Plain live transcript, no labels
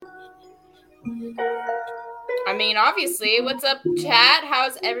I mean, obviously. What's up, chat?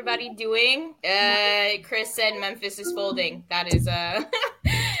 How's everybody doing? Chris said Memphis is folding. That is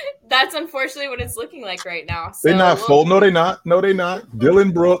that's unfortunately what it's looking like right now. They're So not full. No, they're not. No, they're not.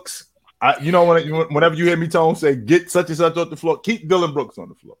 Dylan Brooks. Whenever you hear me, Tone, say get such and such off the floor, keep Dylan Brooks on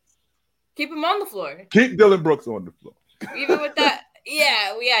the floor. keep him on the floor. Keep Dylan Brooks on the floor. Even with that,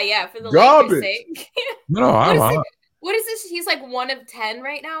 yeah. For the Garbage. Lakers' sake. No, What is this? He's like 1 of 10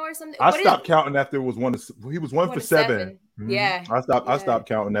 right now, or something. I stopped counting after it was one. He was 1 for 7. Mm-hmm. Yeah, I stopped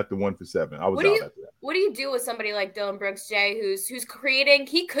counting after 1 for 7. I was out after that. What do you do with somebody like Dylan Brooks, Jay, who's creating?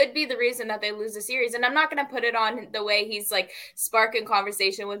 He could be the reason that they lose the series, and I'm not going to put it on the way he's like sparking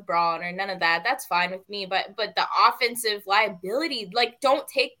conversation with Braun or none of that. That's fine with me, but the offensive liability, like, don't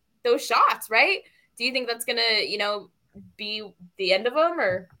take those shots, right? Do you think that's going to be the end of them,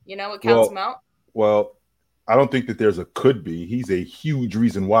 or it counts him out? Well, I don't think that there's a could be. He's a huge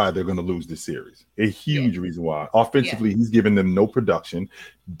reason why they're going to lose this series. A huge reason why. Offensively, he's given them no production.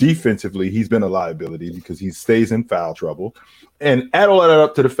 Defensively, he's been a liability because he stays in foul trouble. And add all that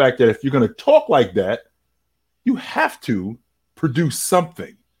up to the fact that if you're going to talk like that, you have to produce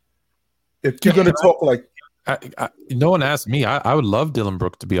something. If you're going to talk like... no one asked me. I would love Dylan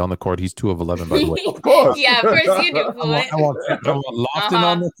Brooks to be on the court. He's 2 of 11, by the way. Of course. Yeah, of course you do. I want Lofton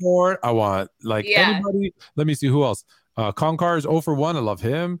on the court. I want anybody. Let me see who else. Konkar is 0 for 1. I love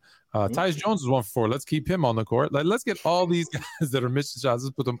him. Tyus Jones is 1 for 4. Let's keep him on the court. Let's get all these guys that are missing shots.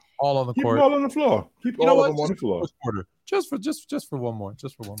 Let's put them all on the court. Keep them all on the floor. Keep all of them on the floor. Just for one more.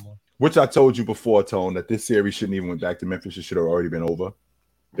 Just for one more. Which I told you before, Tone, that this series shouldn't even went back to Memphis. It should have already been over.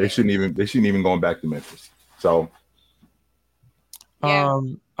 They shouldn't even going back to Memphis. So,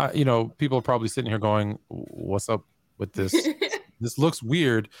 people are probably sitting here going, "What's up with this? This looks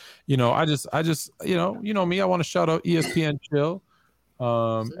weird." I just, me. I want to shout out ESPN Chill.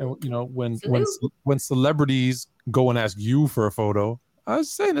 When celebrities go and ask you for a photo, I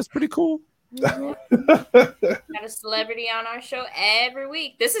was saying that's pretty cool. Got a celebrity on our show every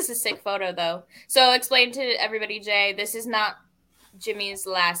week. This is a sick photo, though. So explain to everybody, Jay. This is not Jimmy's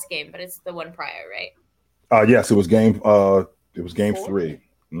last game, but it's the one prior, right? Yes, it was game. It was game 4? 3.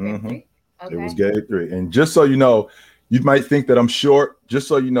 Mm-hmm. Okay. It was game 3. And just so you know, you might think that I'm short. Just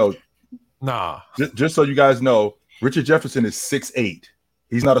so you know, nah. Just so you guys know, Richard Jefferson is 6'8".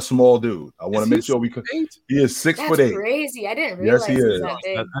 He's not a small dude. I want to make sure we could. He is 6'8". That's crazy. I didn't realize. Yes, he is. I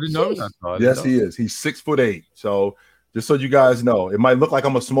didn't know that. Yes, he is. He's 6'8". So just so you guys know, it might look like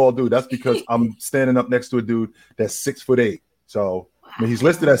I'm a small dude. That's because I'm standing up next to a dude that's 6'8". So I mean, he's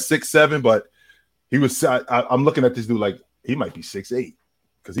listed as 6'7", but he was. I'm looking at this dude like he might be 6'8",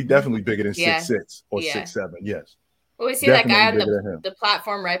 because he's definitely bigger than 6'6" or 6'7". Yes. Well, we see definitely that guy on the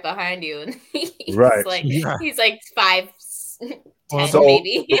platform right behind you, and he's he's like 5'10",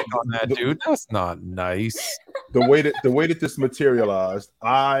 maybe. On that dude, that's not nice. The way that this materialized,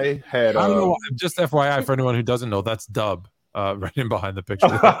 I don't know. Just FYI for anyone who doesn't know, that's Dub, right in behind the picture.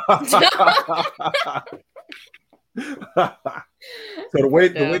 So the way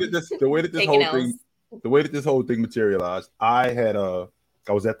that this whole thing materialized, I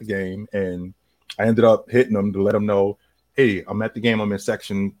was at the game and I ended up hitting him to let him know, hey, I'm at the game. I'm in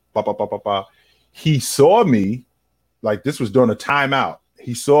section. Bah, bah, bah, bah, bah. He saw me, like this was during a timeout.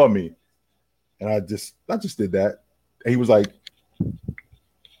 He saw me, and I just did that. And he was like,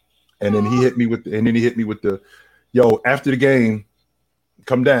 and then he hit me with the, yo, after the game,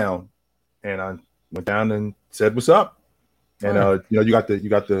 come down. And I went down and said, what's up? And you got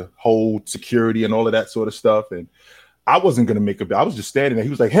the whole security and all of that sort of stuff. And I wasn't gonna make I was just standing there. He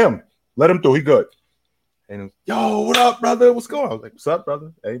was like, him, let him through. He good. And yo, what up, brother? What's going on? I was like, what's up,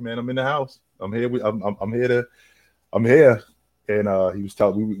 brother? Hey man, I'm in the house. I'm here. I'm here. And he was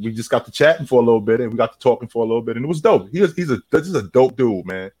telling we just got to chatting for a little bit, and we got to talking for a little bit, and it was dope. This is a dope dude,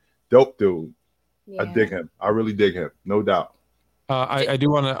 man. Dope dude. Yeah. I dig him. I really dig him, no doubt. I do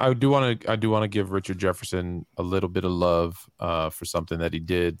want to give Richard Jefferson a little bit of love for something that he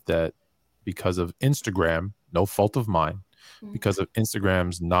did that, because of Instagram, no fault of mine, because of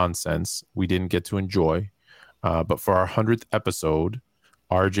Instagram's nonsense, we didn't get to enjoy. But for our 100th episode,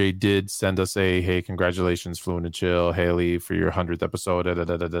 RJ did send us a, hey, congratulations, Fluent and Chill, Haley, for your 100th episode.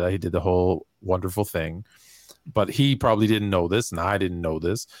 He did the whole wonderful thing. But he probably didn't know this, and I didn't know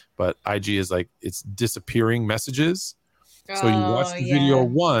this. But IG is like, it's disappearing messages. So you watch the video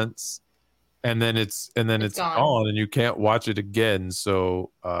once, and then it's gone, and you can't watch it again.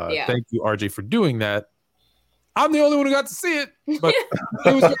 So thank you, RJ, for doing that. I'm the only one who got to see it, but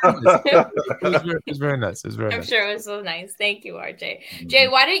it was very nice. It was very nice. I'm sure it was so nice. Thank you, RJ. Jay,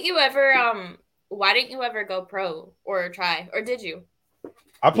 why didn't you ever go pro or try, or did you?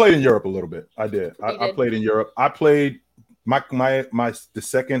 I played in Europe a little bit. I did. I did? played in Europe. I played the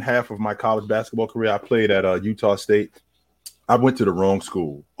second half of my college basketball career. I played at Utah State. I went to the wrong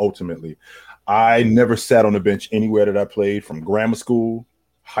school. Ultimately, I never sat on the bench anywhere that I played, from grammar school,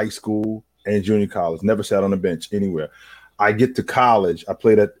 high school, and junior college. Never sat on the bench anywhere. I get to college. I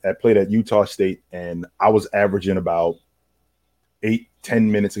played at Utah State, and I was averaging about 8-10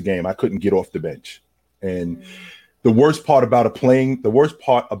 minutes a game. I couldn't get off the bench, and the worst part about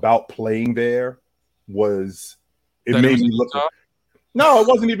playing there was it made me look. No, it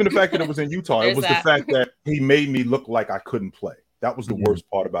wasn't even the fact that it was in Utah. It was the fact that he made me look like I couldn't play. That was the worst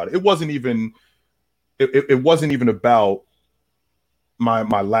part about it. It wasn't even. It wasn't even about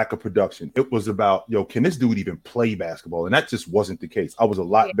my lack of production. It was about, can this dude even play basketball? And that just wasn't the case. I was a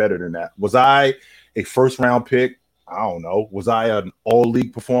lot better than that. Was I a first round pick? I don't know. Was I an all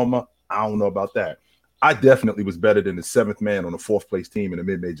league performer? I don't know about that. I definitely was better than the seventh man on a fourth place team in a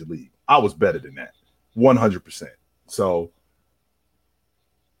mid-major league. I was better than that, 100%. So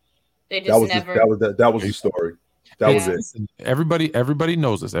that was the story. That was it. Everybody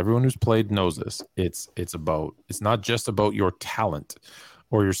knows this. Everyone who's played knows this. It's not just about your talent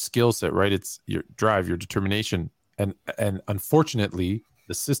or your skill set, right? It's your drive, your determination, and unfortunately,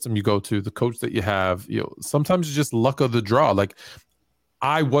 the system you go to, the coach that you have, sometimes it's just luck of the draw. Like,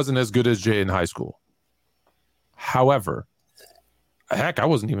 I wasn't as good as Jay in high school. However, heck, I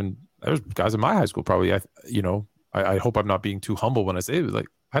wasn't even. There was guys in my high school probably. I hope I'm not being too humble when I say it. Like,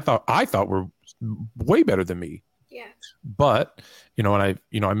 I thought were way better than me. Yeah. But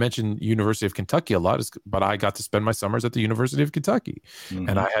and I mentioned University of Kentucky a lot, but I got to spend my summers at the University of Kentucky,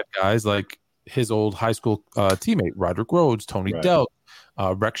 and I had guys like his old high school teammate Roderick Rhodes, Tony Delk,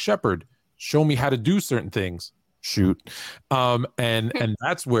 Rex Shepard show me how to do certain things. Shoot. And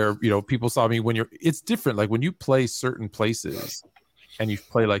that's where, people saw me it's different. Like when you play certain places and you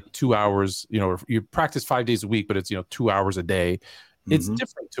play like 2 hours, you practice 5 days a week, but it's, 2 hours a day. It's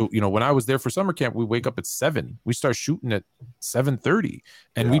different to, when I was there for summer camp, we wake up at 7, we start shooting at 7:30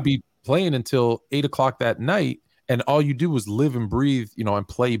 and we'd be playing until 8:00 that night. And all you do was live and breathe, and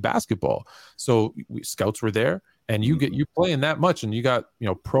play basketball. So scouts were there, and you playing that much, and you got,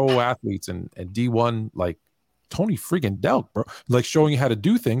 pro athletes and D1, like Tony friggin' Delk, bro, like showing you how to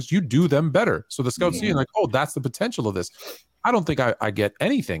do things, you do them better. So the scouts see like, oh, that's the potential of this. I don't think I get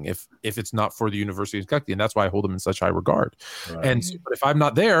anything if it's not for the University of Kentucky, and that's why I hold them in such high regard. Right. And so, but if I'm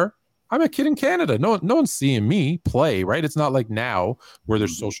not there, I'm a kid in Canada. No one's seeing me play, right? It's not like now where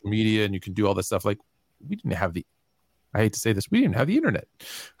there's social media and you can do all this stuff. Like, we didn't have I hate to say this, we didn't have the internet.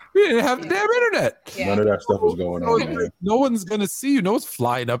 We didn't have the damn internet. None of that stuff was going on, man. No one's going to see you. No one's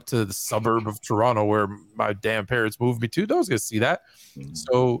flying up to the suburb of Toronto where my damn parents moved me to. No one's going to see that.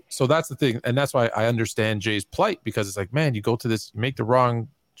 So that's the thing. And that's why I understand Jay's plight, because it's like, man, you go to this, you make the wrong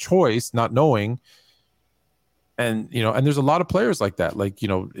choice, not knowing. And, and there's a lot of players like that. Like,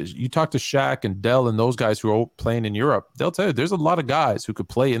 you talk to Shaq and Dell and those guys who are playing in Europe, they'll tell you there's a lot of guys who could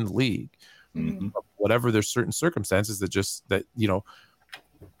play in the league. Whatever, there's certain circumstances that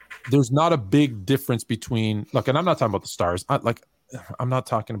there's not a big difference between, look, and I'm not talking about the stars. I'm not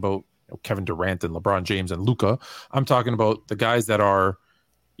talking about Kevin Durant and LeBron James and Luka. I'm talking about the guys that are,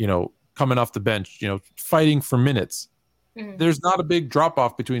 coming off the bench, fighting for minutes. There's not a big drop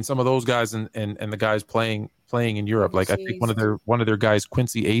off between some of those guys and the guys playing in Europe. Like, I think one of their guys,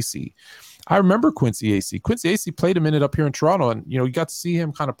 Quincy Acey. I remember Quincy Acey. Quincy Acey played a minute up here in Toronto, and you got to see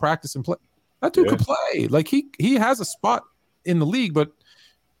him kind of practice and play. That dude could play. Like, he has a spot in the league, but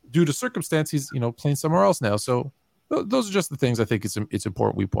due to circumstance, he's playing somewhere else now. So those are just the things I think it's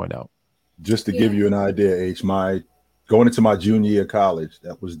important we point out. Just to give you an idea, H, going into my junior year of college,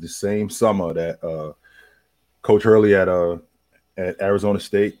 that was the same summer that Coach Hurley at Arizona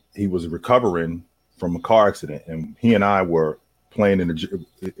State, he was recovering from a car accident, and he and I were playing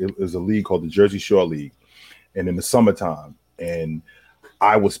it was a league called the Jersey Shore League, and in the summertime, and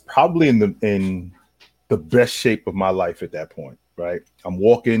I was probably in the best shape of my life at that point. Right, I'm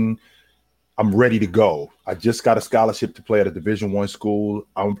walking, I'm ready to go. I just got a scholarship to play at a Division I school.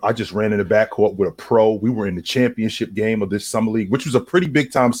 I just ran in the backcourt with a pro. We were in the championship game of this summer league, which was a pretty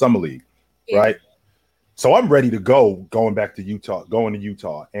big time summer league, right? So I'm ready to going back to Utah,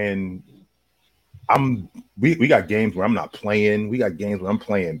 and we got games where I'm not playing. We got games where I'm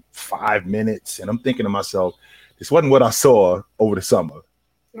playing 5 minutes, and I'm thinking to myself, this wasn't what I saw over the summer.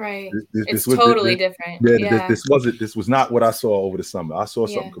 Right. It's totally different. Yeah. This was not what I saw over the summer. I saw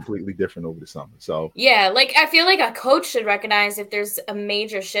something completely different over the summer. So like, I feel like a coach should recognize if there's a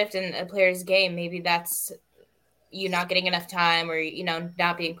major shift in a player's game. Maybe that's you not getting enough time or,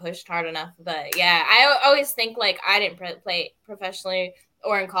 not being pushed hard enough. But yeah, I always think like I didn't play professionally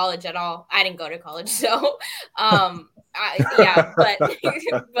or in college at all. I didn't go to college. So, but I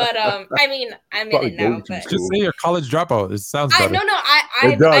mean, I'm in it now. But just say you're a college dropout. It sounds better. No,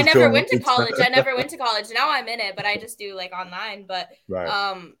 I never went to college. I never went to college. Now I'm in it, but I just do like online. But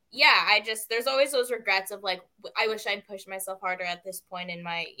there's always those regrets of like, I wish I'd pushed myself harder at this point in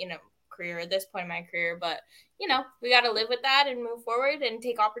my, career, at this point in my career. But, we got to live with that and move forward and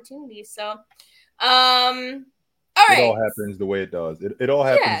take opportunities. So, all right. It all happens the way it does. It all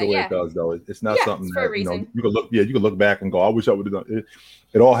happens the way it does, though. It's not something that, you can look. Yeah, you can look back and go, I wish I would have done it.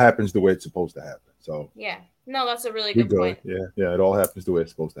 It all happens the way it's supposed to happen. So yeah, no, that's a really good point. Yeah, it all happens the way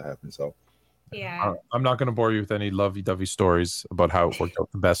it's supposed to happen. So yeah, I'm not going to bore you with any lovey-dovey stories about how it worked out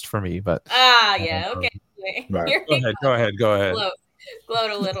the best for me, but okay. Right. Go ahead. Gloat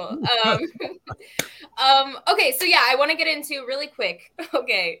a little. Okay, so yeah, I want to get into really quick.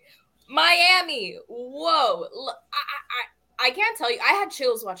 Okay, Miami. Whoa, I can't tell you. I had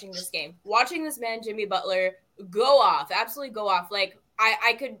chills watching this game. Watching this man, Jimmy Butler, go off. Absolutely go off. Like,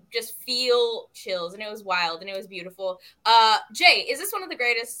 I could just feel chills, and it was wild, and it was beautiful. Jay, is this one of the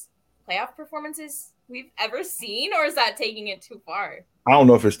greatest playoff performances we've ever seen, or is that taking it too far? I don't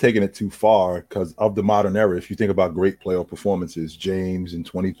know if it's taking it too far because of the modern era. If you think about great playoff performances, James in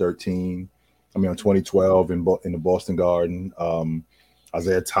 2013, in 2012 in the Boston Garden,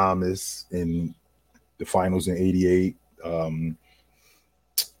 Isaiah Thomas in the finals in '88.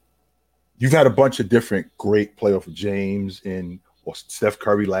 You've had a bunch of different great playoff James or Steph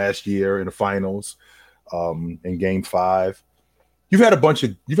Curry last year in the finals, in Game 5. You've had a bunch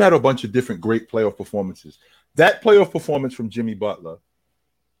of different great playoff performances. That playoff performance from Jimmy Butler,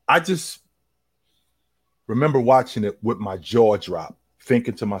 I just remember watching it with my jaw drop,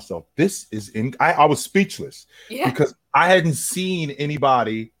 thinking to myself, this is I was speechless because I hadn't seen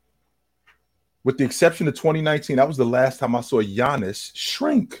anybody, with the exception of 2019. That was the last time I saw Giannis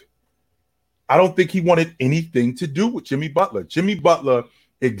shrink. I don't think he wanted anything to do with Jimmy Butler. Jimmy Butler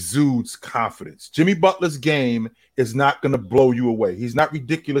exudes confidence. Jimmy Butler's game is not going to blow you away. He's not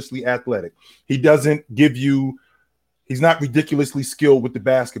ridiculously athletic. He's not ridiculously skilled with the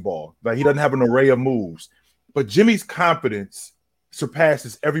basketball. Like, he doesn't have an array of moves. But Jimmy's confidence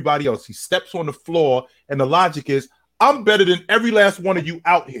surpasses everybody else. He steps on the floor, and the logic is, I'm better than every last one of you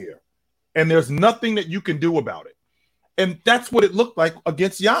out here, and there's nothing that you can do about it. And that's what it looked like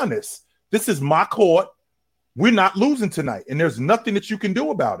against Giannis. This is my court. We're not losing tonight, and there's nothing that you can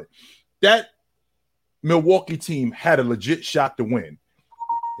do about it. That Milwaukee team had a legit shot to win.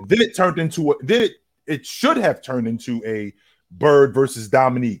 And then it turned into it should have turned into a Bird versus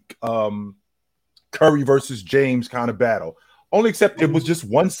Dominique, Curry versus James kind of battle. Only except it was just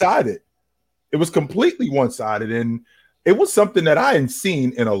one-sided. It was completely one-sided, and it was something that I hadn't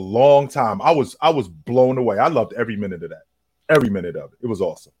seen in a long time. I was blown away. I loved every minute of that. Every minute of it. It was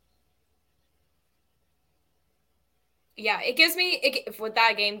awesome. Yeah, what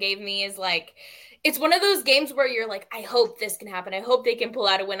that game gave me is like, it's one of those games where you're like, I hope this can happen. I hope they can pull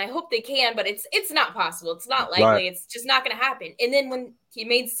out a win. I hope they can, but it's not possible. It's not likely. Right. It's just not going to happen. And then when he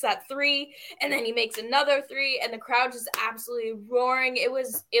makes that 3, and then he makes another 3, and the crowd just absolutely roaring. It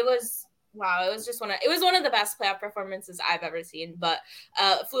was wow. It was just one of the best playoff performances I've ever seen. But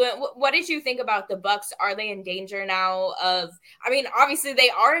Fluent, what did you think about the Bucks? Are they in danger now? Obviously they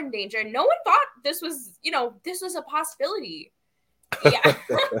are in danger. No one thought this was a possibility. Yeah.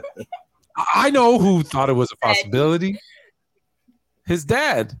 I know who thought it was a possibility. His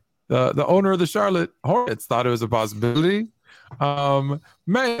dad, the owner of the Charlotte Hornets, thought it was a possibility.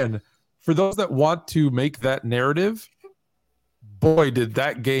 Man, for those that want to make that narrative, boy, did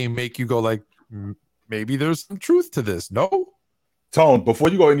that game make you go like, maybe there's some truth to this. No, Tone, before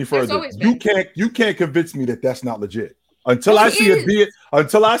you go any further, you can't convince me that that's not legit. Until I see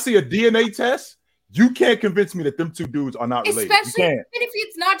a DNA test, you can't convince me that them two dudes are not related. Especially if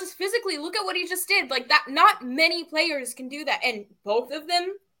it's not just physically. Look at what he just did. Like that, not many players can do that, and both of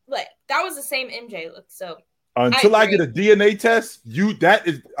them, like that was the same MJ look. So until I get a DNA test,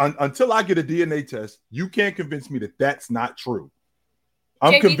 until I get a DNA test, you can't convince me that that's not true.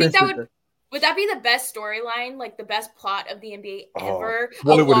 I'm convinced. Do you think would that be the best storyline, like the best plot of the NBA ever? A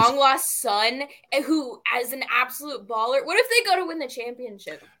long-lost son who, as an absolute baller, what if they go to win the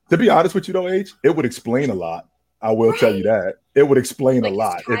championship? To be honest with you, though, H, it would explain a lot. I will tell you that. It would explain like a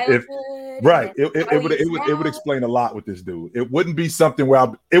lot. If right, it would explain a lot with this dude. It wouldn't be something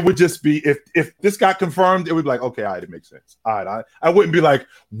where it would just be if this got confirmed, it would be like, okay, all right, it makes sense. All right, I wouldn't be like,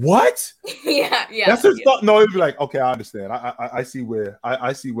 what? yeah. That's his thought. No, it'd be like, okay, I understand. I see where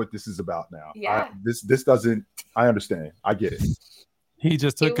I see what this is about now. Yeah. This doesn't. I understand. I get it. He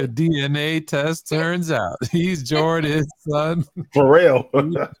just took a DNA test. Turns out he's Jordan's son. For real.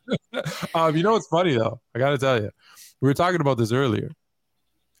 You know what's funny though? I got to tell you, we were talking about this earlier,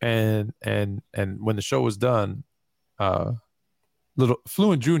 and when the show was done, little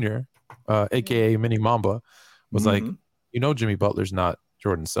Fluent Jr., aka Mini Mamba, was like, Jimmy Butler's not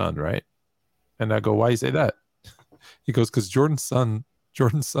Jordan's son, right? And I go, why you say that? He goes, because Jordan's sons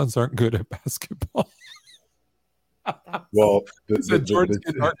aren't good at basketball. Well, Jordan's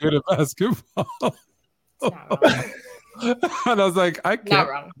kids aren't good at basketball. And I was like, I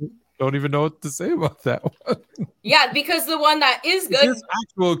don't even know what to say about that one. Yeah, because the one that is good, his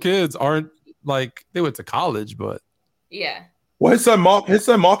actual kids aren't like they went to college, but yeah. Well, his son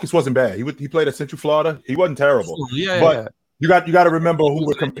Marcus wasn't bad. He played at Central Florida. He wasn't terrible. But you got to remember who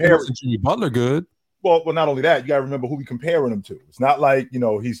we're comparing. Jimmy Butler good. Well, not only that, you got to remember who we're comparing him to. It's not like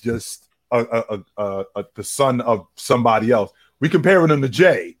he's just the son of somebody else. We comparing him to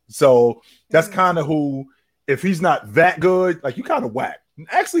Jay, so that's kind of who. If he's not that good, like you kind of whack.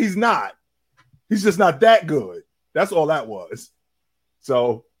 Actually, he's not. He's just not that good. That's all that was.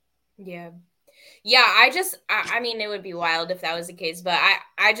 So yeah. I mean, it would be wild if that was the case, but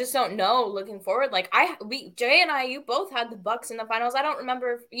I just don't know. Looking forward, like Jay and I, you both had the Bucks in the finals. I don't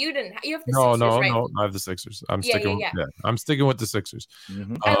remember if you didn't. You have the Sixers, right? No, I have the Sixers. I'm sticking with the Sixers.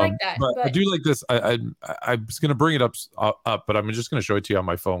 Mm-hmm. I like that, but I do like this. I was gonna bring it up, but I'm just gonna show it to you on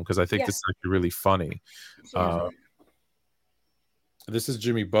my phone because I think this is actually really funny. This is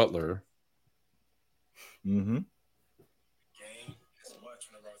Jimmy Butler. Mm-hmm.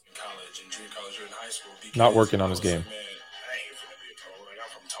 Not working on his game.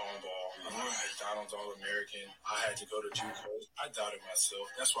 I had to go to JUCO. I doubted myself.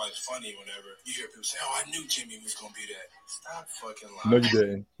 That's why it's funny whenever you hear people say, "Oh, I knew Jimmy was gonna be that." Stop fucking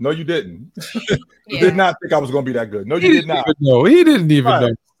lying. No, you didn't. You did not think I was gonna be that good. No, you did not. No, he didn't even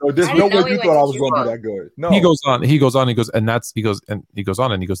know. So there's no way you thought I was gonna be that good. No. He goes on,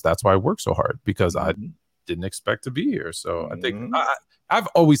 that's why I work so hard because I didn't expect to be here. So I think I've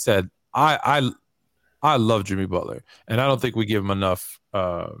always said I love Jimmy Butler, and I don't think we give him enough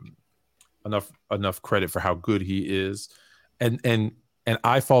credit for how good he is, and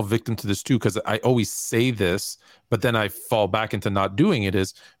I fall victim to this too because I always say this, but then I fall back into not doing it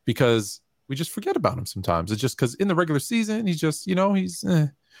is because we just forget about him sometimes. It's just because in the regular season he's just you know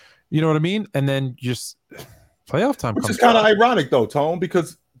what I mean, and then just playoff time, which is kind of ironic though, Tone,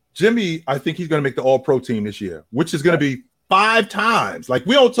 because Jimmy, I think he's going to make the All-Pro team this year, which is going to be 5 times. Like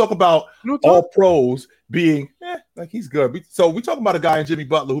we don't talk about all pros being like he's good. So we talking about a guy in Jimmy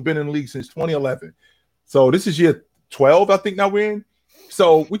Butler who's been in the league since 2011. So this is year 12, I think now we're in.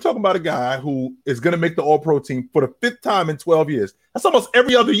 So we talking about a guy who is going to make the All-Pro team for the 5th time in 12 years. That's almost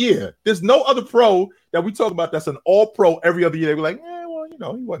every other year. There's no other pro that we talk about that's an All-Pro every other year. They were like,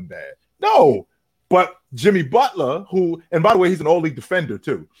 well, he wasn't bad. No, but Jimmy Butler, who, and by the way, he's an all-league defender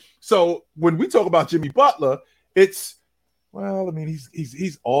too. So when we talk about Jimmy Butler, it's well, I mean,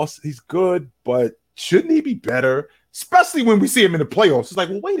 he's awesome. He's good, but shouldn't he be better? Especially when we see him in the playoffs. It's like,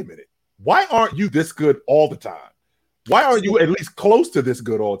 well, wait a minute. Why aren't you this good all the time? Why aren't you at least close to this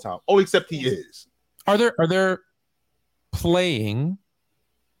good all the time? Oh, except he is. Are there 5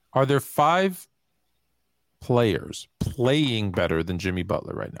 players playing better than Jimmy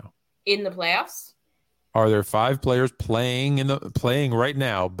Butler right now? In the playoffs? Are there 5 players playing right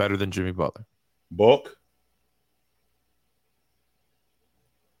now better than Jimmy Butler? Book.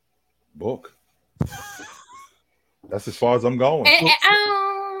 That's as far as I'm going.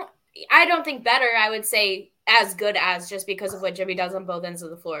 I don't think better. I would say as good as, just because of what Jimmy does on both ends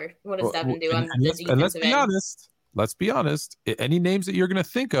of the floor. What does Devin do on the defensive end? Let's be honest. Any names that you're going to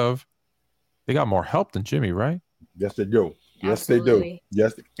think of, they got more help than Jimmy, right? Yes, they do. Yes, Absolutely. they do.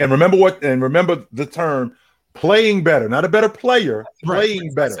 Yes. And remember the term playing better, not a better player,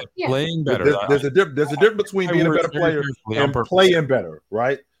 playing better. Yeah. Playing better. There's a difference between being a better player and playing better,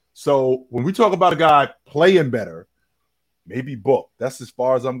 right? So when we talk about a guy playing better, maybe Book. That's as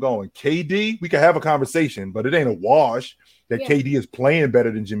far as I'm going. KD, we can have a conversation, but it ain't a wash that KD is playing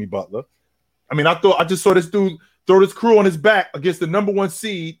better than Jimmy Butler. I mean, I just saw this dude throw this crew on his back against the number 1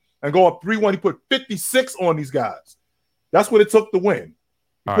 seed and go up 3-1. He put 56 on these guys. That's what it took to win.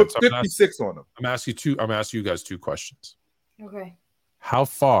 He put 56 on them. I'm asking you guys 2 questions. Okay. How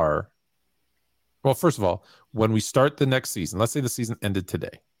far? Well, first of all, when we start the next season, let's say the season ended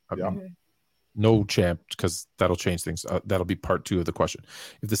today. Yeah. No champ, because that'll change things. That'll be part 2 of the question.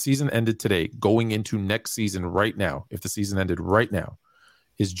 If the season ended today, going into next season right now, if the season ended right now,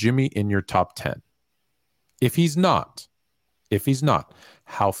 is Jimmy in your top 10? If he's not,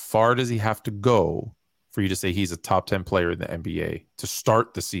 how far does he have to go for you to say he's a top 10 player in the NBA to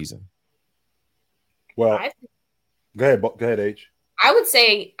start the season? Well, go ahead, H. I would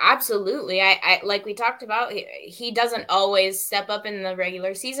say absolutely. I like we talked about, he doesn't always step up in the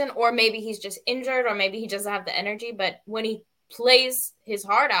regular season, or maybe he's just injured, or maybe he doesn't have the energy. But when he plays his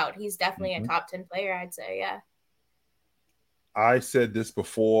heart out, he's definitely a top 10 player, I'd say. Yeah. I said this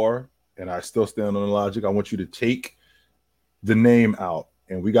before, and I still stand on the logic. I want you to take the name out.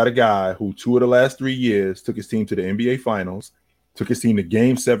 And we got a guy who 2 of the last 3 years took his team to the NBA Finals, took his team to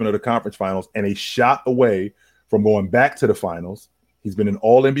Game 7 of the Conference Finals, and a shot away from going back to the Finals. He's been an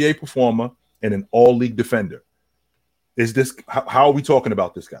all-NBA performer and an all-league defender. Is this how are we talking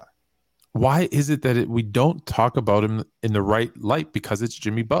about this guy? Why is it that we don't talk about him in the right light? Because it's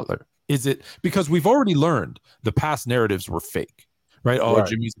Jimmy Butler. Is it because we've already learned the past narratives were fake, right? Oh, right.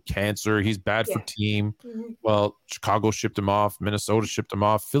 Jimmy's a cancer. He's bad for team. Well, Chicago shipped him off. Minnesota shipped him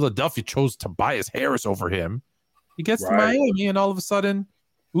off. Philadelphia chose Tobias Harris over him. He gets to Miami, and all of a sudden,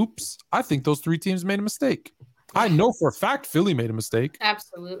 oops, I think those 3 teams made a mistake. I know for a fact Philly made a mistake.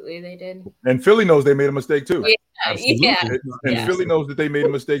 Absolutely, they did. And Philly knows they made a mistake too. Yeah. And Philly knows that they made a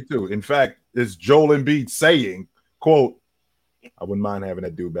mistake too. In fact, it's Joel Embiid saying, quote, I wouldn't mind having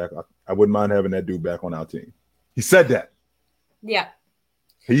that dude back. I wouldn't mind having that dude back on our team. He said that. Yeah.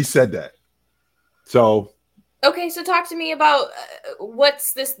 He said that. So. Okay, so talk to me about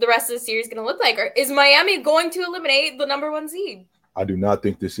what's the rest of the series going to look like? Or is Miami going to eliminate the number 1 seed? I do not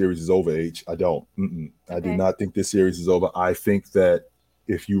think this series is over, H. I don't. Okay. I do not think this series is over. I think that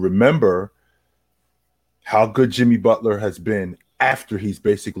if you remember how good Jimmy Butler has been after he's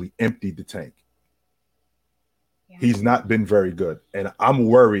basically emptied the tank, he's not been very good. And I'm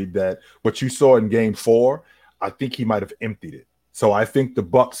worried that what you saw in Game 4, I think he might have emptied it. So I think the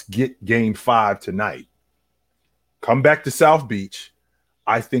Bucks get Game 5 tonight. Come back to South Beach.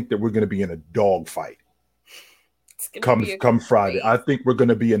 I think that we're going to be in a dogfight. Come Friday. I think we're going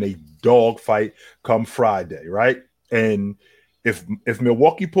to be in a dogfight come Friday, right? And if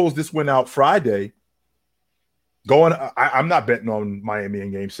Milwaukee pulls this win out Friday, I'm not betting on Miami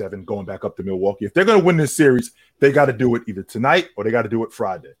in Game 7 going back up to Milwaukee. If they're going to win this series, they got to do it either tonight or they got to do it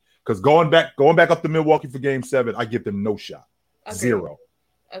Friday. Because going back up to Milwaukee for Game 7, I give them no shot. Agreed. 0.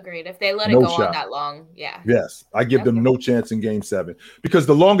 Agreed. If they let it go on that long, Yes, I give them no chance in Game 7. Because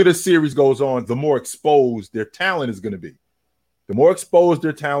the longer this series goes on, the more exposed their talent is going to be. The more exposed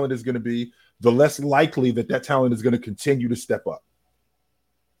their talent is going to be, the less likely that talent is going to continue to step up.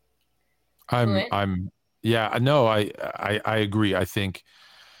 I agree. I think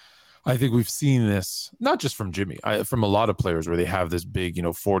we've seen this not just from Jimmy, from a lot of players where they have this big,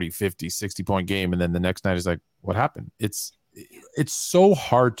 40, 50, 60-point game, and then the next night is like, what happened? It's so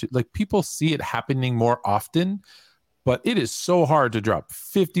hard to, like, people see it happening more often, but it is so hard to drop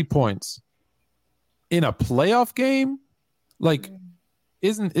 50 points in a playoff game. Like,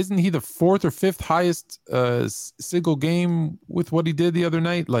 isn't he the 4th or 5th highest single game with what he did the other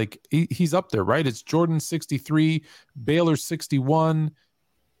night? Like, he's up there, right? It's Jordan 63, Baylor 61,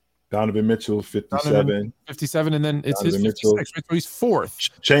 Donovan Mitchell 57, and then it's Donovan his 56, right? So he's 4th.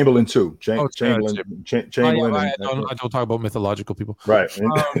 Chamberlain 2. Chamberlain. I don't talk about mythological people, right? So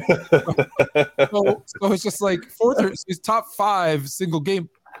it's just like 4th. He's top 5 single game,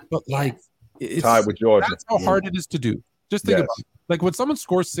 but like it's tied with Georgia. That's how hard it is to do. Just think about it. Like when someone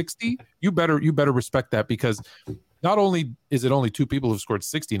scores 60, you better respect that, because not only is it only 2 people who've scored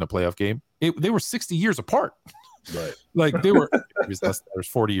 60 in a playoff game, they were 60 years apart. Right. Like they were there's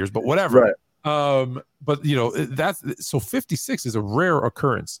 40 years, but whatever. Right. But that's so 56 is a rare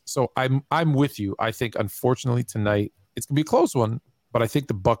occurrence. So I'm with you. I think unfortunately tonight it's gonna be a close one, but I think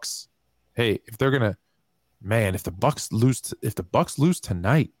the Bucks, hey, if the Bucks lose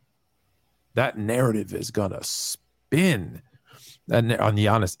tonight, that narrative is gonna spin. And on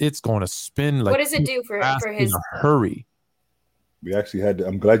Giannis, it's going to spin. Like, what does it do for his hurry? We actually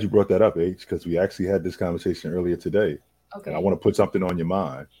I'm glad you brought that up, H, because we actually had this conversation earlier today. Okay. And I want to put something on your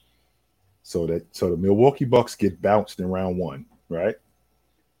mind. So the Milwaukee Bucks get bounced in round 1, right?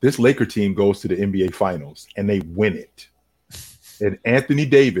 This Laker team goes to the NBA Finals and they win it. And Anthony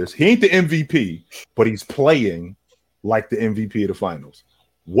Davis, he ain't the MVP, but he's playing like the MVP of the Finals.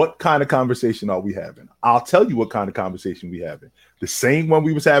 What kind of conversation are we having? I'll tell you what kind of conversation we having. The same one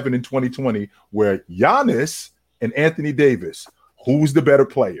we was having in 2020, where Giannis and Anthony Davis, who's the better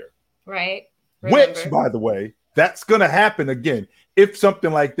player? Right. Which, by the way, that's going to happen again if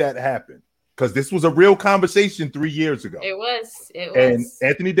something like that happened. Because this was a real conversation 3 years ago. It was. And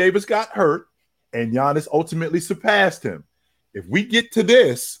Anthony Davis got hurt, and Giannis ultimately surpassed him. If we get to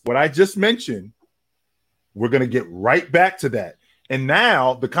this, what I just mentioned, we're going to get right back to that. And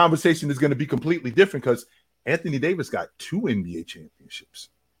now the conversation is going to be completely different because Anthony Davis got 2 NBA championships.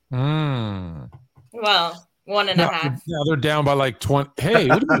 Well, 1.5. Now they're down by like 20. Hey,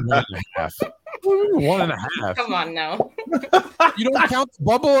 what do you mean 1.5? 1.5. Come on, no. You don't count the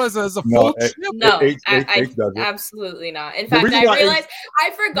bubble as a No, full chip? No, I absolutely not. In fact, I realized I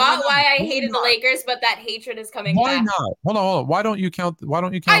forgot why I hated the Lakers, but that hatred is coming back. Why not? Hold on. Why don't you count?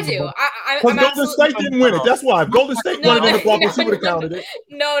 I do. Because Golden State didn't win it. That's why. If Golden State won it in the bubble, she would have counted it.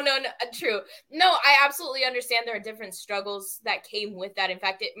 No, true. No, I absolutely understand there are different struggles that came with that. In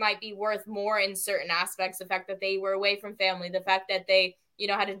fact, it might be worth more in certain aspects. The fact that they were away from family, the fact that they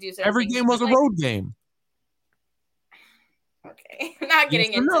had to do certain every things. game was a road game. Okay, I'm not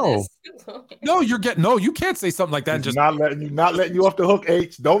getting into this. No, you can't say something like that. And just not letting you off the hook,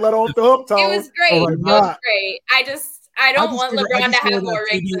 H. Don't let off the hook, Tom. It was great. It was great. I don't want LeBron to have more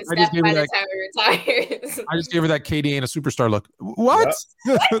rings than Steph by the time he retires. I just gave her that KD ain't a superstar look. What?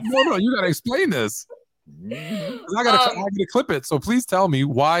 Yep. No, you got to explain this. I gotta clip it. So please tell me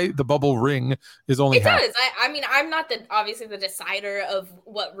why the bubble ring is only half. It does. I mean, I'm not obviously the decider of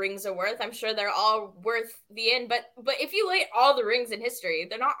what rings are worth. I'm sure they're all worth the end. But if you lay all the rings in history,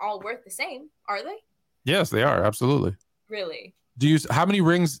 they're not all worth the same, are they? Yes, they are. Absolutely. Really? How many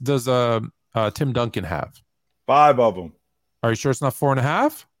rings does Tim Duncan have? 5 of them. Are you sure it's not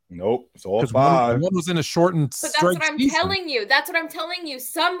 4.5? Nope, it's all 5. One was in a shortened But that's what I'm telling you. That's what I'm telling you.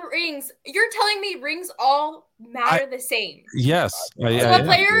 Some rings, you're telling me rings all matter the same. Yes. So a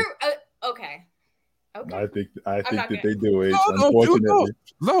player, okay. I think that they do it. Unfortunately.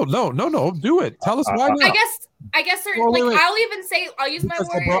 No. Do it. Tell us why not. I guess certain wait. I'll even say I'll use my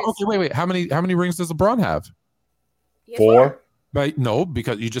Warriors. Okay, wait. How many rings does LeBron have? 4. But no,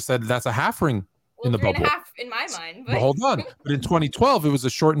 because you just said that's a half ring. In the bubble, 3.5 in my mind. But hold on. But in 2012, it was a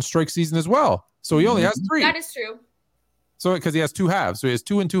shortened strike season as well. So he only has 3. That is true. So because he has 2 halves, so he has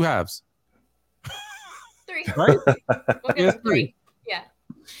 2 and 2 halves. 3, right? We'll give him 3. Yeah.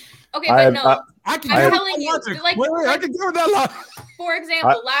 Okay, but no. I'm telling you, wait, I can give that lot. For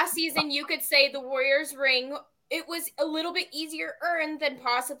example, last season you could say the Warriors ring. It was a little bit easier earned than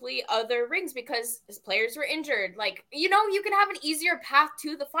possibly other rings because his players were injured. Like, you can have an easier path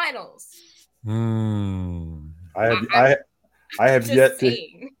to the finals. I have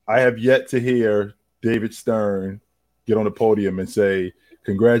yet to hear David Stern get on the podium and say,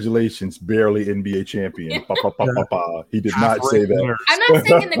 "Congratulations, barely NBA champion." He did not say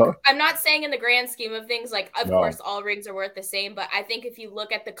that. I'm not saying in the grand scheme of things, like of course all rings are worth the same, but I think if you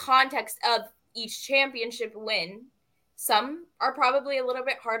look at the context of each championship win, some are probably a little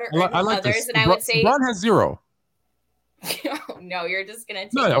bit harder than others, this. And I would say LeBron has 0. No, you're just gonna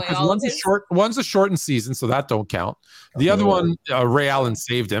take away because one's a shortened season, so that don't count. The other one, Ray Allen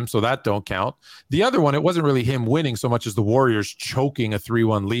saved him, so that don't count. The other one, it wasn't really him winning so much as the Warriors choking a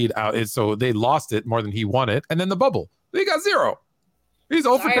 3-1 lead out, so they lost it more than he won it. And then the bubble, they got 0. He's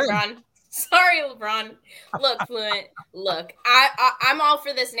over. Sorry, LeBron. Look, Fluent. Look, I'm all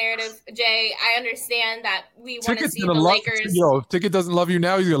for this narrative, Jay. I understand that we want to see the Lakers. If Ticket doesn't love you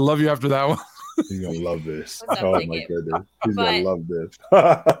now, he's gonna love you after that one. He's gonna love this. Oh my goodness, he's gonna love this.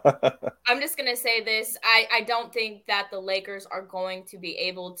 I'm just gonna say this. I don't think that the Lakers are going to be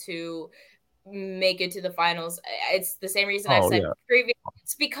able to make it to the finals. It's the same reason I've said previously.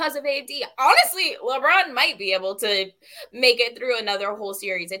 It's because of AD. Honestly, LeBron might be able to make it through another whole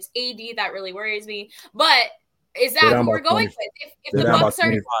series. It's AD that really worries me. But is that who we're going with? If the Bucks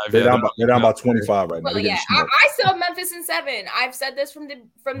are they're down about 25 right now. Well, I still have Memphis in 7. I've said this from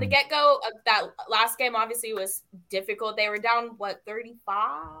the get-go. That last game obviously was difficult. They were down 35?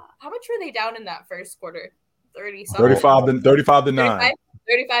 How much were they down in that first quarter? 35 to 9.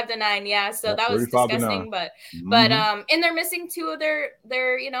 35-9, yeah. So that was disgusting, but and they're missing 2 of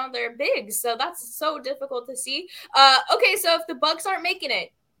their bigs, so that's so difficult to see. Okay, so if the Bucks aren't making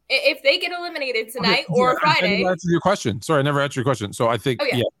it, if they get eliminated tonight or Friday, I never answered your question. Sorry, I never answered your question. So I think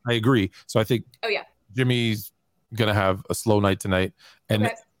I agree. So I think Jimmy's gonna have a slow night tonight,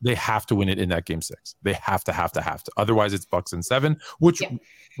 and they have to win it in that game 6. They have to. Otherwise, it's Bucks in 7, which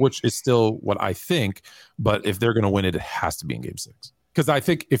is still what I think. But if they're gonna win it, it has to be in game 6. Because I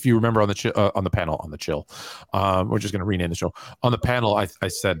think if you remember on the panel, we're just going to rename the show. On the panel, I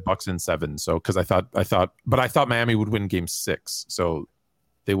said Bucks in 7. So because I thought Miami would win game 6. So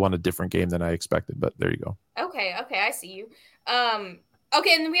they won a different game than I expected. But there you go. Okay, I see you.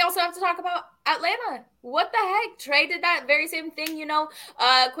 Okay, and then we also have to talk about Atlanta. What the heck? Trey did that very same thing,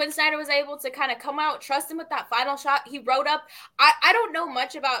 Quinn Snyder was able to kind of come out, trust him with that final shot. He wrote up. I don't know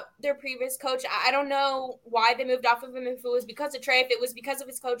much about their previous coach. I don't know why they moved off of him, if it was because of Trey, if it was because of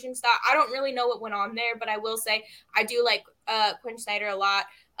his coaching style. I don't really know what went on there, but I will say I do like Quinn Snyder a lot.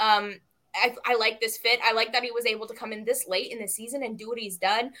 I like this fit. I like that he was able to come in this late in the season and do what he's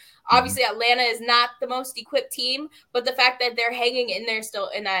done. Obviously, Atlanta is not the most equipped team, but the fact that they're hanging in there still,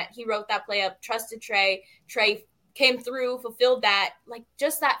 and that he wrote that play up, trusted Trey came through, fulfilled that, like,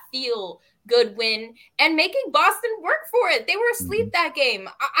 just that feel good win, and making Boston work for it. They were asleep that game.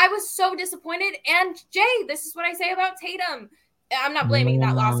 I was so disappointed. And Jay, this is what I say about Tatum. I'm not blaming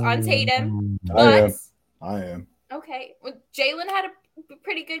that loss on Tatum, but I am. Okay, well, Jalen had a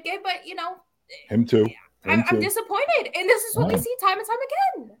pretty good game, but him too. I'm disappointed, and this is what we see time and time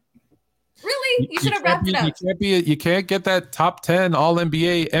again. Really, you should have wrapped it up. You can't get that top 10 All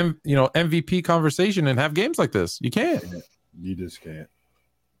NBA, MVP conversation and have games like this. You can't. You just can't.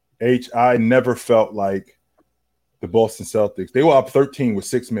 I never felt like the Boston Celtics. They were up 13 with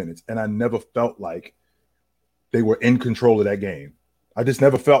 6 minutes, and I never felt like they were in control of that game. I just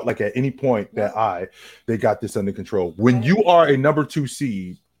never felt like at any point that they got this under control. When you are a number 2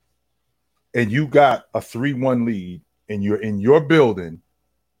 seed and you got a 3-1 lead and you're in your building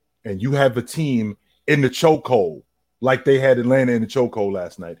and you have a team in the chokehold, like they had Atlanta in the chokehold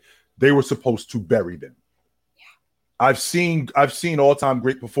last night, they were supposed to bury them. Yeah. I've seen all-time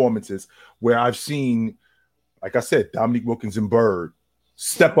great performances where I've seen, like I said, Dominique Wilkins and Bird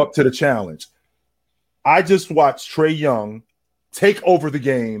step up to the challenge. I just watched Trae Young take over the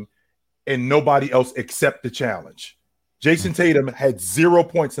game and nobody else accept the challenge. Jason Tatum had 0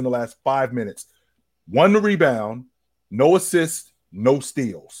 points in the last 5 minutes. 1 rebound, no assist, no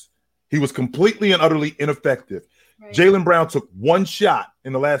steals. He was completely and utterly ineffective. Right. Jaylen Brown took 1 shot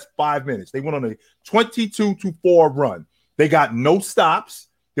in the last 5 minutes. They went on a 22-4 run. They got no stops.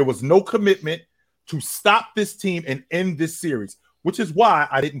 There was no commitment to stop this team and end this series, which is why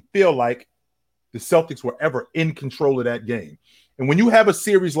I didn't feel like the Celtics were ever in control of that game. And when you have a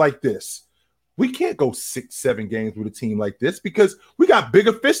series like this, we can't go 6-7 games with a team like this because we got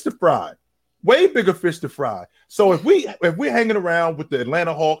bigger fish to fry, way bigger fish to fry. So if we're hanging around with the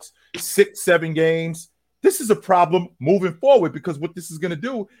Atlanta Hawks 6-7 games, this is a problem moving forward, because what this is going to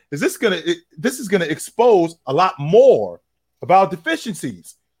do is this is going to expose a lot more of our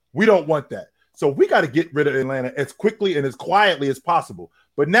deficiencies. We don't want that. So we got to get rid of Atlanta as quickly and as quietly as possible.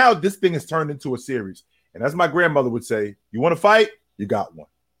 But now this thing has turned into a series. And as my grandmother would say, you want to fight? You got one.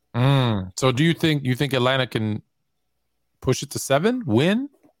 So do you think Atlanta can push it to 7, win?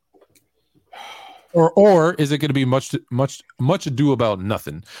 Or is it going to be much ado about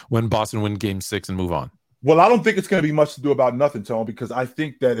nothing when Boston win game 6 and move on? Well, I don't think it's going to be much to do about nothing, Tone, because I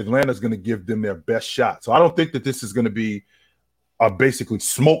think that Atlanta's going to give them their best shot. So I don't think that this is going to be a basically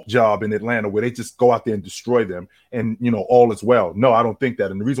smoke job in Atlanta where they just go out there and destroy them and, all is well. No, I don't think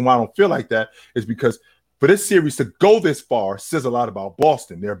that. And the reason why I don't feel like that is because for this series to go this far says a lot about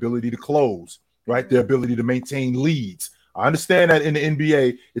Boston, their ability to close, right? Their ability to maintain leads. I understand that in the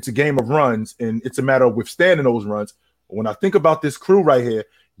NBA, it's a game of runs and it's a matter of withstanding those runs. But when I think about this crew right here,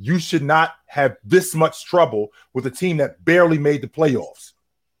 you should not have this much trouble with a team that barely made the playoffs.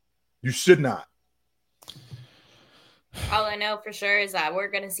 You should not. All I know for sure is that we're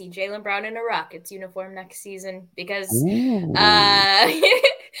going to see Jaylen Brown in a Rockets uniform next season because he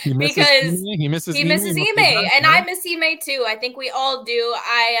misses Ime, and I miss Ime too. I think we all do.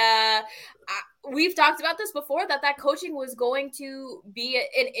 We've talked about this before, that coaching was going to be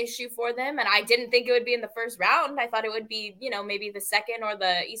an issue for them, and I didn't think it would be in the first round. I thought it would be, maybe the second or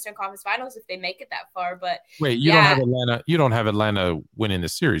the Eastern Conference Finals if they make it that far. But wait, you don't have Atlanta winning the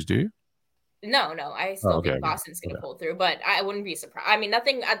series, do you? No, I still think Boston's going to pull through, but I wouldn't be surprised. I mean,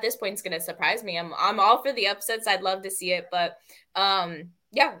 nothing at this point is going to surprise me. I'm all for the upsets. I'd love to see it, but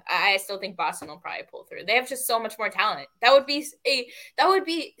I still think Boston will probably pull through. They have just so much more talent. That would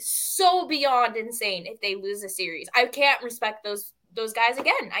be so beyond insane if they lose a series. I can't respect those guys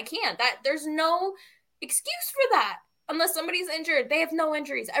again. I can't. There's no excuse for that. Unless somebody's injured. They have no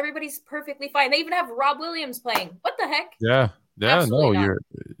injuries. Everybody's perfectly fine. They even have Rob Williams playing. What the heck? Yeah, they have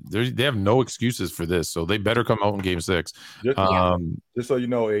no excuses for this, so they better come out in game 6. Just so you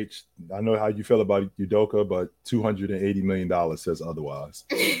know, H, I know how you feel about Udoka, but $280 million says otherwise.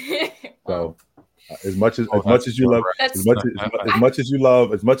 So as much as you love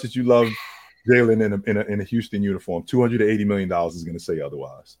Jaylen in a Houston uniform, $280 million is going to say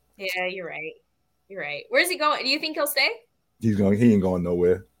otherwise. Yeah, you're right. Where's he going? Do you think he'll stay? He ain't going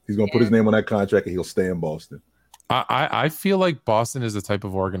nowhere. He's going to put his name on that contract and he'll stay in Boston. I feel like Boston is the type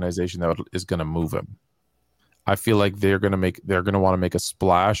of organization that is going to move him. I feel like they're going to want to make a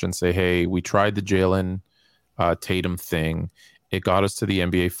splash and say, hey, we tried the Jalen Tatum thing. It got us to the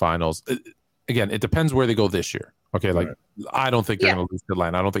NBA Finals. Again, it depends where they go this year. Okay, like I don't think they're going to lose to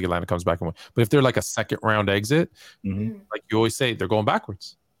Atlanta. I don't think Atlanta comes back and win. But if they're like a second round exit, like you always say, they're going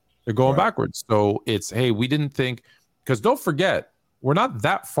backwards. They're going backwards. So it's, hey, we didn't think, because don't forget, we're not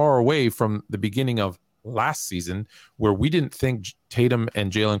that far away from the beginning of last season where we didn't think Tatum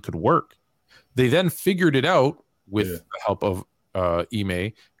and Jalen could work. They then figured it out with the help of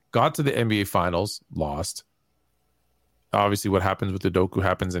Ime, got to the NBA Finals, lost. Obviously, what happens with the Doku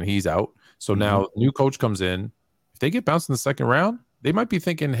happens, and he's out. So now new coach comes in. If they get bounced in the second round, they might be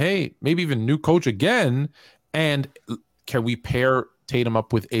thinking, hey, maybe even new coach again. And can we pair Tatum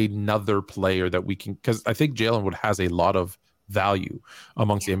up with another player that we can? Because I think Jalen has a lot of value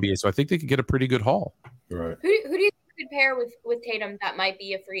amongst the NBA. So I think they could get a pretty good haul. Right. Who do you think could pair with Tatum that might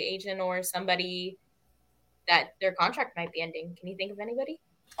be a free agent or somebody that their contract might be ending? Can you think of anybody?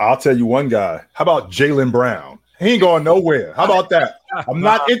 I'll tell you one guy. How about Jaylen Brown? He ain't going nowhere. How about that? I'm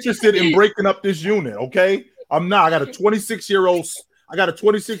not interested in breaking up this unit, okay? I'm not. I got a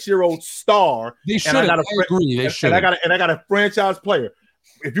 26-year-old star. They should. I agree. They should. And I got a franchise player.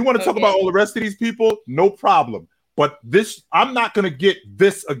 If you want to talk about all the rest of these people, no problem. But this, I'm not going to get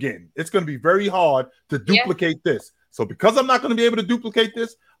this again. It's going to be very hard to duplicate this. So because I'm not going to be able to duplicate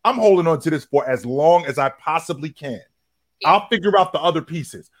this, I'm holding on to this for as long as I possibly can. I'll figure out the other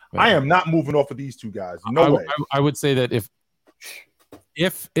pieces. I am not moving off of these two guys. No way. I would say that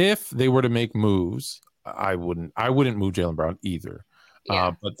if they were to make moves, I wouldn't move Jaylen Brown either.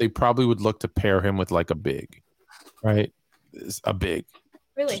 Yeah. But they probably would look to pair him with like a big, right? A big.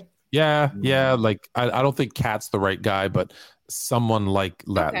 Really? Yeah. Like I don't think Cat's the right guy, but someone like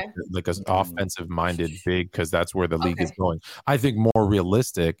that, like an offensive-minded big, because that's where the league is going. I think more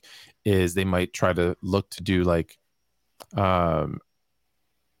realistic is they might try to look to do like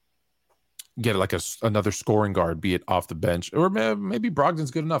get like another scoring guard, be it off the bench, or maybe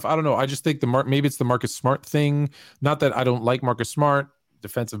Brogdon's good enough. I don't know. I just think maybe it's the Marcus Smart thing. Not that I don't like Marcus Smart,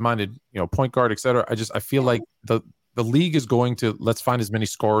 defensive-minded, point guard, etc. I feel like the league is going to, let's find as many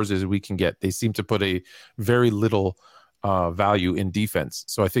scorers as we can get. They seem to put a very little value in defense.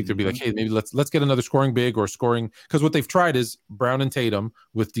 So I think they'd be like, hey, maybe let's get another scoring big or scoring, because what they've tried is Brown and Tatum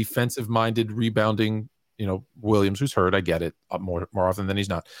with defensive-minded rebounding. Williams, who's hurt, I get it, more often than he's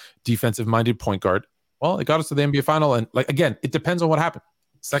not. Defensive-minded point guard. Well, it got us to the NBA final, and like again, it depends on what happened.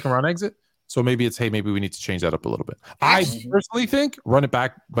 Second round exit. So maybe it's, hey, maybe we need to change that up a little bit. I personally think run it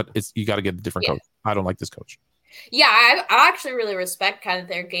back, but you got to get a different coach. I don't like this coach. Yeah, I actually really respect kind of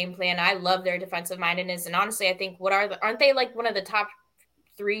their game plan. I love their defensive mindedness, and honestly, I think aren't they like one of the top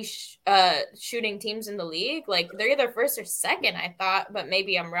 3 shooting teams in the league? Like they're either first or second, I thought, but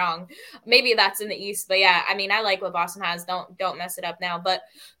maybe I'm wrong. Maybe that's in the East, but yeah, I mean, I like what Boston has. Don't mess it up now. But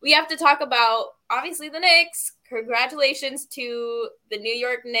we have to talk about obviously the Knicks. Congratulations to the New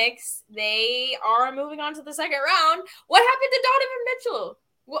York Knicks. They are moving on to the second round. What happened to Donovan Mitchell?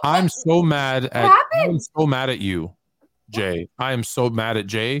 I'm so mad at you, Jay. I am so mad at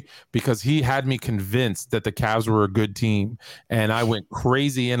Jay because he had me convinced that the Cavs were a good team, and I went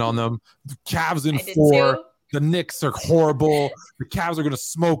crazy in on them. The Cavs in 4. The Knicks are horrible. The Cavs are going to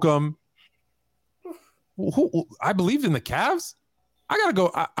smoke them. I believed in the Cavs. I gotta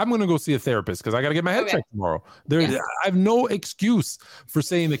go. I'm gonna go see a therapist because I gotta get my head checked tomorrow. I have no excuse for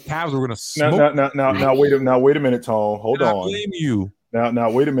saying the Cavs were gonna smoke. Now, wait a minute, Tone. Hold on. I blame you.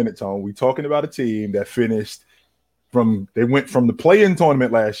 Now, wait a minute, Tone. We're talking about a team that finished they went from the play-in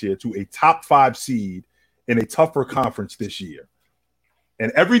tournament last year to a top 5 seed in a tougher conference this year.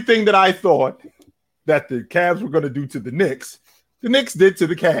 And everything that I thought that the Cavs were going to do to the Knicks did to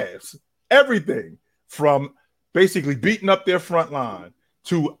the Cavs. Everything from basically beating up their front line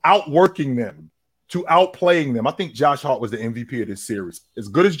to outworking them, to outplaying them. I think Josh Hart was the MVP of this series. As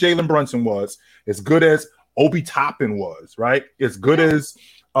good as Jalen Brunson was, as good as Obi Toppin was, right? As good as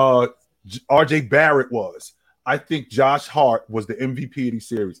RJ Barrett was. I think Josh Hart was the MVP of the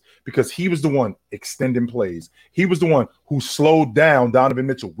series because he was the one extending plays. He was the one who slowed down Donovan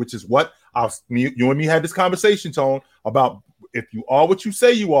Mitchell, which is what you and me had this conversation, Tone, about if you are what you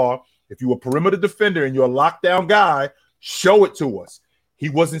say you are, if you're a perimeter defender and you're a lockdown guy, show it to us. He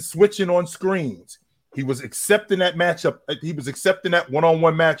wasn't switching on screens. He was accepting that matchup. He was accepting that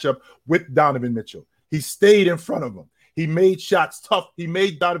one-on-one matchup with Donovan Mitchell. He stayed in front of him. He made shots tough. He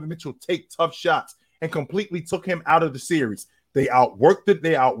made Donovan Mitchell take tough shots and completely took him out of the series. They outworked it.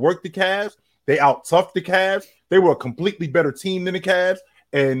 They outworked the Cavs. They out-toughed the Cavs. They were a completely better team than the Cavs.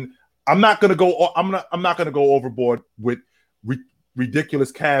 And I'm not gonna go. I'm not gonna go overboard with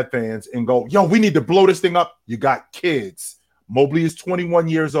ridiculous Cavs fans and go, yo, we need to blow this thing up. You got kids. Mobley is 21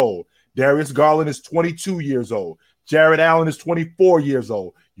 years old. Darius Garland is 22 years old. Jared Allen is 24 years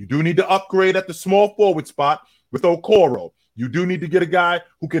old. You do need to upgrade at the small forward spot with Okoro. You do need to get a guy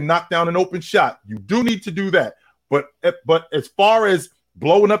who can knock down an open shot. You do need to do that. But as far as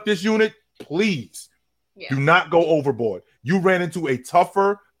blowing up this unit, please do not go overboard. You ran into a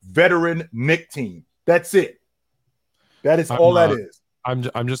tougher veteran Knick team. That's it. That is all that is.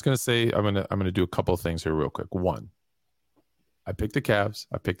 I'm just gonna say I'm gonna do a couple of things here real quick. One, I picked the Cavs.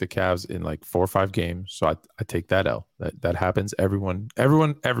 I picked the Cavs in like 4 or 5 games, so I take that L. That happens. Everyone.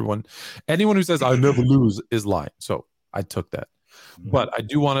 Anyone who says I never lose is lying. So I took that. But I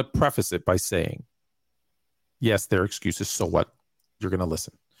do want to preface it by saying, yes, there are excuses. So what? You're gonna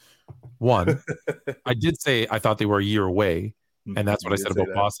listen. One, I did say I thought they were a year away. And that's what I said about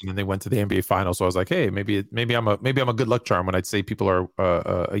Boston, and they went to the NBA Finals. So I was like, "Hey, maybe I'm a good luck charm when I'd say people are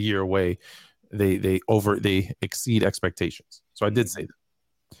a year away. They exceed expectations." So I did say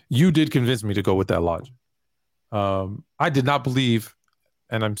that. You did convince me to go with that logic. I did not believe,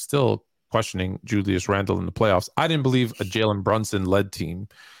 and I'm still questioning Julius Randle in the playoffs. I didn't believe a Jalen Brunson led team,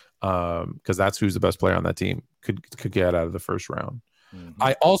 because that's who's the best player on that team could get out of the first round.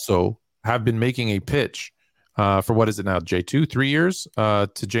 I also have been making a pitch. For what is it now, J2, 3 years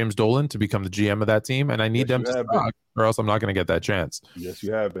to James Dolan to become the GM of that team, and I need them to suck, or else I'm not going to get that chance. Yes,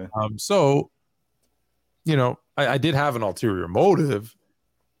 you have been. So, I did have an ulterior motive,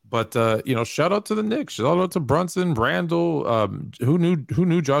 but shout out to the Knicks, shout out to Brunson, Randall. Who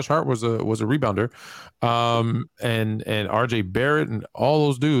knew Josh Hart was a rebounder, and RJ Barrett and all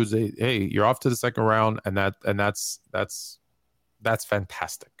those dudes. Hey, you're off to the second round, and that's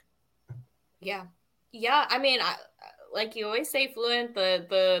fantastic. Yeah. Yeah, I mean, like you always say, Fluent,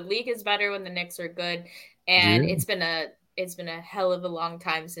 the league is better when the Knicks are good, and it's been a hell of a long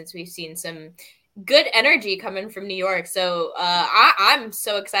time since we've seen some good energy coming from New York. So I'm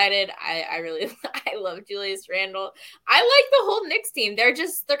so excited. I really I love Julius Randle. I like the whole Knicks team. They're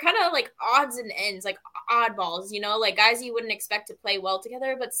kind of like odds and ends, like oddballs, like guys you wouldn't expect to play well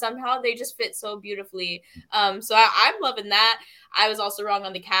together, but somehow they just fit so beautifully. So I'm loving that. I was also wrong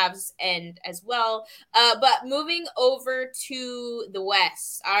on the Cavs end as well. But moving over to the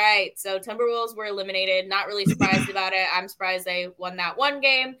West. All right. So Timberwolves were eliminated. Not really surprised about it. I'm surprised they won that one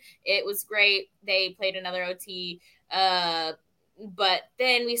game. It was great. They played another OT. But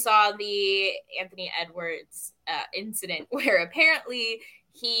then we saw the Anthony Edwards incident where apparently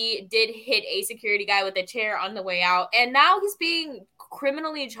he did hit a security guy with a chair on the way out. And now he's being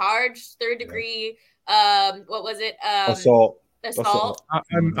criminally charged, 3rd degree. What was it? Assault.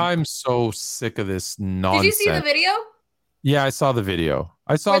 I'm so sick of this nonsense. Did you see the video? Yeah, I saw the video.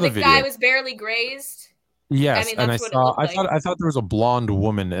 The video. Guy was barely grazed. Yes, I mean, and I thought there was a blonde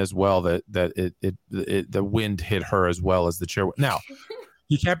woman as well that the wind hit her as well as the chair. Now,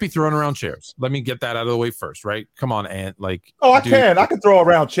 you can't be throwing around chairs. Let me get that out of the way first, right? Come on, Ant. Like, I can throw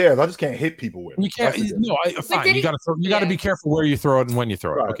around chairs. I just can't hit people with them. You can't. No, fine. You got to be careful where you throw it and when you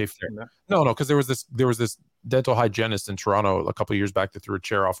throw it. Right. Okay, fair. No, because there was this dental hygienist in Toronto a couple of years back that threw a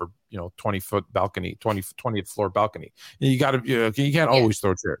chair off her 20-foot balcony, 20th floor balcony. You can't always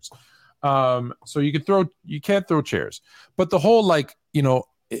throw chairs. So you can't throw chairs. But the whole it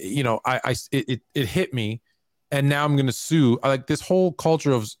hit me. And now I'm going to sue. I like this whole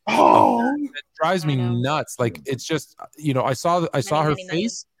culture of it drives me nuts. Like, it's just, I saw her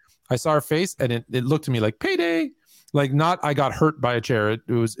face. I saw her face and it looked to me like payday. Like, not I got hurt by a chair. It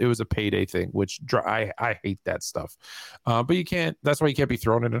was a payday thing, which I hate that stuff. But you can't. That's why you can't be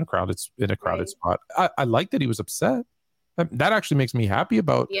throwing it in a crowded spot. I like that he was upset. That actually makes me happy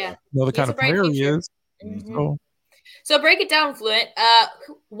about the kind of player he is. Mm-hmm. So break it down, Fluent.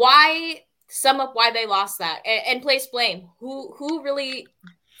 Sum up why they lost that and place blame. Who really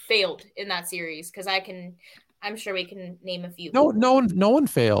failed in that series? Because I'm sure we can name a few. No one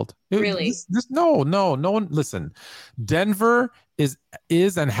failed. Really? No one. Listen, Denver is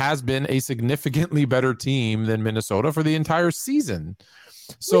and has been a significantly better team than Minnesota for the entire season.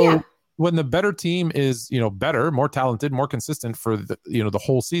 So when the better team is, better, more talented, more consistent for the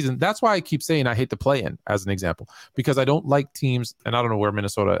whole season, that's why I keep saying I hate the play-in as an example, because I don't like teams, and I don't know where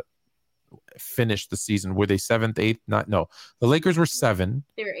Minnesota finished the season. Were they 7th, 8th? No. The Lakers were 7.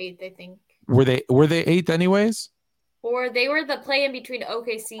 They were 8th, I think. Were they 8th anyways? Or they were the play in between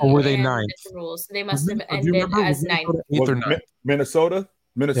OKC or were they 9th? The rules. So they must have ended as 9th. Minnesota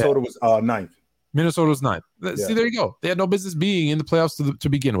was 9th. Minnesota was 9th. See, there you go. They had no business being in the playoffs to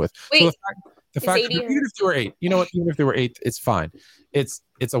begin with. Wait, The fact, even if they were 8, you know what? Even if they were 8, it's fine. It's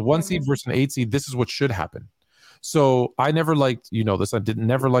a 1 seed versus an 8 seed. This is what should happen. So I never liked, this. I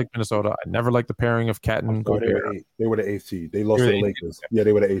never like Minnesota. I never liked the pairing of Cat and Gobert. They were the 8th seed. They lost to the Lakers. Yeah,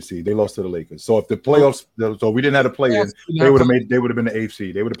 they were the 8th seed. They lost to the Lakers. So if the playoffs, so we didn't have to play in, they would have been the 8th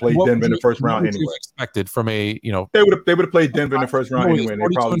seed. They would have played Denver in the first round anyway. Expected from they would have played Denver in the first round anyway. And they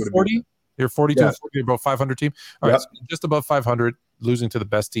probably would have been. They're 42 and 40, about 500 team. All right, so just above 500, losing to the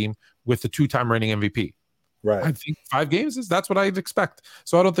best team with the 2-time reigning MVP. Right. I think 5 games that's what I'd expect.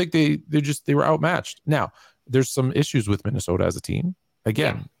 So I don't think they were outmatched. Now, there's some issues with Minnesota as a team.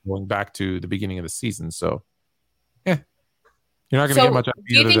 Again, going back to the beginning of the season. So, you're not going to get much out of it.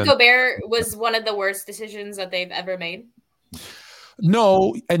 Do you think Gobert was one of the worst decisions that they've ever made?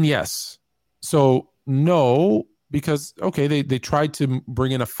 No, and yes. So, no, because, they tried to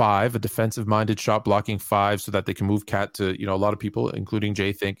bring in a 5, a defensive-minded shot-blocking 5, so that they can move Cat to, a lot of people, including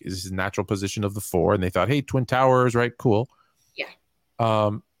Jay, think is his natural position of the 4. And they thought, hey, Twin Towers, right? Cool.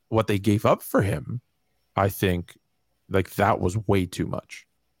 Yeah. What they gave up for him, I think, that was way too much.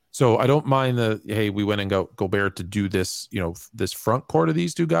 So I don't mind we went and got Gobert to do this, this front court of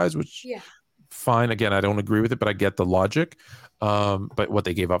these two guys, which fine. Again, I don't agree with it, but I get the logic. But what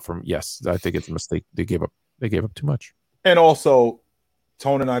they gave up from, yes, I think it's a mistake. They gave up too much. And also,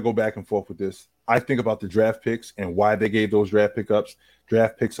 Tone and I go back and forth with this. I think about the draft picks and why they gave those draft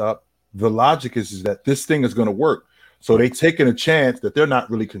picks up. The logic is that this thing is going to work. So they're taking a chance that they're not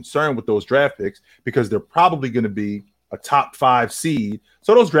really concerned with those draft picks because they're probably going to be a top 5 seed.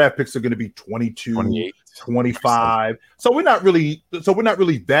 So those draft picks are going to be 22, 28, 25. So we're not really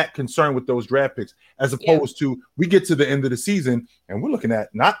that concerned with those draft picks, as opposed to we get to the end of the season and we're looking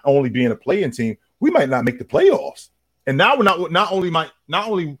at not only being a play-in team, we might not make the playoffs. And now we're not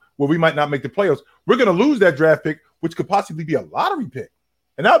only will we might not make the playoffs, we're going to lose that draft pick, which could possibly be a lottery pick.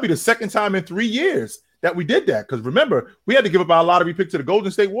 And that'll be the second time in 3 years that we did that. Because remember, we had to give up our lottery pick to the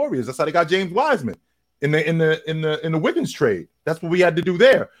Golden State Warriors. That's how they got James Wiseman in the Wiggins trade. That's what we had to do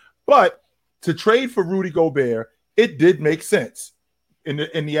there. But to trade for Rudy Gobert, it did make sense in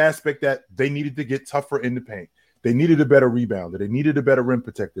the aspect that they needed to get tougher in the paint. They needed a better rebounder. They needed a better rim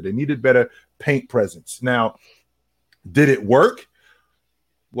protector. They needed better paint presence. Now, did it work?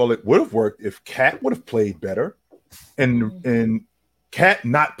 Well, it would have worked if Cat would have played better, and Cat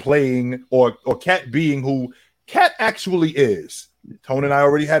not playing or Cat being who Cat actually is. Tone and I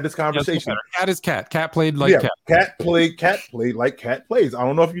already had this conversation. Cat is Cat. Cat played like Cat. Cat played like Cat plays. I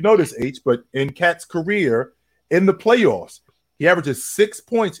don't know if you know this, H, but in Cat's career in the playoffs, he averages 6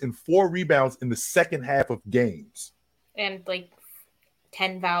 points and 4 rebounds in the second half of games. And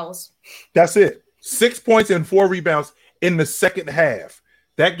 10 fouls. That's it. 6 points and 4 rebounds in the second half.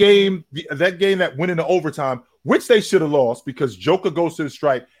 That game that went into overtime, which they should have lost because Joker goes to the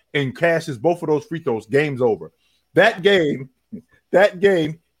strike and cashes both of those free throws, game's over. That game,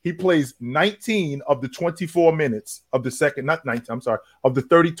 he plays 19 of the 24 minutes of the second, not 19, I'm sorry, of the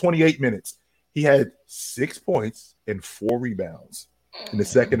 28 minutes. He had 6 points and 4 rebounds in the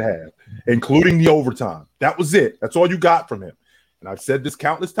second half, including the overtime. That was it. That's all you got from him. And I've said this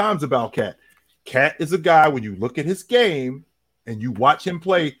countless times about Cat. Cat is a guy, when you look at his game and you watch him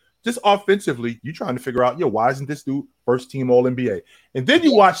play just offensively, you're trying to figure out, why isn't this dude first team All-NBA? And then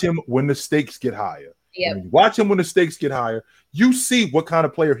you watch him when the stakes get higher. Yep. When you watch him when the stakes get higher, you see what kind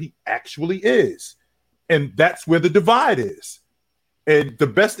of player he actually is. And that's where the divide is. And the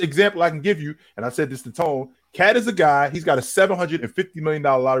best example I can give you, and I said this to Tone, Cat is a guy, he's got a $750 million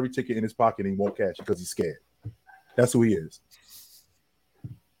lottery ticket in his pocket and he won't cash it because he's scared. That's who he is.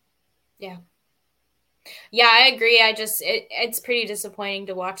 Yeah. Yeah, I agree. It's pretty disappointing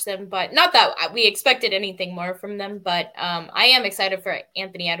to watch them, but not that we expected anything more from them, but I am excited for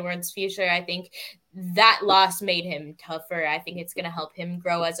Anthony Edwards' future. I think that loss made him tougher. I think it's going to help him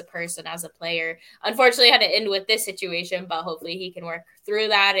grow as a person, as a player. Unfortunately, it had to end with this situation, but hopefully he can work through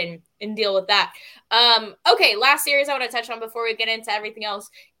that and deal with that. Okay, last series I want to touch on before we get into everything else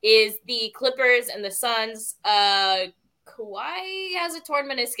is the Clippers and the Suns. Kawhi has a torn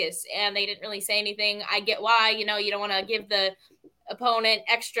meniscus, and they didn't really say anything. I get why, you don't want to give the opponent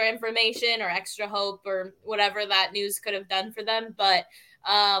extra information or extra hope or whatever that news could have done for them. But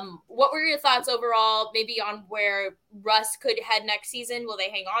what were your thoughts overall, maybe on where Russ could head next season? Will they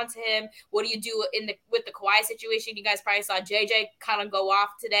hang on to him? What do you do with the Kawhi situation? You guys probably saw JJ kind of go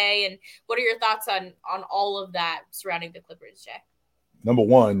off today. And what are your thoughts on all of that surrounding the Clippers, Jay? Number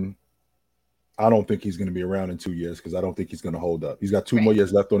one, I don't think he's going to be around in 2 years because I don't think he's going to hold up. He's got 2 more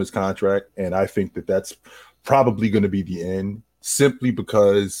years left on his contract, and I think that that's probably going to be the end simply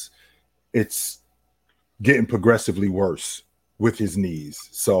because it's getting progressively worse with his knees.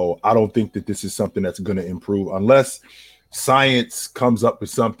 So I don't think that this is something that's going to improve unless science comes up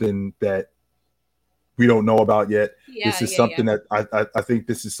with something that we don't know about yet. This is something that I think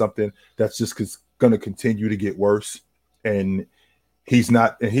this is something that's just going to continue to get worse, and he's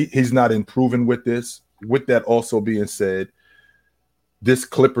not improving with this. With that also being said, this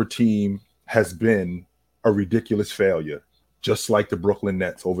Clipper team has been a ridiculous failure, just like the Brooklyn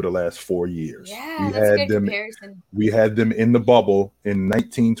Nets over the last 4 years. Yeah, that's a good comparison. We had them in the bubble in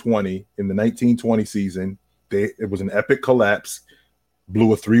 1920, in the 1920 season. It was an epic collapse,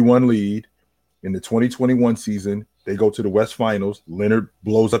 blew a 3-1 lead. In the 2021 season, they go to the West Finals. Leonard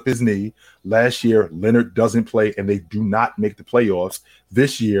blows up his knee. Last year, Leonard doesn't play, and they do not make the playoffs.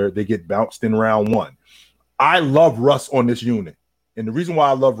 This year, they get bounced in round 1. I love Russ on this unit. And the reason why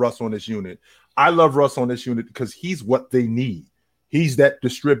I love Russ on this unit because he's what they need. He's that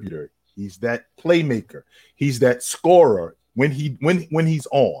distributor. He's that playmaker. He's that scorer when he's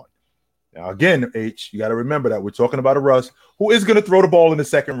on. Now, again, H, you got to remember that we're talking about a Russ who is going to throw the ball in the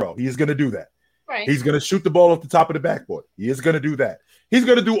second row. He is going to do that. Right. He's going to shoot the ball off the top of the backboard. He is going to do that. He's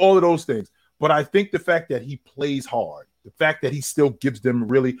going to do all of those things. But I think the fact that he plays hard, the fact that he still gives them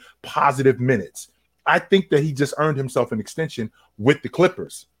really positive minutes, I think that he just earned himself an extension with the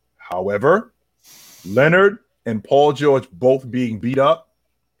Clippers. However, Leonard and Paul George both being beat up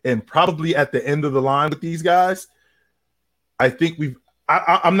and probably at the end of the line with these guys, I think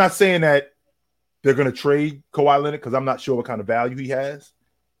I'm not saying that they're going to trade Kawhi Leonard because I'm not sure what kind of value he has.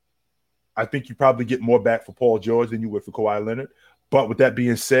 I think you probably get more back for Paul George than you would for Kawhi Leonard. But with that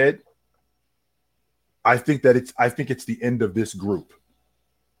being said, I think it's the end of this group.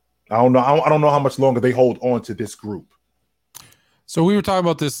 I don't know how much longer they hold on to this group. So we were talking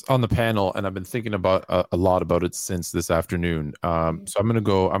about this on the panel, and I've been thinking about a lot about it since this afternoon. So I'm gonna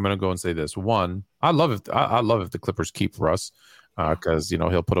go and say this. One, I love if the Clippers keep Russ, because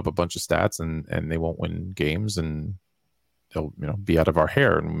he'll put up a bunch of stats and they won't win games, and they'll be out of our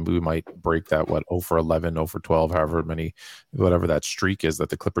hair, and we might break that 0 for 11, 0 for 12, whatever that streak is that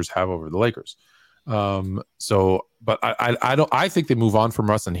the Clippers have over the Lakers. But I think they move on from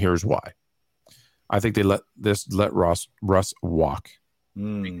Russ, and here's why. I think they let Russ walk,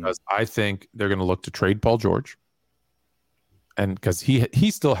 because I think they're going to look to trade Paul George, and because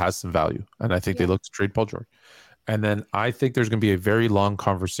he still has some value, and I think they look to trade Paul George, and then I think there's going to be a very long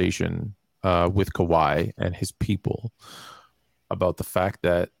conversation with Kawhi and his people about the fact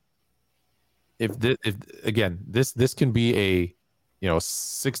that if this can be a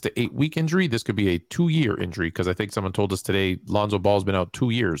 6 to 8 week injury, this could be a 2-year injury, because I think someone told us today Lonzo Ball's been out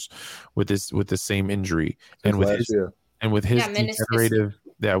 2 years with the same injury, and with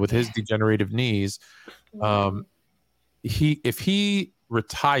his degenerative knees, if he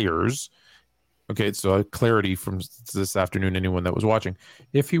retires. Okay, so clarity from this afternoon, anyone that was watching,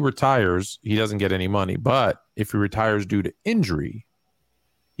 if he retires, he doesn't get any money, but if he retires due to injury,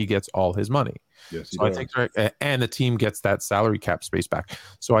 he gets all his money. Yes, so I think, and the team gets that salary cap space back.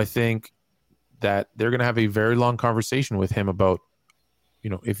 So I think that they're going to have a very long conversation with him about,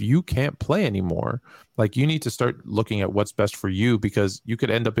 if you can't play anymore, like, you need to start looking at what's best for you, because you could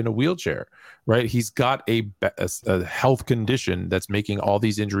end up in a wheelchair, right? He's got a health condition that's making all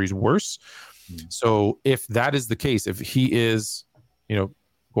these injuries worse. So if that is the case, if he is,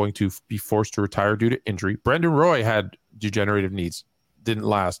 going to be forced to retire due to injury, Brendan Roy had degenerative knees, didn't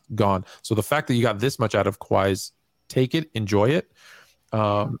last, gone. So the fact that you got this much out of Kawhi's, take it, enjoy it,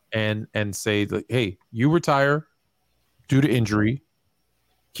 and say that, hey, you retire due to injury,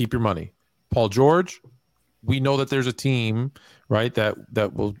 keep your money. Paul George, we know that there's a team, right, that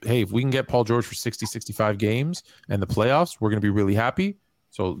will, hey, if we can get Paul George for 60, 65 games and the playoffs, we're going to be really happy.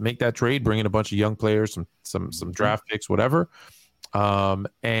 So make that trade, bring in a bunch of young players, some draft picks, whatever, and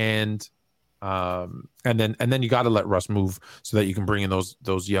then you got to let Russ move so that you can bring in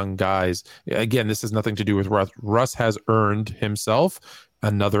those young guys. Again, this has nothing to do with Russ. Russ has earned himself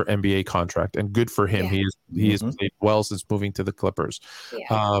another NBA contract, and good for him. Yeah. He has played well since moving to the Clippers.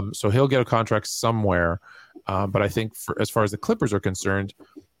 Yeah. So he'll get a contract somewhere. But I think as far as the Clippers are concerned,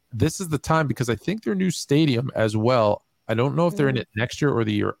 this is the time, because I think their new stadium as well. I don't know if they're in it next year or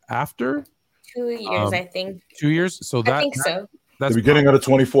the year after. 2 years, I think. 2 years? So I think so. That's the beginning of the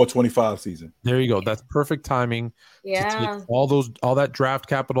 24-25 season. There you go. That's perfect timing. Yeah. To take all that draft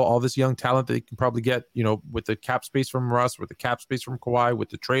capital, all this young talent that you can probably get, with the cap space from Russ, with the cap space from Kawhi, with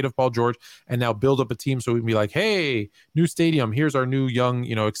the trade of Paul George, and now build up a team so we can be like, hey, new stadium, here's our new young,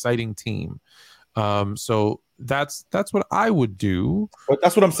 exciting team. So that's what I would do. But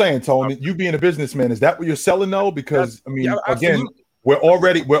that's what I'm saying, Tony. You being a businessman, is that what you're selling though? Because again, We're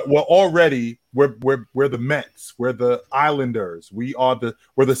the Mets. We're the Islanders.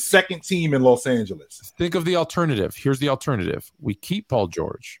 We're the second team in Los Angeles. Think of the alternative. Here's the alternative. We keep Paul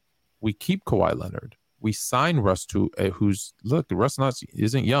George. We keep Kawhi Leonard. We sign Russ Russ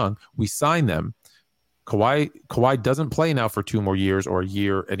isn't young. We sign them. Kawhi doesn't play now for 2 more years or a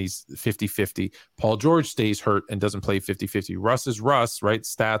year, and he's 50-50. Paul George stays hurt and doesn't play 50-50. Russ is Russ, right?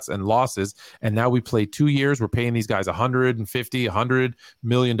 Stats and losses. And now we play 2 years. We're paying these guys $100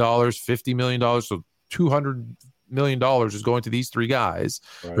 million, $50 million. So $200 million is going to these 3 guys,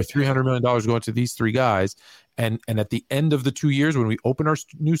 right? Or $300 million going to these 3 guys. And at the end of the 2 years, when we open our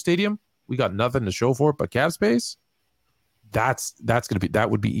new stadium, we got nothing to show for it but cap space. That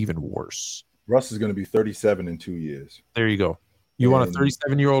would be even worse. Russ is going to be 37 in 2 years. There you go. You want a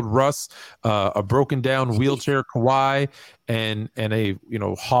 37-year-old Russ, a broken down wheelchair Kawhi, and a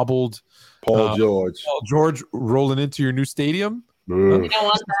hobbled Paul George rolling into your new stadium. You don't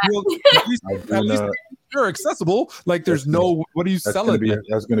want that. At least they're accessible. Like there's what are you selling?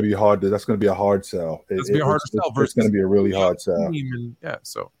 That's going to be hard. That's going to be a hard sell. It's going to be a really hard sell. Yeah.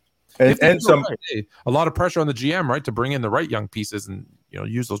 So. And some a lot of pressure on the GM, right, to bring in the right young pieces and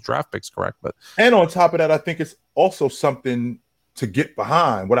use those draft picks correct. But on top of that, I think it's also something to get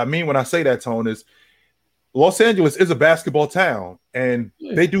behind. What I mean when I say that, Tone, is Los Angeles is a basketball town, and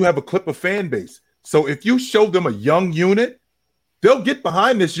they do have a Clipper fan base. So if you show them a young unit, they'll get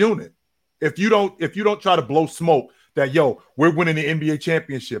behind this unit. If you don't try to blow smoke that we're winning the NBA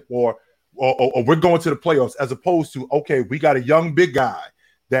championship or we're going to the playoffs, as opposed to we got a young big guy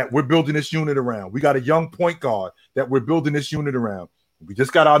that we're building this unit around. We got a young point guard that we're building this unit around. We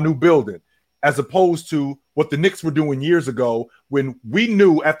just got our new building, as opposed to what the Knicks were doing years ago when we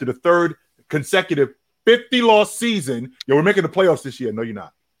knew after the 3rd consecutive 50-loss season, we're making the playoffs this year. No, you're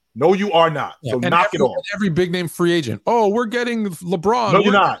not. No, you are not. So knock it off. Every big name free agent. Oh, we're getting LeBron. No,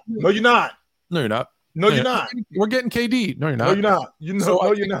 you're not. No, you're not. No, you're not. No, you're not. We're getting KD. No, you're not. No, you're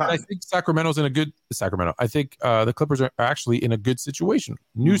not. You're not. I think Sacramento's in a good Sacramento. I think the Clippers are actually in a good situation.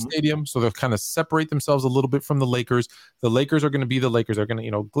 New stadium, so they'll kind of separate themselves a little bit from the Lakers. The Lakers are going to be the Lakers. They're going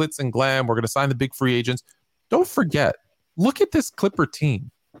to, glitz and glam. We're going to sign the big free agents. Don't forget, look at this Clipper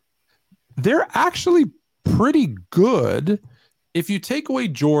team. They're actually pretty good if you take away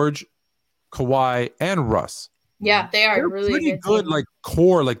George, Kawhi, and Russ. Yeah, they are. They're really pretty good like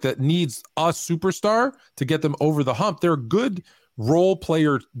core, like that needs a superstar to get them over the hump. They're a good role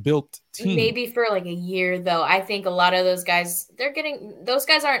player built team. Maybe for like a year, though. I think a lot of those guys, those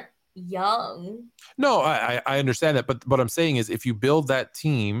guys aren't young. No, I understand that. But what I'm saying is if you build that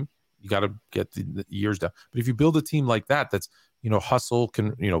team, you got to get the years down. But if you build a team like that, that's, hustle,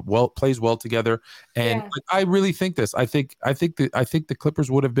 can, plays well together. And I really think this. I think the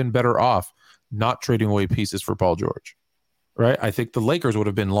Clippers would have been better off not trading away pieces for Paul George, right? I think the Lakers would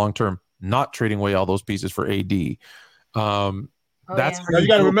have been long-term not trading away all those pieces for AD. Now you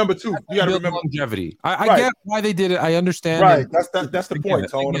got to remember too. You got to remember longevity. I get why they did it. I understand. Right. That's the point,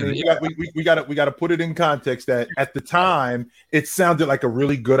 Tone. I mean, we got to put it in context that at the time it sounded like a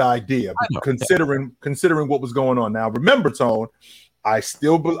really good idea, considering what was going on. Now, remember, Tone, I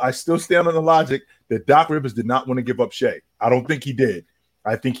still stand on the logic that Doc Rivers did not want to give up Shea. I don't think he did.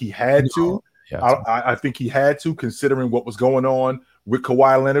 I think he had to. Yeah, I think he had to, considering what was going on with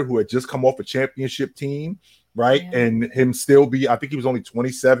Kawhi Leonard, who had just come off a championship team, right? Yeah. And him still I think he was only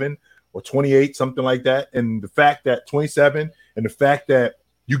 27 or 28, something like that. And the fact that 27 and the fact that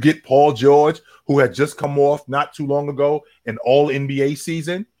you get Paul George, who had just come off not too long ago an all-NBA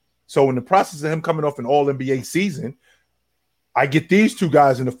season. So in the process of him coming off an all-NBA season, I get these 2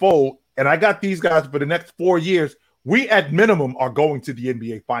 guys in the fold, and I got these guys for the next 4 years. We at minimum are going to the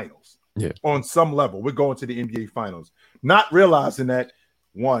NBA Finals. Yeah. On some level, we're going to the NBA Finals, not realizing that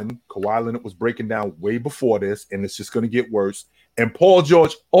Kawhi Leonard was breaking down way before this, and it's just going to get worse. And Paul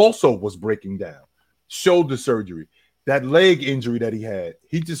George also was breaking down, shoulder surgery, that leg injury that he had.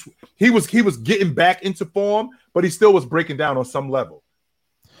 He was getting back into form, but he still was breaking down on some level.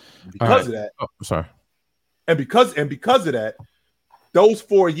 Because of that, sorry, and because of that, those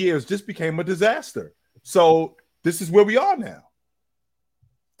 4 years just became a disaster. So this is where we are now.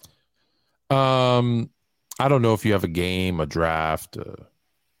 I don't know if you have a game, a draft.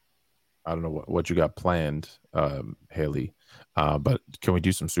 I don't know what you got planned, Haley. But can we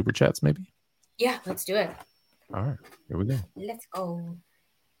do some super chats maybe? Yeah, let's do it. All right, here we go. Let's go.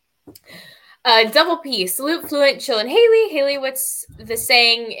 Double P, salute, fluent, chillin'. Haley, what's the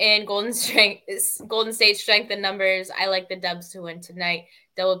saying in Golden State strength in numbers? I like the Dubs to win tonight.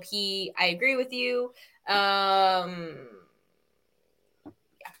 Double P, I agree with you.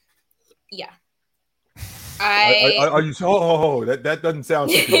 Yeah. Are you? That doesn't sound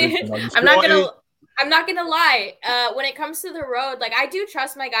too convincing. Are you I'm not gonna lie. When it comes to the road, like I do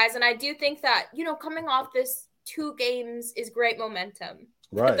trust my guys, and I do think that coming off this 2 games is great momentum.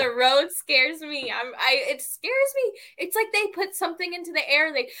 Right. But the road scares me. It scares me. It's like they put something into the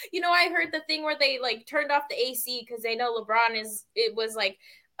air. Like I heard the thing where they like turned off the AC because they know LeBron it was like.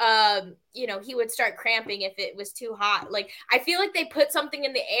 He would start cramping if it was too hot. Like, I feel like they put something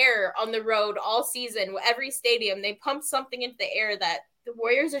in the air on the road all season. Every stadium, they pump something into the air that the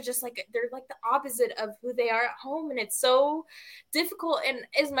Warriors are just like, they're like the opposite of who they are at home. And it's so difficult. And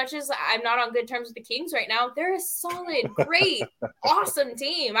as much as I'm not on good terms with the Kings right now, they're a solid, great, awesome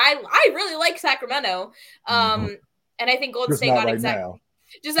team. I really like Sacramento. And I think Golden State got exactly.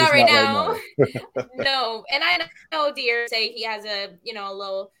 Just not right now. No. And I know Deere say he has a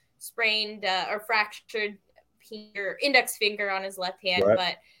little sprained or fractured index finger on his left hand. Right.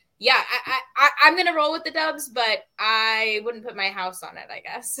 But yeah, I'm going to roll with the Dubs, but I wouldn't put my house on it, I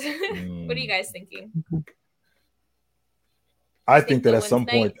guess. What are you guys thinking? I think that at some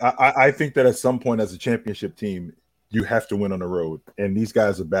point, I think that at some point as a championship team, you have to win on the road. And these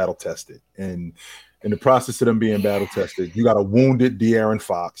guys are battle tested. And in the process of them being battle tested, you got a wounded De'Aaron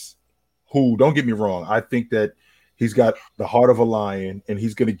Fox, who, don't get me wrong, I think that he's got the heart of a lion and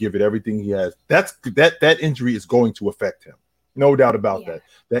he's going to give it everything he has. That injury is going to affect him. No doubt about that.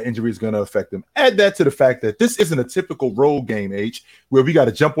 That injury is going to affect him. Add that to the fact that this isn't a typical road game, where we got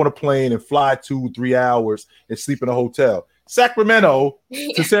to jump on a plane and fly 2-3 hours and sleep in a hotel. Sacramento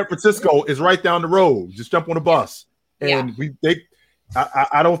to San Francisco is right down the road. Just jump on a bus. And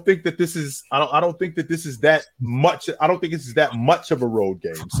I don't think that this is. I don't think that this is that much. I don't think this is that much of a road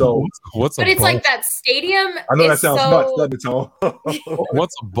game. So but it's like that stadium. I know that sounds nuts, doesn't it, Tom?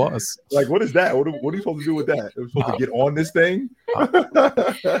 What's a bus? Like, what is that? What are you supposed to do with that? Are we supposed to get on this thing?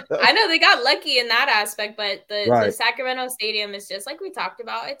 I know they got lucky in that aspect, but the Sacramento stadium is just like we talked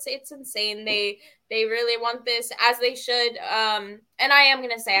about. It's insane. They really want this, as they should. And I am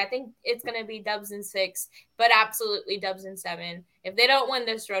going to say, I think it's going to be Dubs in 6, but absolutely Dubs in 7. If they don't win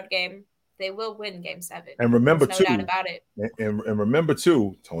this road game, they will win game 7. And remember, There's no doubt about it. And remember,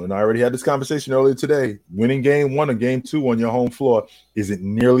 too, Tony and I already had this conversation earlier today. Winning game 1 or game 2 on your home floor isn't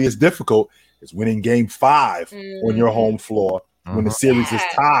nearly as difficult as winning game 5 on your home floor when the series is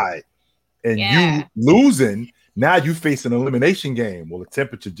tied. And you losing, now you face an elimination game. Well, the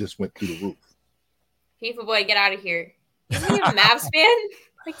temperature just went through the roof. FIFA boy, get out of here. Isn't he a Mavs fan?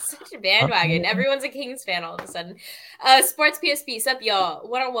 Like such a bandwagon. Everyone's a Kings fan all of a sudden. Sports PSP, sup y'all?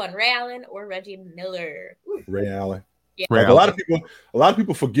 101, Ray Allen or Reggie Miller? Ooh. Ray Allen. Yeah. Like a lot of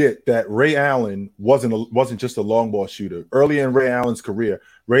people forget that Ray Allen wasn't just a long ball shooter. Early in Ray Allen's career,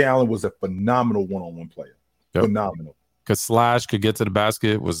 Ray Allen was a phenomenal one-on-one player. Yep. Phenomenal. Could slash, could get to the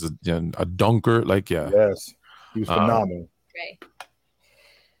basket, was a dunker. Yes, he was phenomenal. Okay.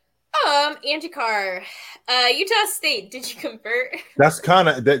 Angie Carr, Utah State, did you convert? That's kind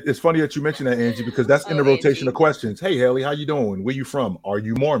of that. It's funny that you mentioned that, Angie, because that's in the rotation of questions. Hey, Haley, how you doing? Where you from? Are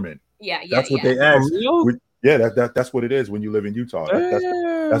you Mormon? That's what they ask. That's what it is when you live in Utah.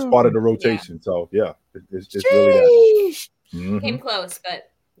 That's part of the rotation. Yeah. So it's really that. Came close, but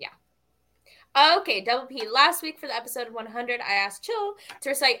okay, Double P. Last week for the episode 100, I asked Chill to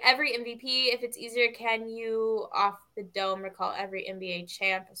recite every MVP. If it's easier, can you, off the dome, recall every NBA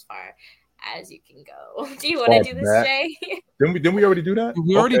champ as far as you can go? Do you want to do this, Jay? Didn't we already do that?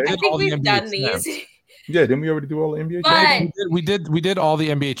 We already did. I think we've done these. Yeah, didn't we already do all the NBA champions? We did all the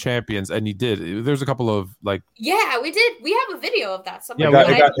NBA champions, and you did. There's a couple of Yeah, we did. We have a video of that somewhere.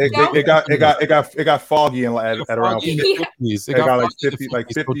 It got foggy at around 50. It got like 50,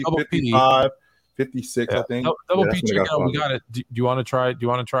 55, 56, I think. Double P, check out. We got it. Do you want to try? Do you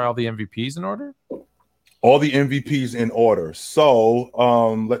want to try all the MVPs in order? All the MVPs in order. So,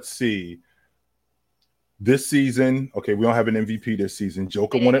 let's see. This season, okay, we don't have an MVP this season.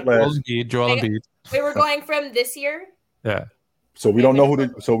 Joker won it last. Joel Embiid. We were going from this year. Yeah. So we don't know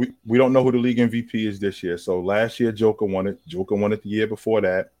we don't know who the league MVP is this year. So last year Joker won it. Joker won it the year before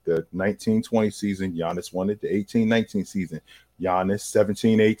that, the 19-20 season. Giannis won it the 18-19 season. Giannis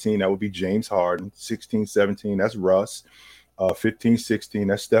 17-18, that would be James Harden. 16-17, that's Russ. 15-16,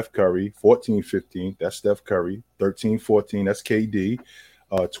 that's Steph Curry. 14-15, that's Steph Curry. 13-14, that's KD.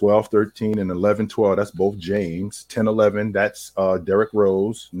 12-13 and 11-12, that's both James. 10-11, that's Derrick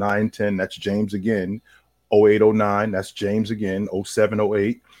Rose. 9-10, that's James again. 08-09, that's James again.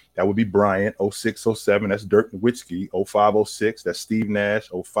 07-08, that would be Bryant. 06-07, that's Dirk Nowitzki. 05-06, that's Steve Nash.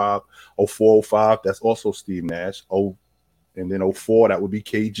 04-05, that's also Steve Nash. And then 04, that would be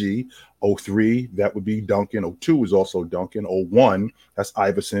KG. 03, that would be Duncan. 02 is also Duncan. 01, that's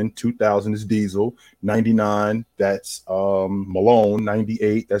Iverson. 2000 is Diesel. 99, that's Malone.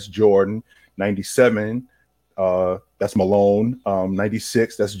 98, that's Jordan. 97, that's Malone.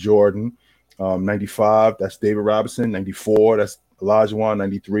 96, that's Jordan. 95, that's David Robinson. 94, that's Olajuwon.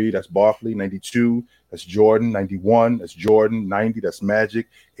 93, that's Barkley. 92, that's Jordan. 91, that's Jordan. 90, that's Magic.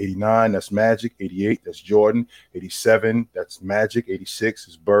 89, that's Magic. 88, that's Jordan. 87, that's Magic. 86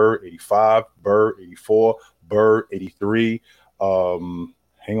 is Bird. 85, Bird. 84, Bird. 83,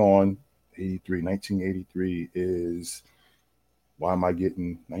 hang on. 83, 1983 is, why am I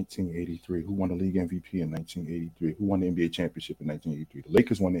getting 1983? Who won the league MVP in 1983? Who won the NBA championship in 1983? The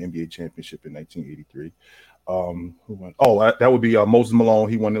Lakers won the NBA championship in 1983. Who won? Oh, that would be Moses Malone.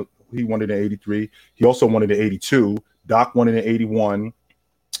 He won it in 83. He also won it in 82. Doc won it in 81.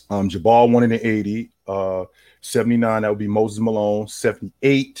 Jabbar won it in 80. 79, that would be Moses Malone.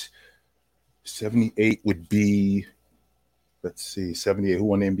 78 would be, let's see, 78. Who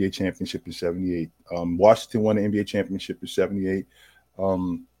won the NBA championship in 78? Washington won the NBA championship in 78.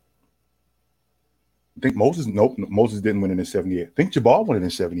 I think Moses didn't win it in 78. I think Jabbar won it in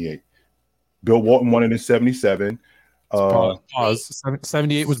 78. Bill Walton won it in 77. Pause.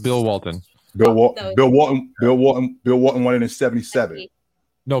 78 was Bill Walton. Bill Walton won it in 77.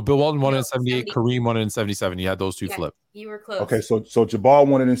 No, Bill Walton won it in 78. Kareem won it in 77. You had those two flip. You were close. Okay, so Jabbar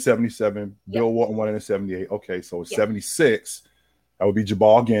won it in 77. Bill Walton won it in 78. Okay, so 76, that would be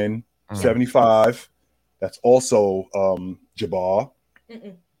Jabbar again. 75, that's also Jabbar.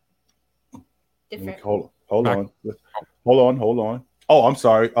 Different. Hold on. Oh, I'm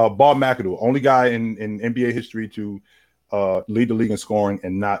sorry. Bob McAdoo, only guy in NBA history to lead the league in scoring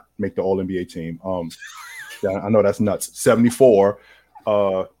and not make the All-NBA team. Yeah, I know that's nuts. 74,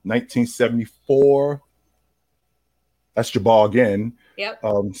 1974. That's Jabbar again. Yep.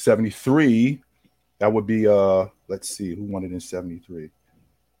 73, that would be let's see, who won it in 73?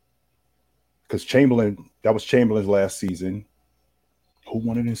 Because that was Chamberlain's last season. Who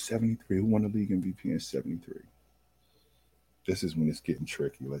won it in 73? Who won the league MVP in 73? This is when it's getting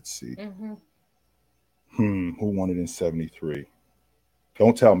tricky. Let's see. Who won it in 73?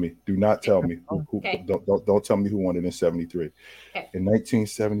 Don't tell me. Do not tell me. Okay. Don't tell me who won it in 73. Okay. In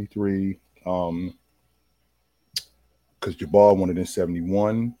 1973, because Jabbar won it in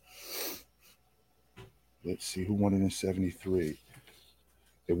 71. Let's see who won it in 73.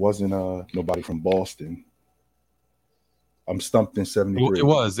 It wasn't nobody from Boston. I'm stumped in 73. It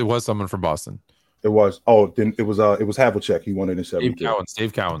was someone from Boston. It was. Oh, then it was Havlicek. He won it in 73.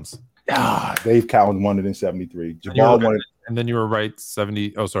 Dave Cowens. Dave Cowens won it in 73. Jabbar won it. And then you were right,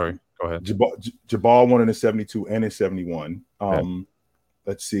 70. Oh, sorry. Go ahead. Jabbar won it in 72 and in 71.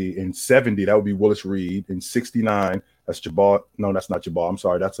 Let's see. In 70, that would be Willis Reed. In 69, that's Jabbar. No, that's not Jabbar. I'm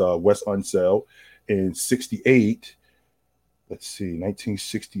sorry. That's Wes Unseld. In 68, let's see,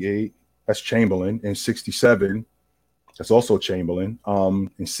 1968, that's Chamberlain. In 67, that's also Chamberlain.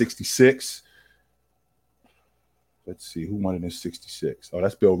 In 66, let's see, who won it in 66? Oh,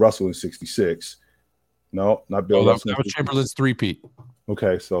 that's Bill Russell in 66. No, not Bill Russell. That was Chamberlain's three-peat.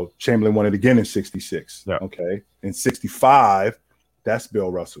 Okay, so Chamberlain won it again in 66. Yeah. Okay. In 65, that's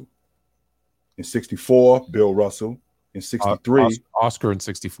Bill Russell. In 64, Bill Russell. In 63, Oscar in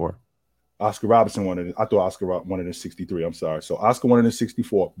 64. Oscar Robertson won it. I thought Oscar won it in 63. I'm sorry. So Oscar won it in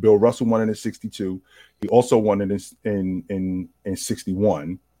 64. Bill Russell won it in 62. He also won it in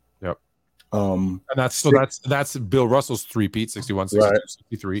 61. Yep. And that's Bill Russell's three-peat, 61, 62, right.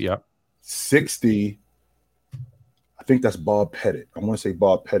 63. Yep. 60. I think that's Bob Pettit. I want to say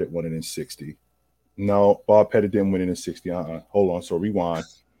Bob Pettit won it in 60. No, Bob Pettit didn't win it in 60. Hold on. So rewind.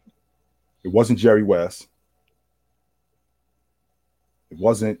 It wasn't Jerry West. It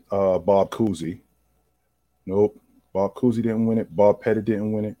wasn't Bob Cousy. Nope. Bob Cousy didn't win it. Bob Pettit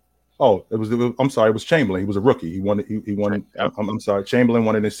didn't win it. Oh, I'm sorry. It was Chamberlain. He was a rookie. He won it. He won. Right. I'm sorry. Chamberlain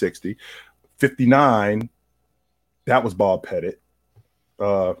won it in 60. 59. That was Bob Pettit.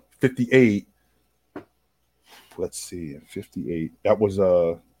 58. Let's see. In 58, that was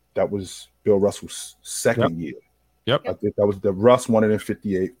Bill Russell's second year. Yep. I think that was the Russ won it in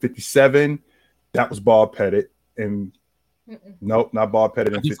 58. 57. That was Bob Pettit. And nope, not Bob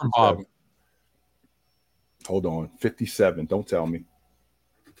Pettit in 57. Bob. Hold on. 57. Don't tell me.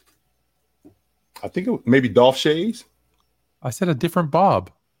 I think it was maybe Dolph Shays. I said a different Bob.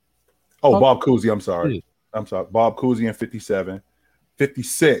 Oh, Bob Cousy. I'm sorry. Bob Cousy in 57.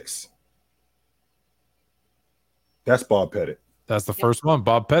 56. That's Bob Pettit. That's the first one.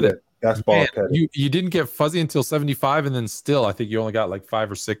 Bob Pettit. That's Man, bald petty. you didn't get fuzzy until 75, and then still, I think you only got like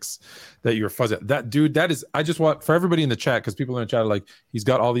 5 or 6 that you were fuzzy. That dude, that is. I just want for everybody in the chat, because people in the chat are like, he's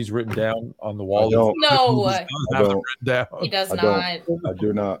got all these written down on the wall. No, He does I not. I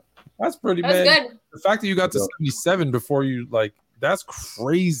do not. That's pretty, That's man. good. The fact that you got to 77 before you that's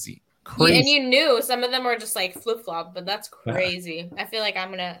crazy. Crazy. And you knew some of them were just like flip flop, but that's crazy. I feel like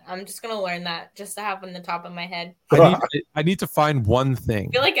I'm just gonna learn that just to have on the top of my head. I need to find one thing.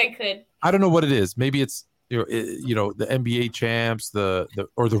 I feel like I could. I don't know what it is. Maybe it's the NBA champs, the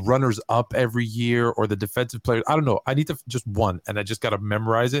runners up every year, or the defensive players. I don't know. I need to just one, and I just got to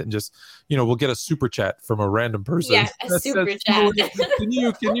memorize it, and just we'll get a super chat from a random person. Yeah, a super chat. Can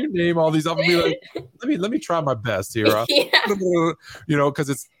you name all these? I'll be like, let me try my best here. Because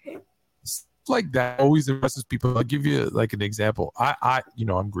it's like that always impresses people. I'll give you like an example.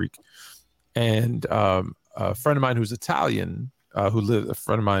 I'm Greek, and a friend of mine who's Italian, who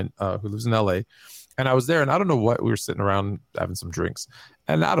lives in LA, and I was there, and I don't know what, we were sitting around having some drinks,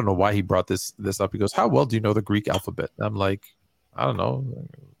 and I don't know why he brought this up. He goes, "How well do you know the Greek alphabet?" And I'm like, "I don't know,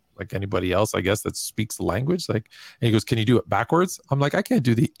 like anybody else, I guess, that speaks the language." Like, and he goes, "Can you do it backwards?" I'm like, "I can't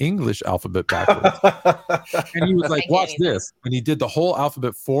do the English alphabet backwards." And he was like, "Watch this," and he did the whole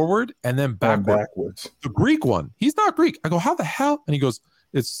alphabet forward and then backwards. The Greek one, he's not Greek. I go, "How the hell?" And he goes,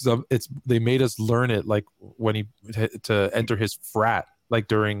 It's they made us learn it like when to enter his frat, like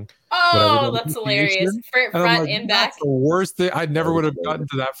during. Oh, that's hilarious! Front and back. That's the worst thing. I never would have gotten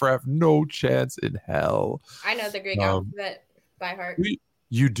to that frat. No chance in hell. I know the Greek alphabet by heart.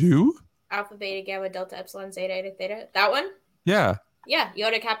 You do? Alpha, beta, gamma, delta, epsilon, zeta, eta, theta. That one? Yeah. Yeah.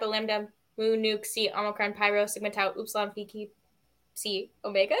 Iota, kappa, lambda, mu, nuke, psi, omicron, pyro, sigma, tau, upsilon, phi, chi, psi,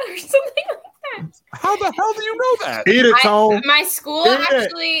 omega, or something like that. How the hell do you know that? Eat it, Tone. My school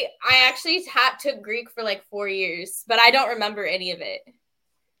I actually took Greek for like 4 years, but I don't remember any of it.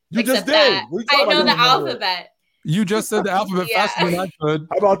 You just did. I know the alphabet. You just said the alphabet faster than I could.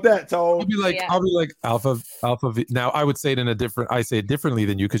 How about that, Tone? I'll be like alpha V. Now I would say it I say it differently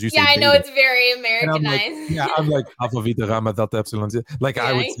than you, because you say I know beta. it's very Americanized. I'm like alpha vita gamma delta epsilon. Like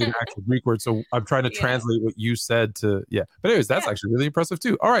I would say the actual Greek word. So I'm trying to translate what you said to But anyways, that's actually really impressive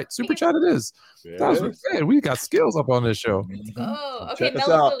too. All right, super chat it is. That was great. We got skills up on this show. Oh, okay.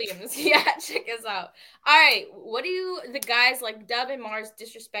 Mella Williams. Yeah, check us out. All right. What do the guys like Dub and Mars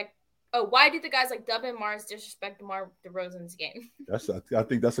disrespect? Oh, why do the guys like Dub and Mars disrespect DeMar DeRozan's game? I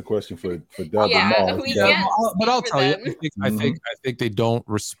think that's a question for Dub and Mars. But I'll tell you, I think they don't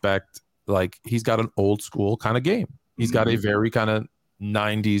respect, like, he's got an old school kind of game. He's got a very kind of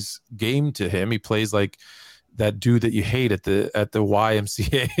 90s game to him. He plays like that dude that you hate at the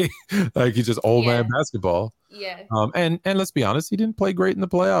YMCA. Like, he's just old man basketball. Yeah. And let's be honest, he didn't play great in the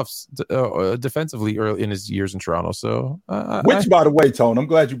playoffs defensively early in his years in Toronto. So, which, by the way, Tone, I'm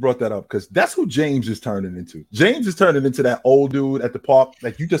glad you brought that up, because that's who James is turning into. James is turning into that old dude at the park.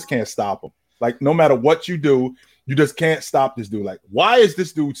 Like, you just can't stop him. Like, no matter what you do, you just can't stop this dude. Like, why is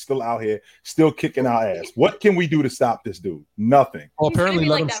this dude still out here, still kicking our ass? What can we do to stop this dude? Nothing. Well, apparently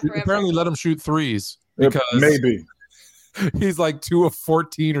let him shoot threes, because maybe he's like 2 of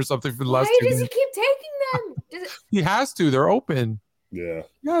 14 or something for the last 2 Why does he keep taking them? He has to. They're open. Yeah,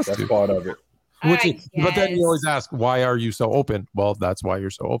 that's part of it. But then you always ask, why are you so open? Well, that's why you're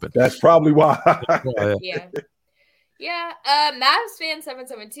so open. That's probably why. Yeah. Mavs fan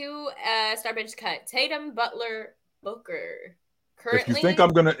 772. Starbench cut. Tatum, Butler, Booker. Currently,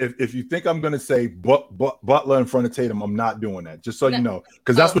 if you think I'm gonna say Butler in front of Tatum, I'm not doing that. Just so you know,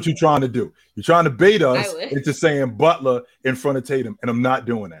 because that's what you're trying to do. You're trying to bait us into saying Butler in front of Tatum, and I'm not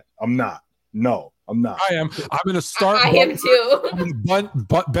doing that. I'm not. No, I'm not. I am. I'm going to start. I am too. I'm going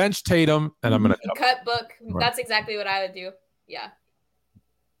to bench Tatum, and I'm going to cut Book. That's exactly what I would do. Yeah.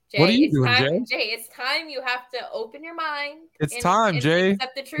 Jay, what are you doing, Jay? Jay, it's time. You have to open your mind. It's time, Jay.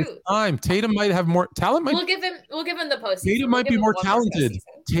 Accept the truth. It's time. Tatum might have more talent. We'll give him the post. Tatum might be more talented.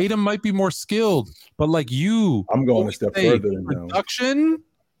 Tatum might be more skilled. But like you, I'm going a step further. Production,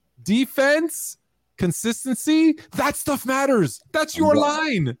 defense, consistency. That stuff matters. That's your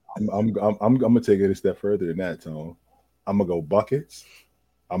line. I'm gonna take it a step further than that, Tone. I'm gonna go buckets.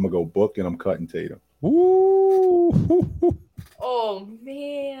 I'm gonna go Book, and I'm cutting Tatum. Ooh. Oh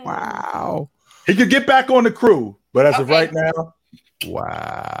man! Wow. He could get back on the crew, but as of right now,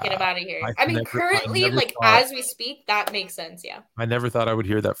 wow. Get him out of here. I mean, currently, like as we speak, that makes sense. Yeah. I never thought I would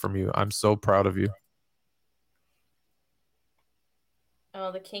hear that from you. I'm so proud of you.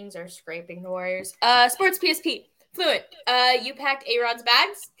 Oh, the Kings are scraping the Warriors. Sports PSP. Fluent. You packed A-Rod's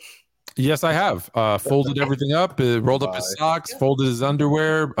bags? Yes, I have. Folded everything up, rolled up his socks, folded his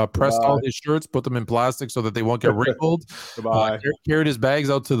underwear, pressed all his shirts, put them in plastic so that they won't get wrinkled. Carried his bags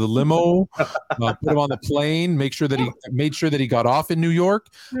out to the limo, put him on the plane, made sure that he got off in New York,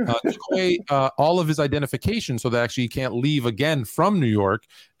 took away all of his identification so that actually he can't leave again from New York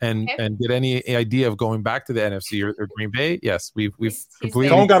and get any idea of going back to the NFC or Green Bay. Yes, we've completely.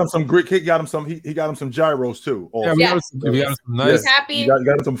 Tone got him some Greek. He got him some. He got him some gyros too. Also. Yeah, we got him some nice. He's happy. You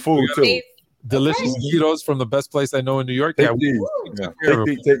got him some food too. Delicious gyros from the best place I know in New York. Take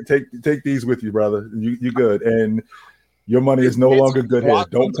these with you, brother. You good, and your money is no longer good here.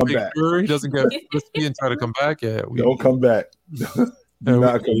 Don't come back. Sure he doesn't get frisky and try to come back. Yeah, don't come back. Do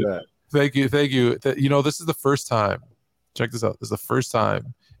not come back. Thank you. This is the first time. Check this out. This is the first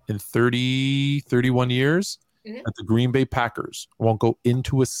time in 31 years that the Green Bay Packers won't go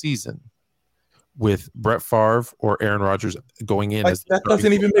into a season with Brett Favre or Aaron Rodgers going in. That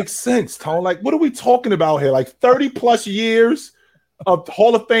doesn't even make sense, Tone. Like, what are we talking about here? Like 30 plus years of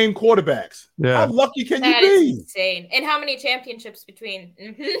Hall of Fame quarterbacks. Yeah. How lucky can you be? Insane. And how many championships between?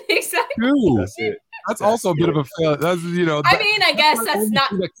 Exactly. Dude, that's it. That's also a bit of a fail. That's I guess that's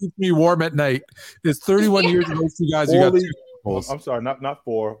not that keeps me warm at night. It's 31 years of those two guys. You got two. I'm sorry, not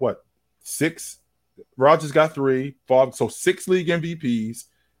 4. What? 6? Rodgers got 3. Favre, so 6 league MVPs.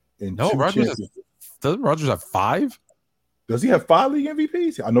 And doesn't Rodgers have 5? Does he have 5 league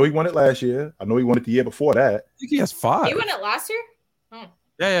MVPs? I know he won it last year. I know he won it the year before that. I think he has 5. He won it last year?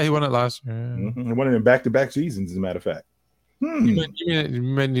 Yeah, he won it last year. Mm-hmm. He won it in back-to-back seasons, as a matter of fact. You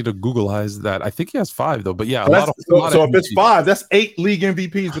may need to Googleize that. I think he has 5 though, but yeah, so if it's 5, that's 8 league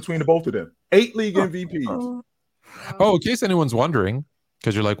MVPs between the both of them. 8 league MVPs. Oh, in case anyone's wondering,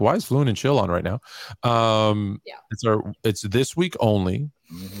 because you're like, why is Floon and Chill on right now? It's this week only,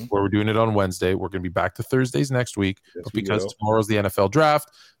 where we're doing it on Wednesday. We're going to be back to Thursdays next week, but because tomorrow's the NFL draft,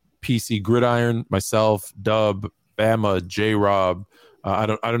 PC Gridiron, myself, Dub, Bama, J-Rob. I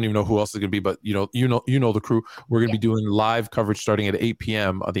don't even know who else is going to be, but you know the crew. We're going to be doing live coverage starting at 8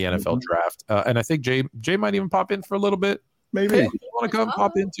 p.m. of the NFL draft, and I think Jay might even pop in for a little bit. Maybe you want to come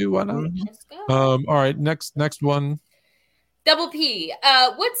pop in too? Why not? All right, next one. Double P.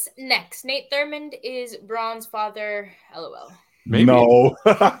 What's next? Nate Thurmond is Braun's father. LOL. Maybe. No.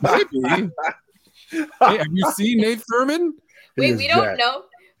 Maybe. Hey, have you seen Nate Thurmond? Wait, we don't know.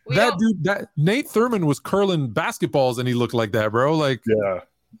 That Nate Thurmond was curling basketballs and he looked like that, bro. Like, yeah.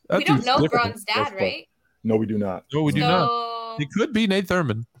 We don't know Braun's dad, right? No, we do not. No, we do not. It could be Nate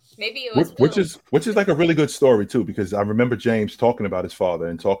Thurmond. Maybe it was which is like a really good story too, because I remember James talking about his father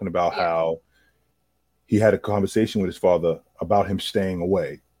and talking about how he had a conversation with his father about him staying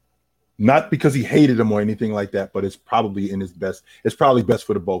away. Not because he hated him or anything like that, but it's probably it's probably best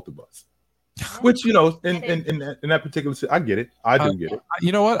for the both of us. Which, in that particular, I get it. I do get it.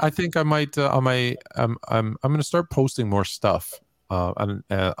 You know what? I think I might. I'm going to start posting more stuff on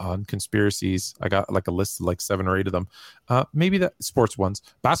conspiracies. I got like a list of like 7 or 8 of them. Maybe that sports ones,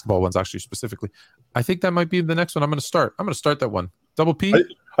 basketball ones, actually specifically. I think that might be the next one. I'm going to start that one. Double P.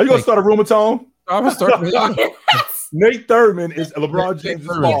 Are you going to start a rumor, Tone? I'm going to start. Nate Thurmond is LeBron James'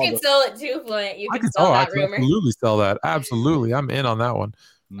 father. You can sell it too, Flint. You can sell that rumor. Absolutely sell that. Absolutely, I'm in on that one.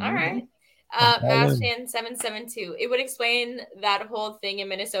 All right. Mashan 772. It would explain that whole thing in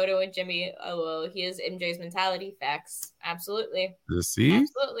Minnesota with Jimmy. Oh, well, he has MJ's mentality. Facts. Absolutely. See?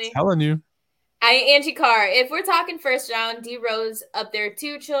 Absolutely. Telling you. Angie Carr. If we're talking first round, D Rose up there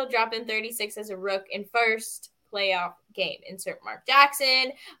too. Chill dropping 36 as a rook in first playoff game. Insert Mark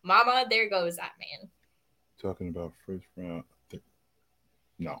Jackson. Mama, there goes that man. Talking about first round.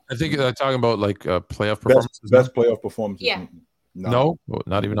 No. I think they're talking about like playoff performances. Best playoff performances. Yeah. No,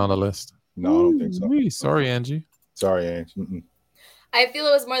 not even on the list. No, I don't think so. Sorry, Angie. Sorry, Angie. Mm-mm. I feel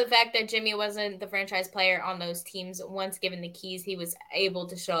it was more the fact that Jimmy wasn't the franchise player on those teams. Once given the keys, he was able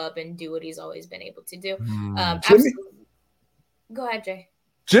to show up and do what he's always been able to do. Jimmy, go ahead, Jay.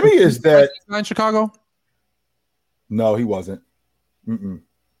 Jimmy is that in Chicago? No, he wasn't.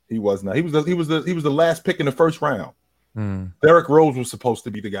 He was not. He was the last pick in the first round. Derrick Rose was supposed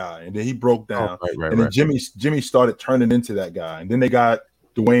to be the guy, and then he broke down. Then Jimmy started turning into that guy, and then they got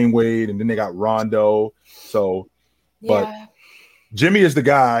Dwayne Wade, and then they got Rondo. So, but Jimmy is the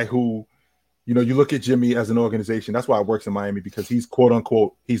guy who, you look at Jimmy as an organization. That's why it works in Miami, because he's quote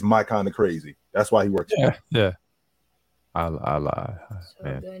unquote, he's my kind of crazy. That's why he works. Yeah. I lie,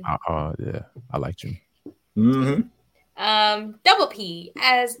 man. I like Jimmy. Double P,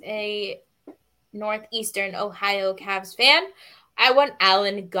 as a Northeastern Ohio Cavs fan, I want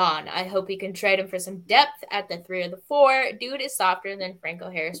Allen gone. I hope we can trade him for some depth at the 3 or the 4. Dude is softer than Franco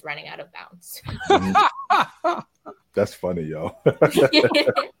Harris running out of bounds. That's funny, yo.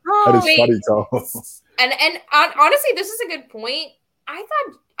 That is funny, Tom. And honestly, this is a good point. I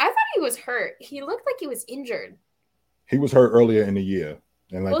thought he was hurt. He looked like he was injured. He was hurt earlier in the year,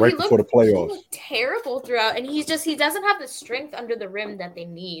 and right before the playoffs. He looked terrible throughout, and he doesn't have the strength under the rim that they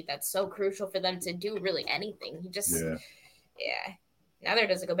need. That's so crucial for them to do really anything. He just Neither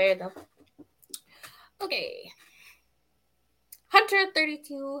does Gobert though. Okay. Hunter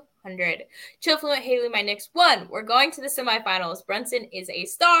 3200. Chill Fluent Haley, my Knicks 1. We're going to the semifinals. Brunson is a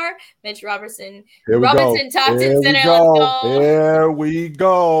star. Mitch Robertson. Top 10 center. Let's go. There we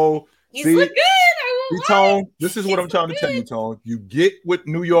go. He's looked good. Tone, this is what I'm trying to tell you, Tone. You get with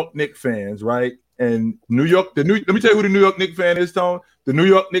New York Knicks fans, right? And let me tell you who the New York Knicks fan is, Tone. The New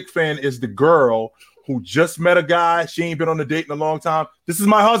York Knicks fan is the girl who just met a guy. She ain't been on a date in a long time. This is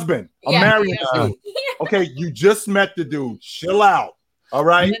my husband. I'm marrying you. Okay, you just met the dude. Chill out. All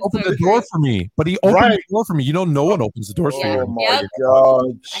right. He opened the door for me, but he opened the door for me. You know, no one opens the doors for you. Oh my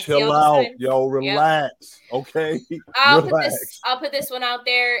God. Chill out. Yo, relax. Okay. I'll put this one out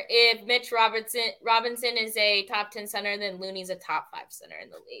there. If Mitch Robinson is a top 10 center, then Looney's a top 5 center in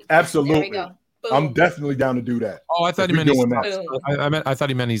the league. Absolutely. There we go. Boom. I'm definitely down to do that. Oh, I thought he meant I thought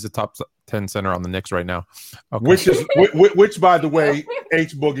he meant he's a top 10 center on the Knicks right now. Okay. Which, by the way,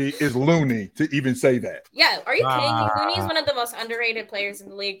 H Boogie is Looney to even say that. Yeah, are you kidding me? Looney is one of the most underrated players in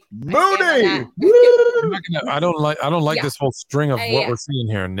the league. Looney. I don't like this whole string of what we're seeing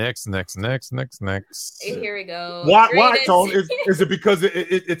here. Next. Here we go. Why, Tone? Is it because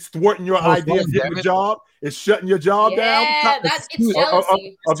it's thwarting your idea of getting a job? It's shutting your job down? It's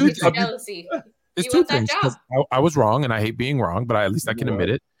jealousy. Jealousy. It's two things. I was wrong, and I hate being wrong, but at least I can admit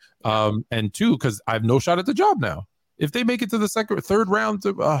it. And two, because I have no shot at the job now. If they make it to the third round,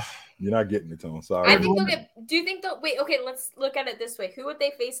 you're not getting it, Tone. Sorry. I think they'll get. Do you think they'll wait? Okay, let's look at it this way. Who would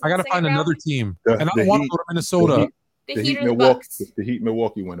they face? I gotta find another team, and I don't want to go to Minnesota. The Heat or the Bucks. The Heat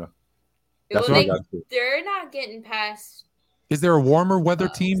Milwaukee winner. That's what they're not getting past. Is there a warmer weather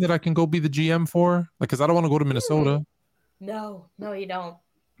team that I can go be the GM for? Because I don't want to go to Minnesota. No, you don't.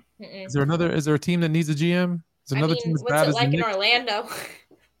 Mm-mm. Is there a team that needs a GM? Is there another team as bad as in Orlando?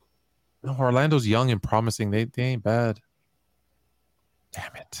 No, Orlando's young and promising. They ain't bad.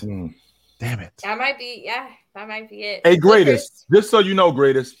 Damn it. Damn it. That might be it. Hey, Greatest, just so you know,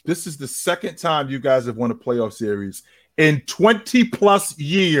 Greatest, this is the second time you guys have won a playoff series in 20 plus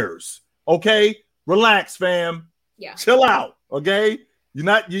years. Okay? Relax, fam. Yeah. Chill out. Okay? You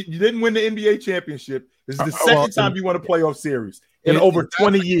didn't win the NBA championship. This is the second time you won a playoff series in over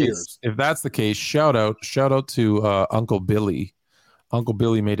 20 years. If that's the case, shout out to Uncle Billy. Uncle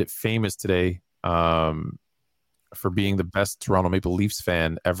Billy made it famous today for being the best Toronto Maple Leafs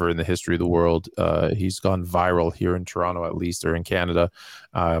fan ever in the history of the world. He's gone viral here in Toronto, at least, or in Canada,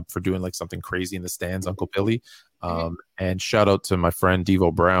 for doing like something crazy in the stands, Uncle Billy. And shout out to my friend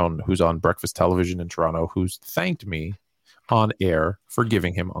Devo Brown, who's on breakfast television in Toronto, who's thanked me on air for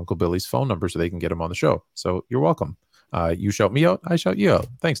giving him Uncle Billy's phone number so they can get him on the show. So you're welcome. You shout me out, I shout you out.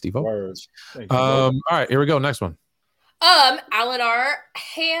 Thanks, Devo. All right, here we go. Next one. Alan R.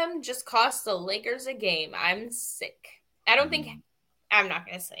 Ham just cost the Lakers a game. I'm sick. I'm not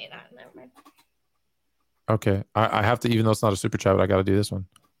going to say that. Never mind. Okay. I have to, even though it's not a super chat, but I got to do this one.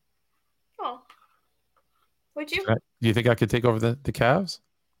 Oh. Would you? Do you think I could take over the Cavs?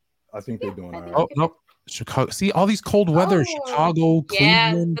 I think they're doing all right. Oh, no. Chicago. See all these cold weather. Chicago,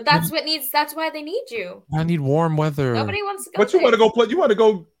 Cleveland. But that's why they need you. I need warm weather. Nobody wants to go. But you want to go play. You want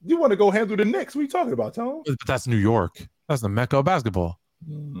to go handle the Knicks. What are you talking about, Tom? But that's New York. That's the Mecca of basketball.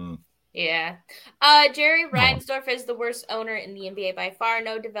 Mm-hmm. Yeah. Jerry Reinsdorf is the worst owner in the NBA by far.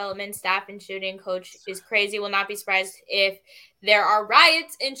 No development, staff, and shooting. Coach is crazy. Will not be surprised if there are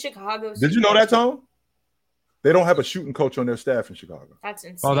riots in Chicago. Did you know that, Tom? They don't have a shooting coach on their staff in Chicago. That's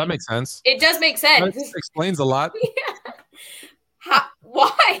insane. Oh, that makes sense. It does make sense. That explains a lot. Yeah.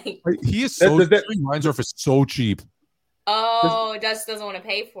 Why? He is so Reinsdorf is so cheap. Oh, just doesn't want to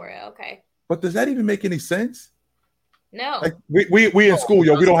pay for it. Okay. But does that even make any sense? No. Like we in school,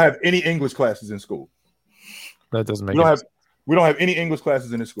 we don't have any English classes in school. That doesn't make sense. We don't have any English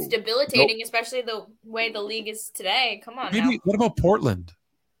classes in the school. It's debilitating, especially the way the league is today. Come on. Maybe. What about Portland?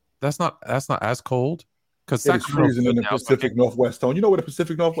 That's not as cold. Because it's freezing in the Pacific Northwest, Tone. You know what the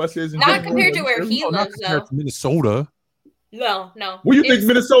Pacific Northwest is? Not compared to where he lives, though. To Minnesota. No. Where do you think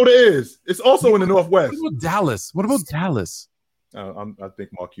Minnesota is? It's also in the Northwest. What about Dallas? I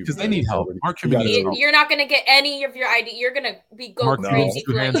think Mark Cuban. Because they need help. Mark Cuban. You're not going to get any of your idea. You're going to be crazy.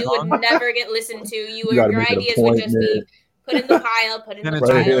 You would never get listened to. Your ideas would just be put in the pile.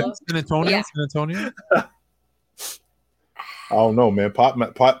 San Antonio. I don't know, man. Pop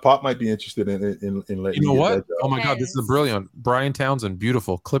might be interested in letting You know you get what? that job. Oh my God, this is a brilliant. Brian Townsend,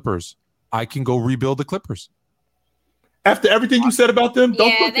 beautiful Clippers. I can go rebuild the Clippers. After everything you said about them, don't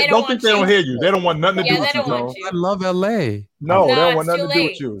Yeah, think they they don't don't think want they you. don't hear you. They don't want nothing to Yeah, do they with you, don't want Tone. you. I love LA. No, they don't it's want nothing too to do with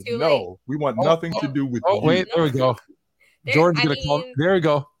late. you. Too late. No, we want nothing to do with you. Wait, there we go. Jordan's gonna call. There we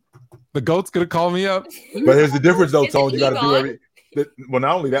go. The goat's gonna call me up. But here's the difference, though, Isn't Tone. You he got to do gone? every. Well,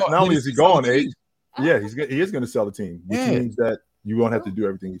 not only that, not only is he gone, H. Yeah, he is going to sell the team, which means that you won't have to do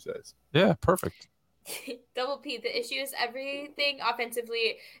everything he says. Yeah, perfect. Double P, the issue is everything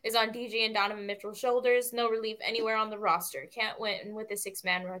offensively is on DJ and Donovan Mitchell's shoulders. No relief anywhere on the roster. Can't win with a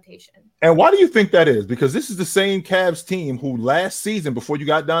 6-man rotation. And why do you think that is? Because this is the same Cavs team who last season, before you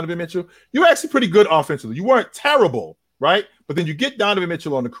got Donovan Mitchell, you were actually pretty good offensively. You weren't terrible, right? But then you get Donovan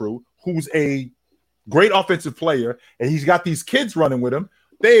Mitchell on the crew, who's a great offensive player, and he's got these kids running with him.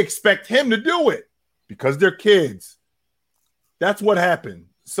 They expect him to do it because they're kids. That's what happened.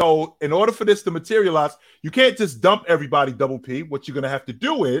 So in order for this to materialize, you can't just dump everybody, Double P. What you're going to have to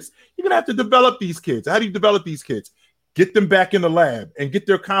do is you're going to have to develop these kids. How do you develop these kids? Get them back in the lab and get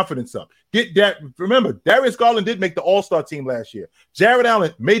their confidence up. Get that. Remember, Darius Garland did make the All-Star team last year. Jared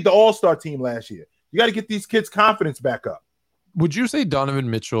Allen made the All-Star team last year. You got to get these kids' confidence back up. Would you say Donovan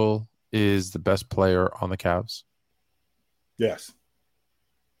Mitchell is the best player on the Cavs? Yes.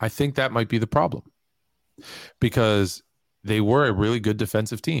 I think that might be the problem because they were a really good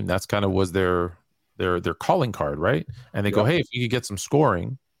defensive team. That's kind of was their calling card, right? And they go, hey, if we could get some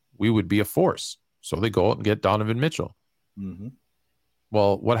scoring, we would be a force. So they go out and get Donovan Mitchell. Mm-hmm.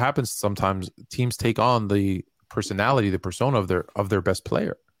 Well, what happens sometimes? Teams take on the personality, the persona of their best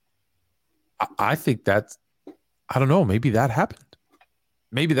player. I think that's, I don't know, maybe that happened.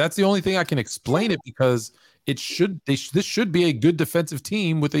 Maybe that's the only thing I can explain it because this should be a good defensive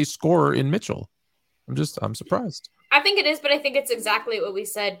team with a scorer in Mitchell. I'm surprised. I think it is, but I think it's exactly what we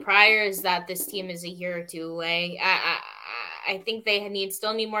said prior is that this team is a year or two away. I think they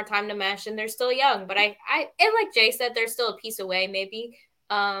still need more time to mesh, and they're still young. But and like Jay said, they're still a piece away, maybe.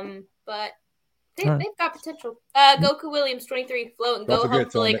 But they've got potential. Goku Williams, 23, float and go home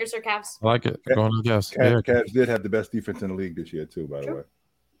for Lakers or Cavs. I like it. Go on, I guess. Cavs did have the best defense in the league this year too, by the way.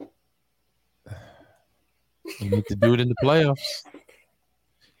 You need to do it in the playoffs.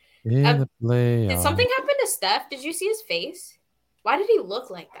 In the playoffs. Did something happen to Steph? Did you see his face? Why did he look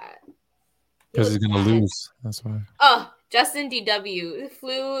like that? Because he's going to lose. That's why. Oh, Justin DW.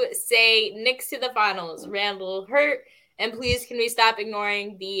 Flew say Knicks to the finals. Randall hurt. And please, can we stop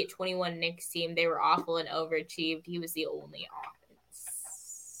ignoring the 21 Knicks team? They were awful and overachieved. He was the only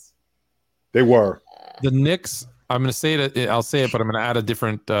offense. They were. The Knicks, I'm going to say it. I'll say it, but I'm going to add a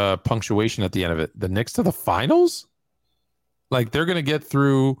different punctuation at the end of it. The Knicks to the finals? Like, they're going to get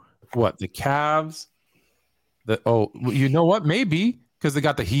through, what, the Cavs? You know what? Maybe, because they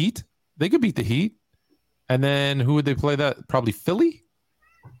got the Heat. They could beat the Heat. And then who would they play that? Probably Philly?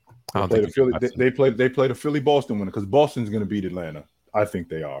 They played a Philly-Boston winner because Boston's going to beat Atlanta. I think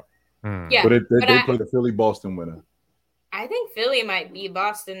they are. Yeah, but they played a Philly-Boston winner. I think Philly might beat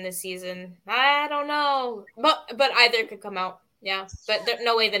Boston this season. I don't know. But either could come out. Yeah, but there's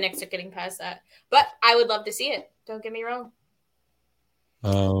no way the Knicks are getting past that. But I would love to see it. Don't get me wrong.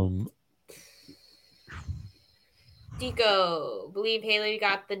 Dico, believe Haley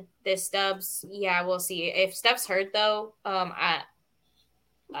got the stubs. Yeah, we'll see. If Steph's hurt though, I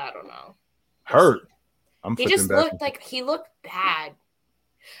don't know. Hurt. He just looked like he looked bad.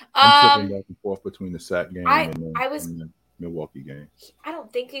 I'm flipping back and forth between the Sac game and the Milwaukee game. I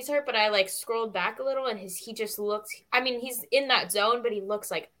don't think he's hurt, but I scrolled back a little and he just looks. I mean, he's in that zone, but he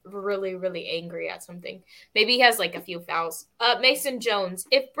looks like really, really angry at something. Maybe he has a few fouls. Mason Jones,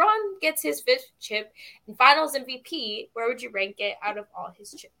 if Braun gets his 5th chip and Finals MVP, where would you rank it out of all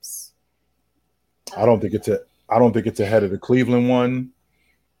his chips? I don't think it's ahead of the Cleveland one.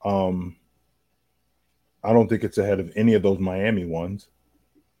 I don't think it's ahead of any of those Miami ones.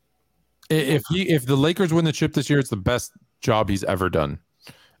 If the Lakers win the chip this year, it's the best job he's ever done,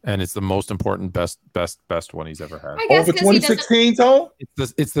 and it's the most important, best one he's ever had. Over 2016, Tom?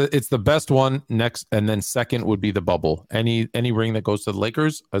 It's the best one next, and then second would be the bubble. Any ring that goes to the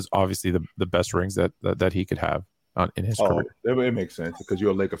Lakers is obviously the best rings that he could have in his career. It makes sense because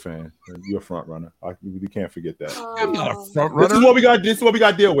you're a Laker fan. You're a front runner. You can't forget that. I'm not a front runner. This is what we got. This is what we got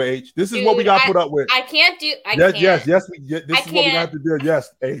to deal with, H. This is what we got to put up with. I can't do. Yes. This is what we got to do.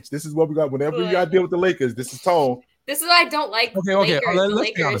 Yes, H. This is what we got. Whenever you got to deal with the Lakers, this is Tone. This is why I don't like. Okay.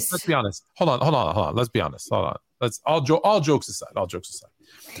 Let's be honest. Hold on. Let's be honest. Hold on. All jokes aside.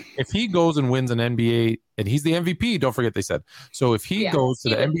 If he goes and wins an NBA, and he's the MVP, don't forget they said. So if he goes to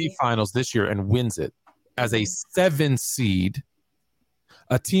the NBA Finals this year and wins it, as a 7 seed,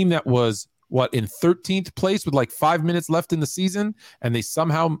 a team that was in 13th place with like 5 minutes left in the season, and they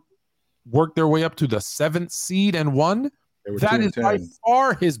somehow worked their way up to the 7th seed and won. That is by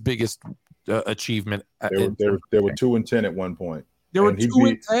far his biggest achievement. They were 2-10 at one point. They were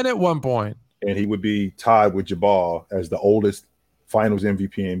 2-10 at one point. And he would be tied with Jabbar as the oldest Finals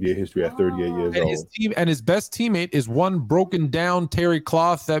MVP in NBA history at 38 years old. His team and his best teammate is one broken down Terry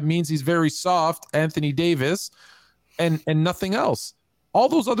Cloth. That means he's very soft, Anthony Davis, and nothing else. All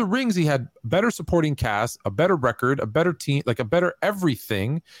those other rings, he had better supporting cast, a better record, a better team, like a better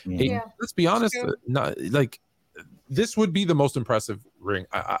everything. Yeah. Let's be honest, this would be the most impressive ring,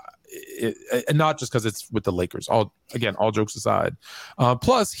 and not just because it's with the Lakers. All jokes aside.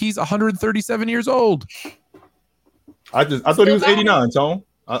 Plus, he's 137 years old. I thought he was 89, Tone.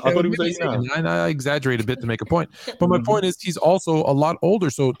 I thought he was 89. I exaggerated a bit to make a point, but my point is he's also a lot older.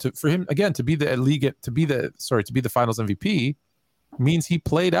 So for him again to be the Finals MVP means he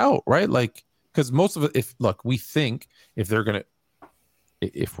played out, right? Like, because most of it, we think if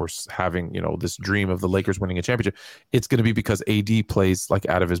we're having this dream of the Lakers winning a championship, it's going to be because AD plays like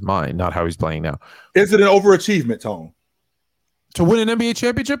out of his mind, not how he's playing now. Is it an overachievement, Tone, to win an NBA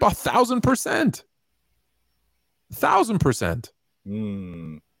championship? 1,000%. 1,000%.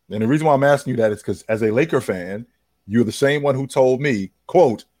 And the reason why I'm asking you that is because as a Laker fan, you're the same one who told me,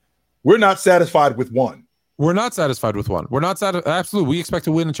 quote, "We're not satisfied with one." We're not satisfied with one. We're not satisfied. Absolutely. We expect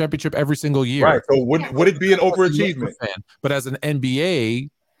to win a championship every single year. Right. So would it be an overachievement? But as an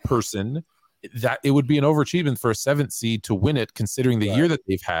NBA person, that it would be an overachievement for a 7th seed to win it, considering the year that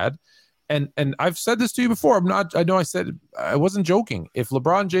they've had. And I've said this to you before. I wasn't joking. If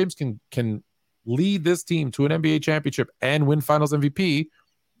LeBron James can lead this team to an NBA championship and win Finals MVP,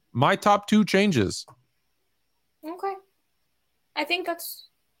 my top 2 changes. Okay. I think that's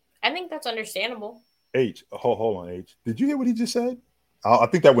understandable. H, hold on, H. Did you hear what he just said? I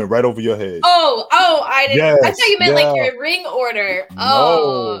think that went right over your head. Oh, I didn't. Yes, I thought you meant like your ring order.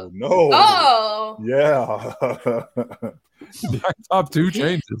 Oh, no. Oh, yeah. My top 2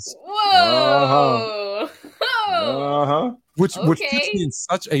 changes. Whoa. Which puts me in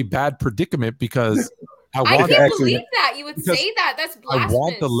such a bad predicament because I can't believe that you would say that. That's blasphemous. I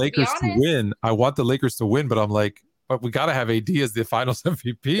want the Lakers to win. I want the Lakers to win, but I'm like, but we got to have AD as the Finals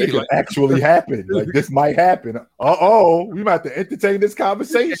MVP. It could actually happen. Like, this might happen. We might have to entertain this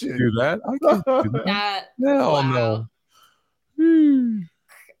conversation. I can't do that. No.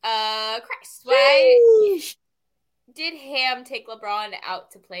 Christ, why did Ham take LeBron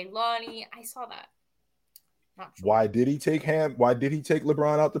out to play Lonnie? I saw that. Not sure. Why did he take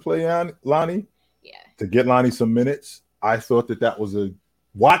LeBron out to play Lonnie? Yeah. To get Lonnie some minutes. I thought that was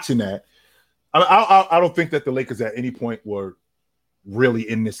watching that. I don't think that the Lakers at any point were really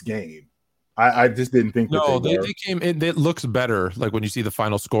in this game. I just didn't think that they came in. It looks better, like when you see the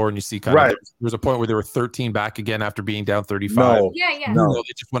final score and you see there was a point where they were 13 back again after being down 35. No,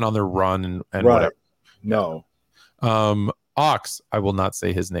 they just went on their run and right. whatever. No. Ox, I will not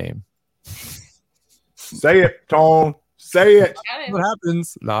say his name. Say it, Tone. Say it. What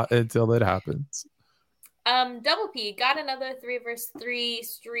happens? Not until it happens. Double P got another 3-versus-3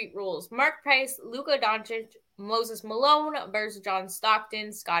 street rules. Mark Price, Luka Doncic, Moses Malone versus John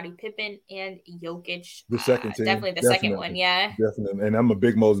Stockton, Scottie Pippen, and Jokic. The second team. Definitely the second one, yeah. Definitely. And I'm a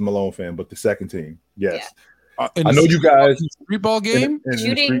big Moses Malone fan, but the second team, yes. Yeah. I know you guys. Street ball game? In a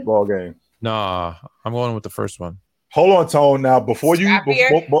street ball game. Nah, I'm going with the first one. Hold on, Tone. Now, before you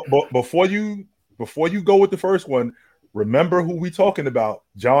go with the first one, remember who we talking about?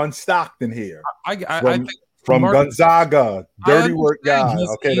 John Stockton here. I think from Gonzaga, dirty work guy.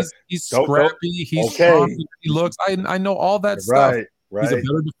 He's scrappy. He's strong. He looks. I know all that stuff. Right. He's a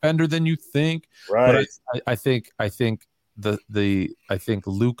better defender than you think. Right. But I think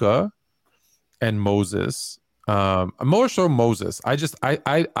Luka and Moses. More so Moses. I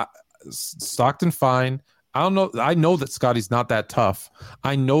Stockton fine. I don't know. I know that Scotty's not that tough.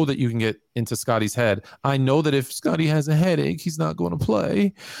 I know that you can get into Scotty's head. I know that if Scotty has a headache, he's not going to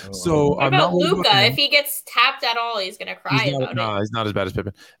play. So what about Luka? If he gets tapped at all, he's going to cry about it. He's not as bad as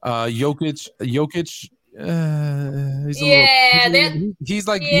Pippen. Jokic. He's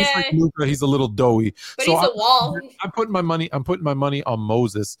like Luka. He's a little doughy. But so he's a wall. I'm putting my money on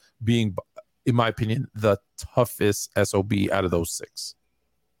Moses being, in my opinion, the toughest SOB out of those 6.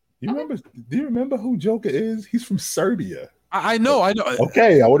 Do you remember who Joker is? He's from Serbia. I know.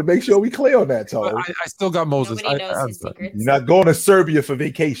 Okay, I want to make sure we clear on that, Tom. I still got Moses. Knows his secrets. You're not going to Serbia for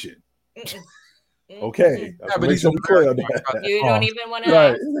vacation. Okay. Yeah, but he's clear on that. You don't even want to.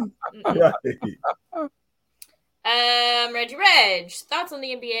 Right. Reggie Reg, thoughts on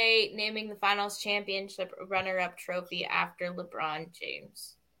the NBA naming the finals championship runner-up trophy after LeBron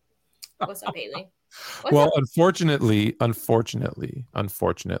James? What's up, Haley? Unfortunately,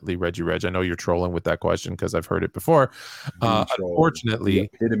 Reggie Reg, I know you're trolling with that question because I've heard it before. Unfortunately, the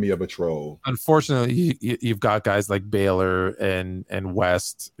epitome of a troll. Unfortunately, you've got guys like Baylor and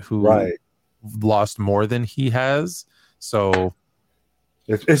West who lost more than he has. So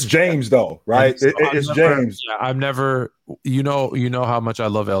it's James though, right? It's James. Yeah, I'm never. You know how much I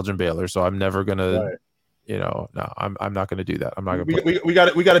love Elgin Baylor, so I'm never gonna. Right. No, I'm not going to do that. I'm not going to. We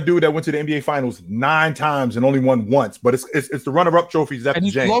got a dude that went to the NBA Finals 9 times and only won once, but it's the runner-up trophies after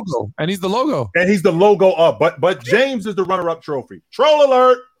James. He's the logo. And he's the logo up, but James is the runner-up trophy. Troll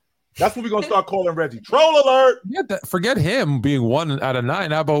alert! That's what we're gonna start calling Reggie. Troll alert! Forget him being 1 out of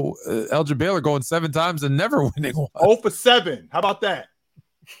 9. How about Elgin Baylor going 7 times and never winning one? 0 for 7. How about that?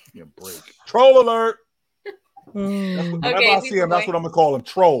 Yeah, break. Troll alert! Whenever I see him, that's what I'm gonna call him.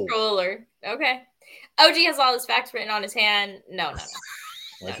 Troll. Troll alert. Okay. OG has all his facts written on his hand. No.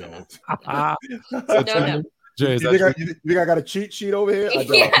 Jay, you think I got a cheat sheet over here? I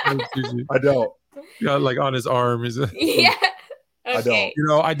don't. Yeah. I don't. Yeah, like on his arm. Is it? Yeah. Okay. I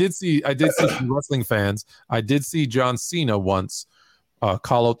don't. I did see some wrestling fans. I did see John Cena once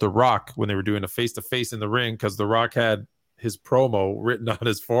call out The Rock when they were doing a face-to-face in the ring because The Rock had his promo written on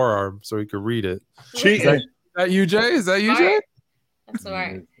his forearm so he could read it. Cheating. Is that you, Jay? Is that you, Jay? That's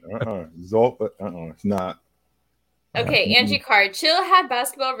smart. It's not. Okay, Angie Card. Chill had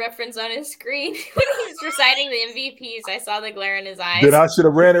basketball reference on his screen when he was reciting the MVPs. I saw the glare in his eyes. Should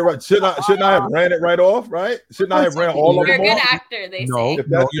have ran it right. Shouldn't I have ran it right off? Right? Shouldn't I have ran all of them off? You're a good actor. They say. If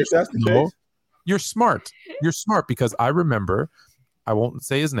that's the case. You're smart. You're smart because I remember. I won't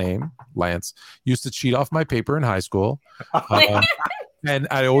say his name. Lance used to cheat off my paper in high school, and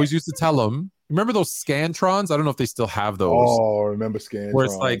I always used to tell him. Remember those Scantrons? I don't know if they still have those. Oh, I remember Scantrons. Where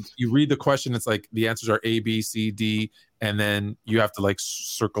it's like you read the question, it's like the answers are A, B, C, D, and then you have to like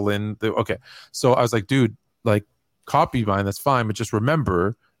circle in okay. So I was like, dude, like copy mine, that's fine, but just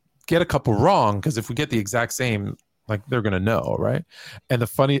remember, get a couple wrong, because if we get the exact same, like they're gonna know, right? And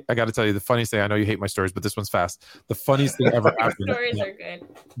I gotta tell you, the funniest thing, I know you hate my stories, but this one's fast. The funniest thing ever happened. Stories are good.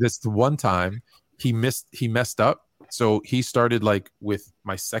 This one time he messed up. So he started like with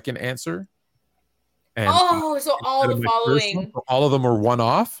my second answer. And so all the following, all of them were one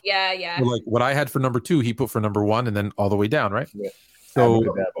off. Yeah. So like what I had for number 2, he put for number 1, and then all the way down, right? Yeah. So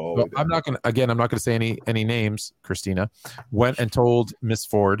I'm not gonna say any names. Christina went and told Miss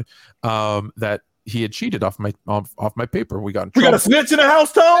Ford that he had cheated off my paper. We got in trouble. We got a snitch in the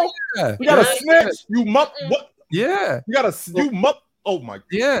house, Tom. Yeah, we got a snitch. You mup. What? Yeah, you mup. Oh my.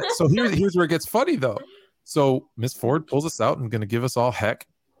 Yeah. So here's where it gets funny though. So Miss Ford pulls us out and going to give us all heck.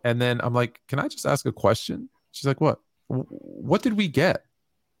 And then I'm like, can I just ask a question? She's like, what? What did we get?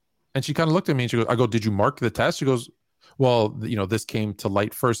 And she kind of looked at me and she goes, I go, did you mark the test? She goes, well, this came to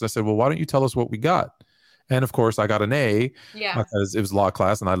light first. And I said, well, why don't you tell us what we got? And of course I got an A because it was law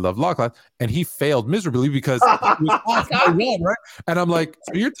class and I love law class. And he failed miserably because it was off by 1, right? And I'm like,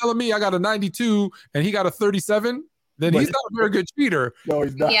 so you're telling me I got a 92 and he got a 37? Then he's not a very good cheater. No,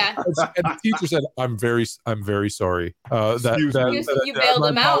 he's not. Yeah. And the teacher said, "I'm very sorry." You bailed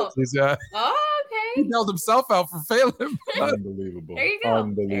him out. Yeah. Oh, okay. He bailed himself out for failing. Unbelievable. There you go.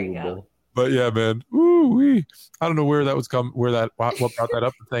 Unbelievable. But yeah, man. Ooh-wee. I don't know where that was what brought that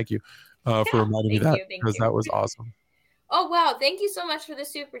up. But thank you for reminding me that because that was awesome. Oh wow! Thank you so much for the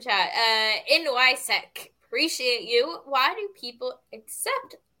super chat. NYSec, appreciate you. Why do people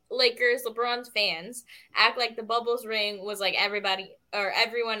accept Lakers, LeBron's fans act like the Bubbles ring was like everybody or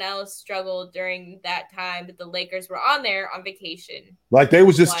everyone else struggled during that time, but the Lakers were on vacation. Like they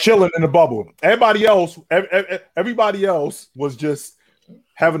was just chilling in the bubble. Everybody else was just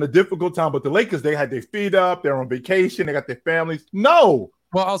having a difficult time, but the Lakers, they had their feet up, they're on vacation, they got their families. No.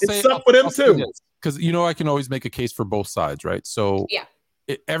 Well, I'll say it's for them too. Because I can always make a case for both sides, right? So yeah.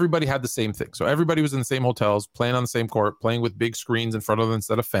 Everybody had the same thing. So everybody was in the same hotels, playing on the same court, playing with big screens in front of them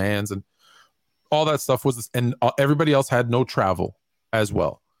instead of fans, and all that stuff and everybody else had no travel as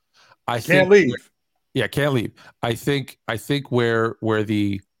well. Can't leave. I think where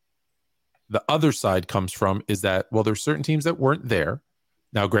the other side comes from is that, well, there's certain teams that weren't there.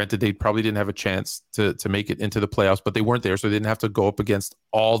 Now, granted, they probably didn't have a chance to make it into the playoffs, but they weren't there, so they didn't have to go up against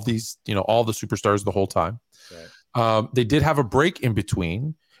all these, all the superstars the whole time. Right. They did have a break in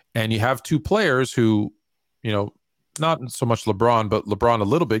between, and you have 2 players who, not so much LeBron, but LeBron a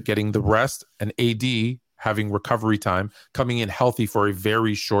little bit getting the rest, and AD having recovery time, coming in healthy for a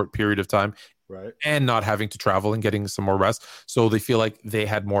very short period of time, right, and not having to travel and getting some more rest. So they feel like they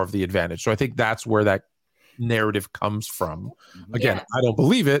had more of the advantage. So I think that's where that narrative comes from. Again, I don't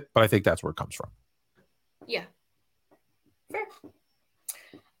believe it, but I think that's where it comes from. Yeah. Fair.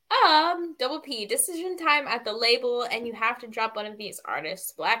 Double P, decision time at the label, and you have to drop one of these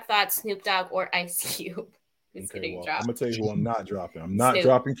artists: Black Thought, Snoop Dogg, or Ice Cube. Who's getting dropped? I'm gonna tell you who I'm not dropping. I'm not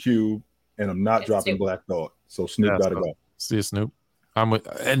dropping Cube, and I'm not dropping Black Thought. So Snoop gotta go. See you, Snoop.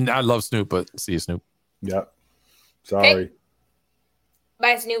 And I love Snoop, but see you, Snoop. Yep. Sorry. Okay.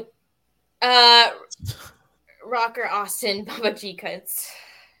 Bye, Snoop. Rocker Austin, Bubba G Cuts.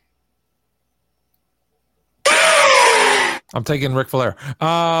 I'm taking Ric Flair.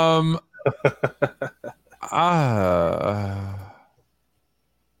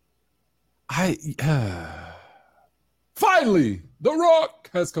 Finally, The Rock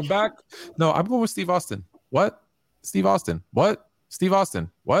has come back. No, I'm going with Steve Austin. What? Steve Austin. What? Steve Austin.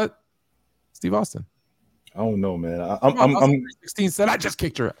 What? Steve Austin. I don't know, man. I'm 16 said I just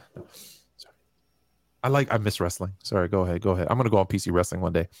kicked her. Sorry. I miss wrestling. Sorry, go ahead. I'm gonna go on PC wrestling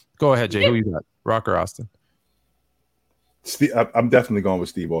one day. Go ahead, Jay. Who you got? Rock or Austin? I'm definitely going with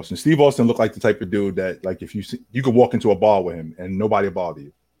Steve Austin. Steve Austin looked like the type of dude that, like, if you could walk into a bar with him and nobody will bother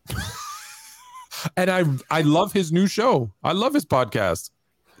you. And I love his new show. I love his podcast.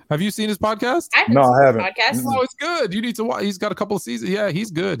 Have you seen his podcast? No, I haven't. Podcast. Oh, it's good. You need to watch. He's got a couple of seasons. Yeah,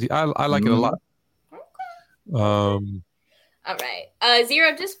 he's good. I like it a lot. All right.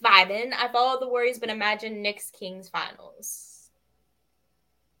 Zero, just vibing. I follow the Warriors, but imagine Knicks Kings finals.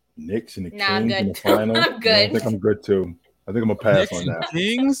 Knicks and the Kings in the finals. I'm good. I think I'm good too. I think I'm gonna pass on that.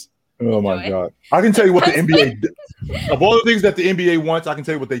 Kings? Oh my God! I can tell you what the NBA of all the things that the NBA wants. I can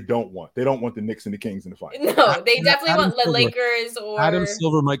tell you what they don't want. They don't want the Knicks and the Kings in the finals. No, they definitely want the Lakers or Adam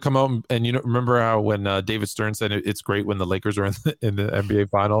Silver might come out and remember how when David Stern said it's great when the Lakers are in the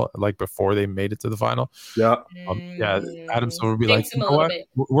NBA final, like before they made it to the final. Yeah, Adam Silver would be like, you know what?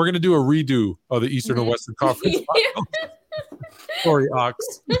 We're gonna do a redo of the Eastern and Western Conference finals. Sorry,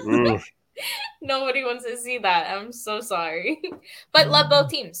 Ox. Nobody wants to see that. I'm so sorry, but love both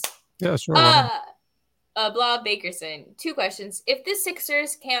teams. Yeah, sure. Blob Bakerson. 2 questions. If the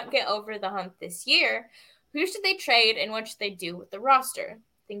Sixers can't get over the hump this year, who should they trade and what should they do with the roster?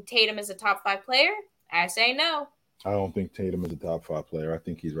 Think Tatum is a top 5 player? I say no. I don't think Tatum is a top 5 player. I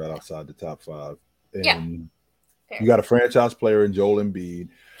think he's right outside the top 5. And yeah. You got a franchise player in Joel Embiid.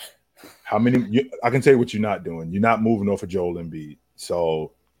 I can tell you what you're not doing. You're not moving off of Joel Embiid.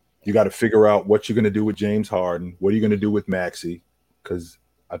 So you got to figure out what you're going to do with James Harden. What are you going to do with Maxey? Because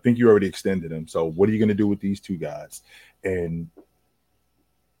I think you already extended him. So what are you going to do with these 2 guys? And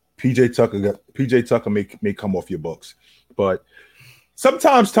PJ Tucker may come off your books. But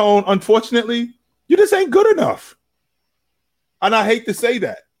sometimes, Tone, unfortunately, you just ain't good enough. And I hate to say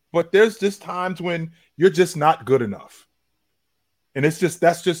that, but there's just times when you're just not good enough. And that's just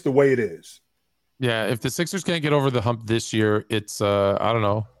the way it is. Yeah, if the Sixers can't get over the hump this year, it's I don't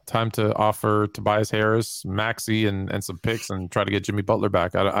know, time to offer Tobias Harris, Maxey, and some picks and try to get Jimmy Butler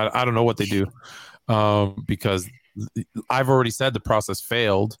back. I don't know what they do because I've already said the process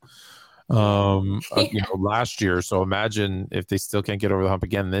failed last year. So imagine if they still can't get over the hump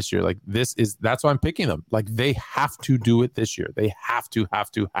again this year. Like that's why I'm picking them. Like they have to do it this year. They have to.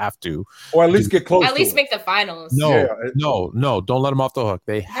 Or at least get close. At least make the finals. No. Don't let them off the hook.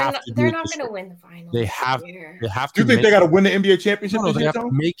 They have to. They're not going to win the finals. They have to. You think they got to win the NBA championship? No, they have to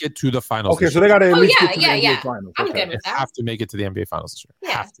make it to the finals. Okay, so they got to at least get to the NBA finals. I'm good with that. They have to make it to the NBA finals this year.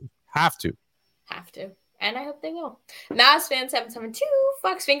 Yeah. Have to. And I hope they will. Mavs fan 772.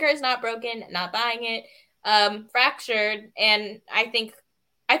 Fox finger is not broken. Not buying it. Fractured, and I think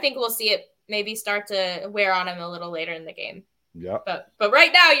we'll see it maybe start to wear on him a little later in the game. Yeah. But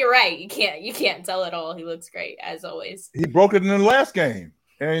right now you're right. You can't tell it all. He looks great as always. He broke it in the last game,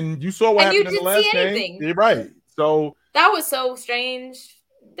 and you saw what happened in the last game. You're right. So that was so strange.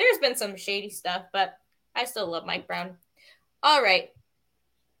 There's been some shady stuff, but I still love Mike Brown. All right.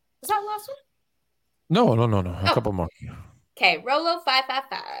 Is that the last one? No. A couple more. Okay, Rolo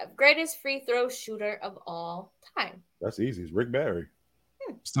 555, greatest free throw shooter of all time. That's easy. It's Rick Barry.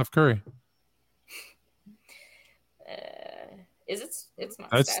 Steph Curry. Is it? It's not.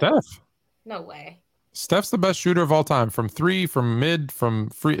 It's Steph. No way. Steph's the best shooter of all time. From 3, from mid, from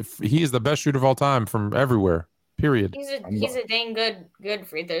free. He is the best shooter of all time from everywhere. Period. He's a dang good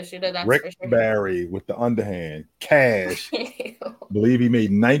free throw shooter. That's Rick for sure. Barry with the underhand cash. Believe he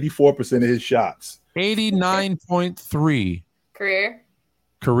made 94% of his shots. 89.3 career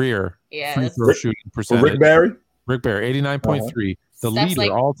yeah, free throw shooting percentage. Rick Barry, 89.3. The Steph's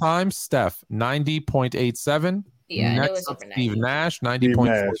leader all time, Steph, 90.87. Yeah, it Next was up, over Steve 90. Nash, Steve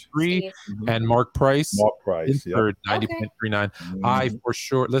Nash. 90.43, and Mark Price. Mark Price, in third, yep. 90.39. I for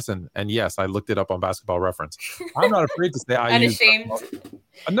sure listen, and yes, I looked it up on Basketball Reference. I'm not afraid to say I use.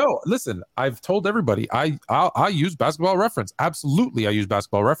 No, listen, I've told everybody I use Basketball Reference. Absolutely, I use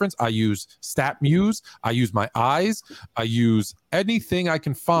Basketball Reference. I use StatMuse. I use my eyes. I use anything I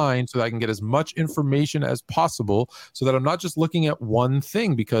can find so that I can get as much information as possible, so that I'm not just looking at one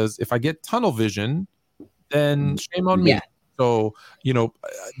thing. Because if I get tunnel vision, then shame on me. So,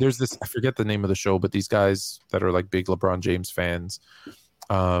 there's this, I forget the name of the show, but these guys that are like big LeBron James fans,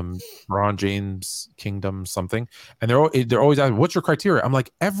 LeBron James Kingdom something, and they're always asking, what's your criteria? I'm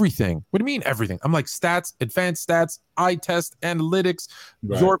like, everything. What do you mean everything? I'm like, stats, advanced stats, eye test, analytics,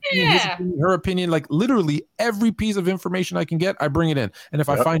 your opinion, his opinion, her opinion, like literally every piece of information I can get, I bring it in. And if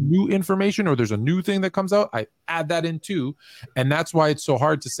I find new information or there's a new thing that comes out, I add that in too. And that's why it's so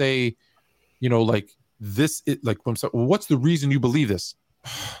hard to say, like, this is like, what's the reason you believe this?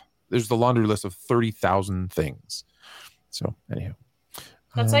 There's the laundry list of 30,000 things. So anyhow,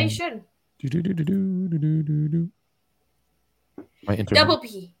 that's how you should. Double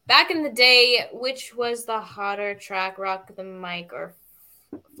P. Back in the day, which was the hotter track, Rock the Mic or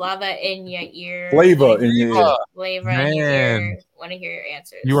Flava in Your Ear? Flavor in Your Ear. Flavor in Your Ear. Want to hear your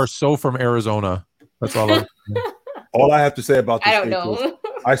answers. You are so from Arizona. That's all. All I have to say about this, I don't know.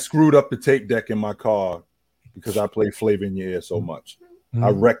 I screwed up the tape deck in my car because I played Flavor in Your Ear so much. I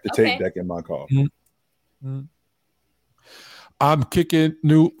wrecked the tape deck in my car. I'm kicking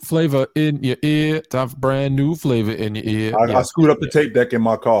new flavor in your ear. Time for brand new flavor in your ear. I screwed up the tape deck in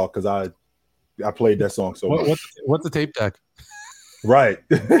my car because I played that song so much. What's the tape deck? Right.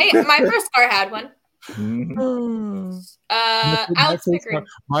 Hey, my first car had one. Alex Pickering.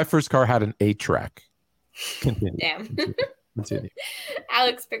 My first car had an 8-track. Continue. Damn. Continue.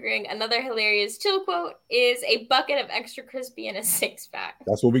 Alex Pickering, another hilarious chill quote is a bucket of extra crispy and a 6-pack.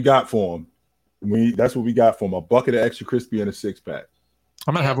 That's what we got for him. That's what we got for him. A bucket of extra crispy and a 6-pack.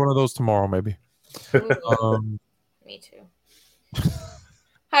 I might have one of those tomorrow, maybe. Me too.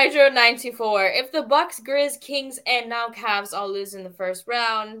 Hydro 924. If the Bucks, Grizz, Kings, and now Cavs all lose in the first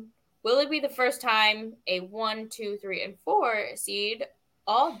round, will it be the first time a 1, 2, 3, and 4 seed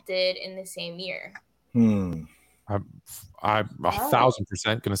all did in the same year? I'm 1,000%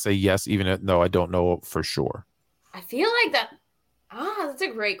 going to say yes, even though I don't know for sure. I feel like that. That's a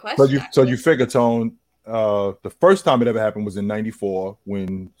great question. So you figure, Tone, the first time it ever happened was in '94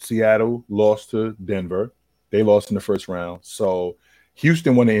 when Seattle lost to Denver. They lost in the first round. So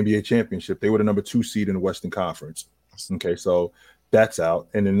Houston won the NBA championship. They were the number 2 seed in the Western Conference. Okay, so that's out.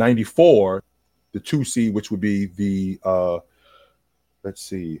 And in '94, the 2 seed, which would be the let's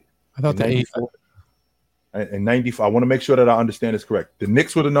see, I thought the 8. In 94, I want to make sure that I understand this correct. The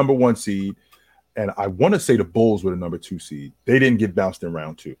Knicks were the number 1 seed, and I want to say the Bulls were the number 2 seed. They didn't get bounced in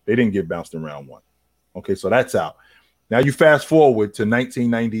round 2. They didn't get bounced in round 1. Okay, so that's out. Now you fast forward to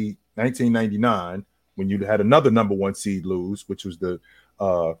 1999, when you had another number 1 seed lose, which was the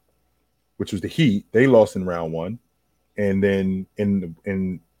Heat. They lost in round 1, and then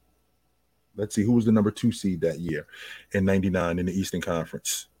in let's see, who was the number 2 seed that year in '99 in the Eastern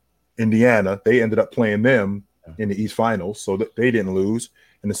Conference? Indiana. They ended up playing them in the East Finals, so that they didn't lose.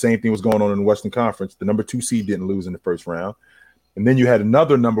 And the same thing was going on in the Western Conference. The number 2 seed didn't lose in the first round. And then you had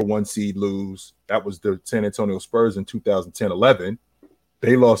another number 1 seed lose. That was the San Antonio Spurs in 2010-11.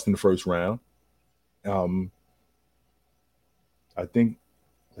 They lost in the first round. I think,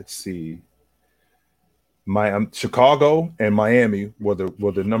 let's see, Chicago and Miami were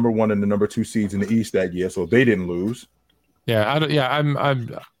the number 1 and the number 2 seeds in the East that year, so they didn't lose.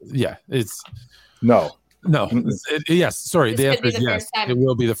 It's no. Yes, sorry. The answer is yes. It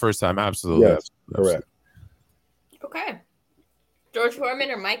will be the first time. Absolutely. Yes, correct. Okay. George Foreman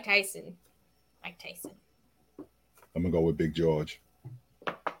or Mike Tyson? Mike Tyson. I'm gonna go with Big George.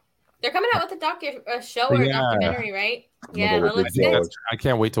 They're coming out with a show or a documentary, right? Yeah, that looks good. I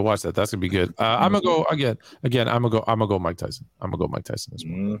can't wait to watch that. That's gonna be good. I'm gonna go again. I'm gonna go Mike Tyson. I'm gonna go Mike Tyson as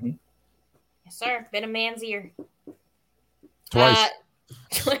well. Mm-hmm. Yes, sir. Been a man's ear. Twice.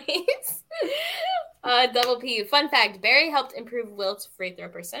 Double P. Fun fact: Barry helped improve Wilt's free throw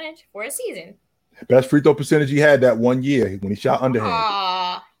percentage for a season. Best free throw percentage he had that one year when he shot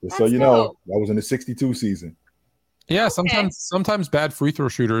underhand. So you know that was in the '62 season. Yeah, sometimes bad free throw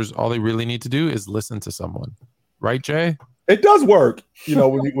shooters, all they really need to do is listen to someone, right, Jay? It does work,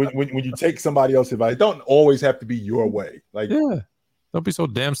 when you take somebody else's advice. It don't always have to be your way. Don't be so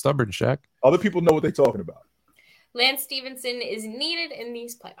damn stubborn, Shaq. Other people know what they're talking about. Lance Stevenson is needed in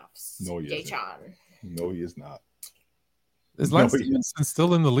these playoffs. No, he isn't. No, he is not. Is Lance Stevenson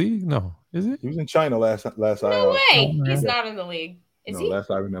still in the league? No, is he? He was in China last. No way. He's not in the league. Is he? Last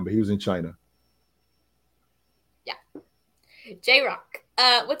I remember, he was in China. Yeah. J-Rock.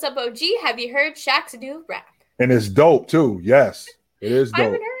 What's up, OG? Have you heard Shaq's new rap? And it's dope too. Yes, it is dope. I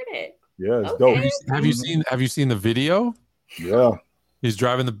haven't heard it. Yeah, it's dope. Have you seen the video? Yeah. He's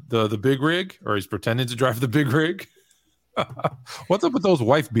driving the big rig, or he's pretending to drive the big rig. What's up with those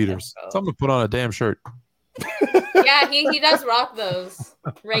wife beaters? Someone put on a damn shirt. Yeah, he does rock those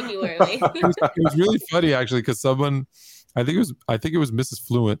regularly. It was really funny actually, because someone, I think it was Mrs.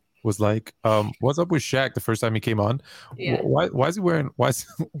 Fluent, was like, "What's up with Shaq?" The first time he came on. Yeah. Why is he wearing a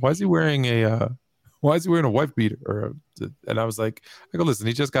wife beater? And I was like, listen,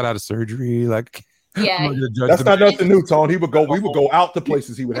 he just got out of surgery. Like, yeah, that's not nothing new, Tone. We would go out to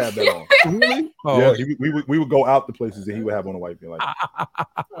places he would have that on. Really? Oh, yeah, okay. we would go out to places that he would have on a white beater. Like,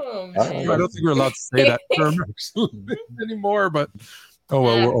 oh, I don't think we're allowed to say that term anymore, but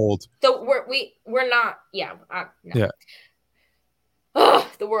we're old. So we're not. Yeah. No. Yeah. Oh,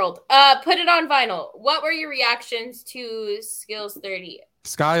 the world. Put it on vinyl. What were your reactions to Skills 30?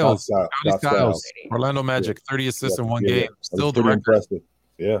 Skiles. Orlando Magic, 30 assists in one game. Still the record. Impressive.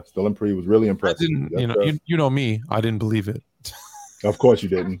 Yeah, still impressive. Was really impressive. You know me. I didn't believe it. Of course you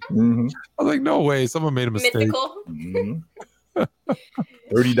didn't. Mm-hmm. I was like, no way. Someone made a mistake. Mythical. Mm-hmm.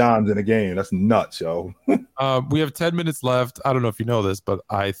 30 dimes in a game. That's nuts, yo. We have 10 minutes left. I don't know if you know this, but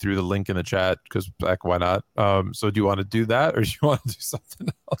I threw the link in the chat because why not? So do you want to do that, or do you want to do something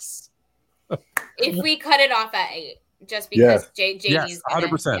else? If we cut it off at 8. Just because JD's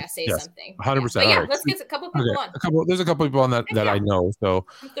 100%. Say something. 100%. But yeah, right. let's get a couple people on. There's a couple people on that I know. So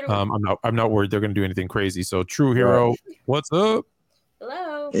I'm not worried they're gonna do anything crazy. So True Hero, what's up?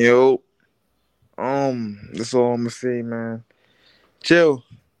 Hello. Yo. That's all I'm gonna say, man. Chill.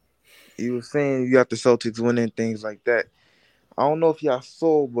 You were saying you got the Celtics winning, things like that. I don't know if y'all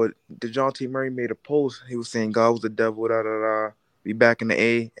saw, but DeJounte Murray made a post. He was saying God was the devil, be back in the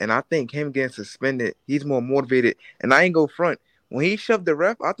A. And I think him getting suspended, he's more motivated. And I ain't go front. When he shoved the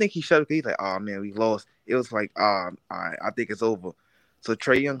ref, I think he shoved it. He's like, oh, man, we lost. It was like, all right, I think it's over. So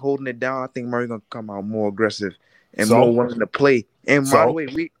Trae Young holding it down, I think Murray going to come out more aggressive and more willing to play. And by the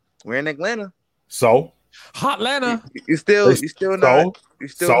way, we're in Atlanta. So? Hot Atlanta. You still not.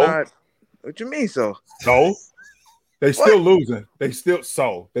 What you mean, so? So? They still losing. They still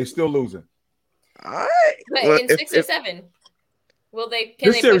losing. All right. But in 6 or 7. Can they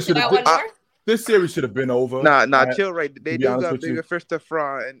push it out one more? This series should have been over. Nah, chill, right? They do got bigger fish to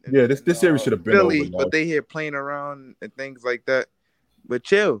fry. And this series should have been Philly, over. But they here playing around and things like that. But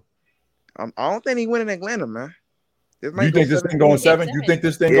chill. I don't think he win in Atlanta, man. You think this thing going 7? You think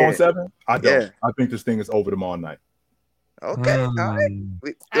this thing going 7? I don't. Yeah. I think this thing is over tomorrow night. Okay, all right.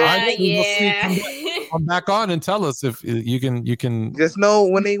 Come back on and tell us if you can. Just know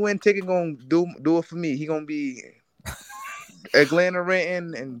when they win, Ticket gonna do it for me. He gonna be Atlanta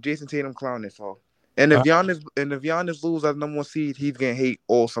renting and Jason Tatum clown this all. And if Giannis lose as number 1 seed, he's getting hate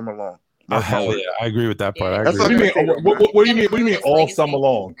all summer long. Hell yeah, I agree with that part. What do you mean? What do you mean all summer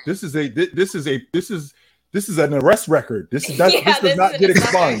long? This is an arrest record. This does not get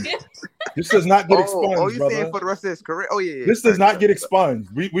expunged. This does not get expunged. Oh, you saying for the rest of his career? Oh yeah. This does not get expunged.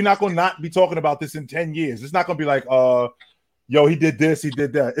 We're not going to not be talking about this in 10 years. It's not going to be like, yo, he did this, he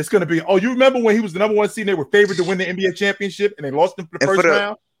did that. It's going to be, you remember when he was the number 1 seed and they were favored to win the NBA championship and they lost him for the first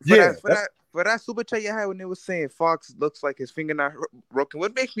round? For that super chat you had when they was saying Fox looks like his finger not broken,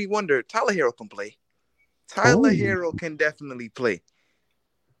 what makes me wonder, Tyler Hero can play. Tyler Hero can definitely play.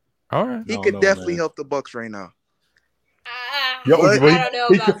 All right. He could definitely help the Bucks right now. I don't know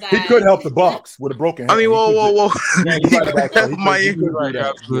about that. He could help the Bucks with a broken hand. I mean, whoa. Right.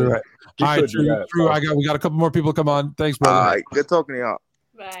 Absolutely right. All right, True. We got a couple more people come on. Thanks, brother. All right, good talking to y'all.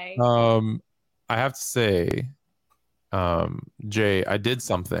 Bye. I have to say, Jay, I did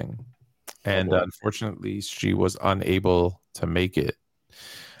something, and unfortunately, she was unable to make it.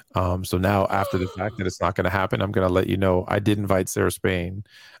 So now, after the fact that it's not going to happen, I'm going to let you know I did invite Sarah Spain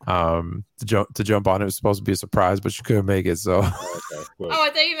to jump on. It was supposed to be a surprise, but she couldn't make it. So, I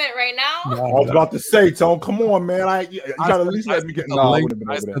thought you meant right now. I was about to say, Tone, come on, man. You got to at least let me get the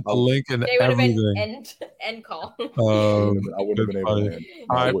link and they would have everything. been end call. I would have been able to.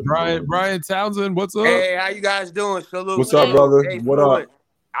 All right, Brian Townsend, what's up? Hey, how you guys doing? Salute. What's up, brother? Hey, what up?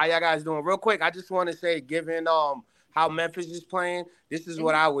 How y'all guys doing? Real quick, I just want to say, given how Memphis is playing, this is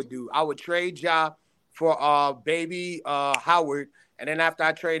what I would do. I would trade Ja for baby Howard, and then after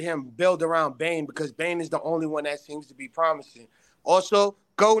I trade him, build around Bane, because Bane is the only one that seems to be promising. Also,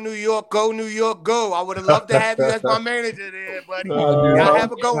 go New York, go New York, go. I would have loved to have you as my manager there, buddy. Y'all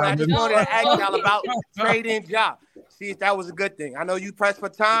have a go. I just wanted to ask y'all about trading Ja. see if that was a good thing. I know you pressed for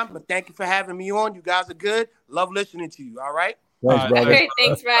time, but thank you for having me on. You guys are good. Love listening to you. All right. Thanks, brother. All right,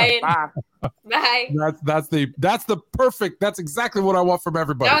 thanks, Ryan. Bye. Bye. That's the perfect. That's exactly what I want from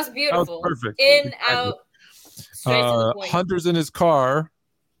everybody. That was beautiful. That was perfect. In, Exactly. out, straight to the point. Hunter's in his car.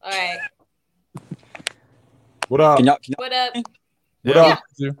 All right. What up? What up? What up?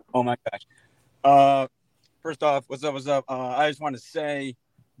 Oh my gosh. First off, what's up? I just want to say,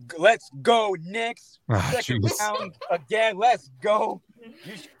 let's go, Knicks. Second round again. Let's go.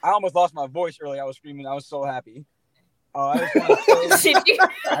 I almost lost my voice earlier. I was screaming. I was so happy. I just want to say, did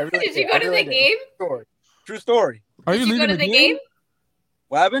you go to the game? True story. Are you Did you go leaving to the game?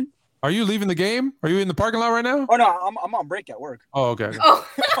 What happened? Are you leaving the game? Are you in the parking lot right now? Oh no, I'm on break at work. Oh, okay. Oh,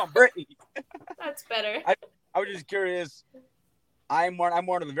 I'm on break. that's better. I was just curious. I'm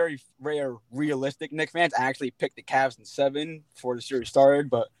one of the very rare realistic Knicks fans. I actually picked the Cavs in 7 before the series started,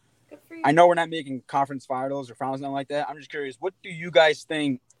 but I know we're not making conference finals or finals, nothing like that. I'm just curious, what do you guys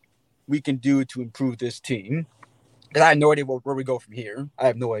think we can do to improve this team? Because I have no idea where we go from here. I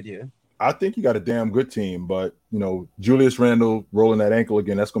have no idea. I think you got a damn good team, but Julius Randle rolling that ankle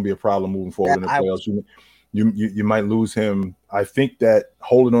again, that's going to be a problem moving forward in the playoffs. You might lose him. I think that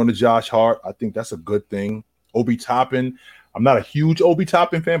holding on to Josh Hart, I think that's a good thing. Obi Toppin, I'm not a huge Obi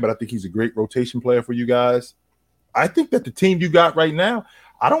Toppin fan, but I think he's a great rotation player for you guys. I think that the team you got right now,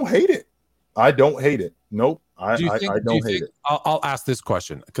 I don't hate it. I don't hate it. Nope. I don't hate it. I'll ask this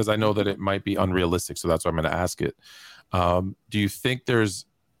question because I know that it might be unrealistic, so that's why I'm going to ask it. Do you think there's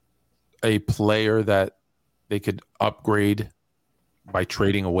a player that they could upgrade by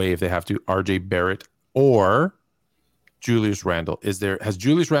trading away if they have to, RJ Barrett or Julius Randle? Has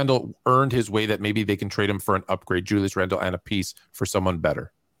Julius Randle earned his way that maybe they can trade him for an upgrade, Julius Randle, and a piece for someone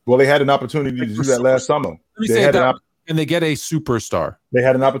better? Well, they had an opportunity to do that last summer. And they get a superstar. They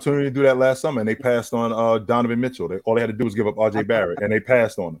had an opportunity to do that last summer, and they passed on Donovan Mitchell. All they had to do was give up RJ Barrett, and they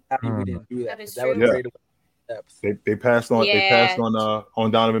passed on him. We didn't do that. That is That was true. great. They passed on. Yeah. They passed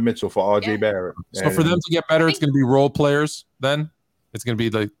on Donovan Mitchell for RJ Barrett. So for them to get better, it's going to be role players. Then it's going to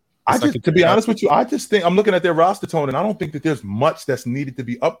be like. To be honest with you, I just think I'm looking at their roster tone, and I don't think that there's much that's needed to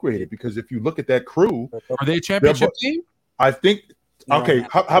be upgraded because if you look at that crew, are they a championship team? I think. Okay,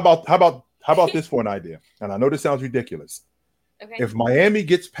 how about this for an idea? And I know this sounds ridiculous. Okay. If Miami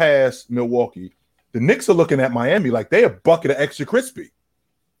gets past Milwaukee, the Knicks are looking at Miami like they a bucket of extra crispy.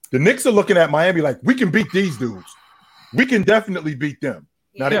 The Knicks are looking at Miami like we can beat these dudes. We can definitely beat them.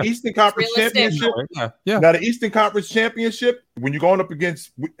 Now the Eastern Conference Championship. Now the Eastern Conference Championship, when you're going up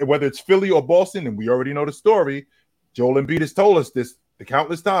against whether it's Philly or Boston, and we already know the story. Joel Embiid has told us this the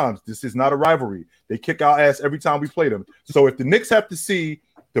countless times. This is not a rivalry. They kick our ass every time we play them. So if the Knicks have to see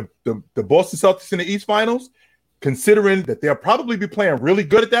the Boston Celtics in the East Finals, considering that they'll probably be playing really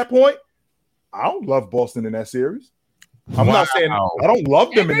good at that point, I don't love Boston in that series. I'm not saying I don't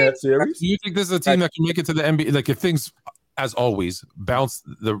love them in that series. Do you think this is a team that can make it to the NBA? Like if things, as always,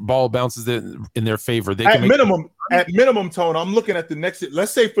 the ball bounces in their favor. They at minimum, Tone. I'm looking at the next.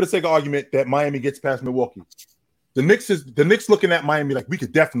 Let's say, for the sake of argument, that Miami gets past Milwaukee. The Knicks looking at Miami like we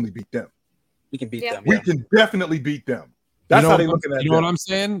could definitely beat them. We can beat them. We can definitely beat them. That's how they're looking at it. You know what I'm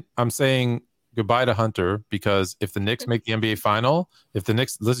saying? I'm saying goodbye to Hunter because if the Knicks make the NBA final, if the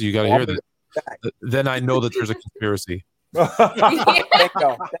Knicks listen, you got to hear this. Then I know that there's a conspiracy. Thank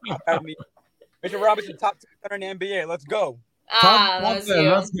you. Mr. Robinson, top 2 in the NBA. Let's go. Let's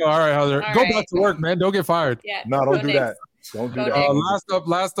go. All right, Hunter. Go back to work, man. Don't get fired. Yeah. No, don't do that. Don't do that.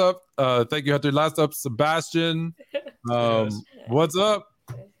 Last up. Thank you, Hunter. Last up, Sebastian. What's up?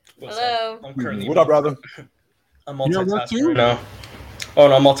 Hello. What up, brother? I'm multitasking right now. Oh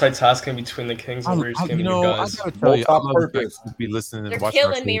no, I'm multitasking between the Kings and Warriors game and you guys. I gotta tell you, I love to be listening and They're watching.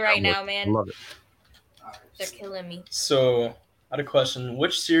 killing me right now, man. I love it. They're killing me. So, I had a question.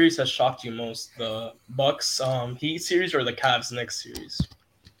 Which series has shocked you most? The Bucks Heat series or the Cavs Knicks series?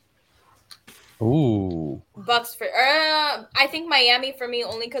 Ooh. Bucks for I think Miami for me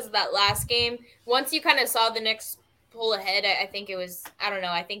only because of that last game. Once you kind of saw the Knicks pull ahead, I think it was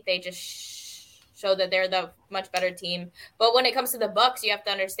I think they just showed that they're the much better team. But when it comes to the Bucks, you have to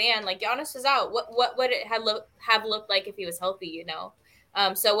understand like Giannis is out. What would it have looked like if he was healthy? You know.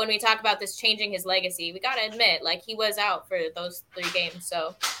 So when we talk about this changing his legacy, we gotta admit like he was out for those 3 games.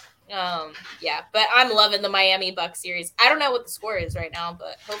 So yeah, but I'm loving the Miami Bucks series. I don't know what the score is right now,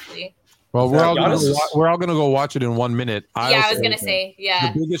 but hopefully. Well, we're all gonna go watch it in 1 minute. I was gonna say,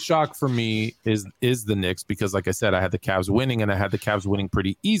 yeah. The biggest shock for me is the Knicks because, like I said, I had the Cavs winning, and I had the Cavs winning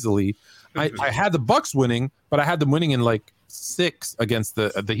pretty easily. I had the Bucks winning, but I had them winning in like 6 against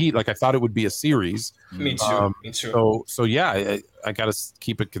the Heat. Like I thought it would be a series. Me too. Me too. So yeah, I gotta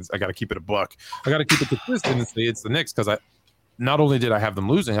keep it. I gotta keep it a buck. I gotta keep it consistent and say it's the Knicks because I not only did I have them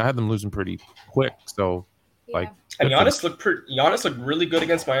losing, I had them losing pretty quick. So like, and Giannis looked really good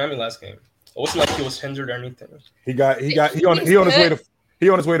against Miami last game. It wasn't like he was hindered or anything. He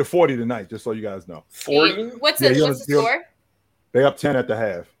on his way to 40 tonight. Just so you guys know. 40. What's the score? They up 10 at the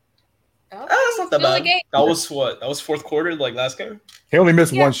half. Oh, that's not that bad. That was what? That was fourth quarter, like last game. He only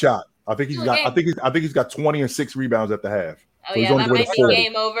missed one shot. I think he's got 20 and 6 rebounds at the half. Oh, so yeah, that might be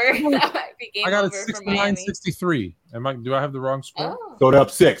game over. That might be game over. I got it 69-63. Do I have the wrong score? Oh. So they're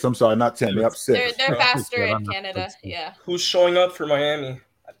up 6. I'm sorry, not 10. They're up 6. They're faster in Canada. Yeah. Who's showing up for Miami?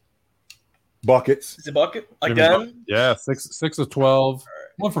 Buckets. Is it Bucket again? Yeah, 6 of 12.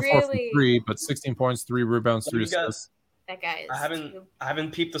 1 for 4 from 3, but 16 points, 3 rebounds, 3 assists. That guy is. I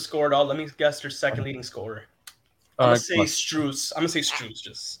haven't peeped the score at all. Let me guess their second leading scorer. I'm gonna say Strus.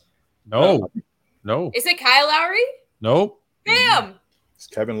 Just. No. Is it Kyle Lowry? Nope. Damn. It's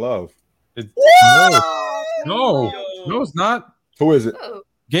Kevin Love. No, it's not. Who is it? Oh.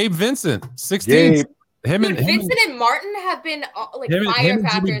 Gabe Vincent, 16. Gabe. Vincent and Martin have been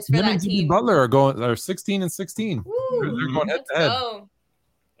firecrackers for that team. Butler are 16 and 16. They're going head to head.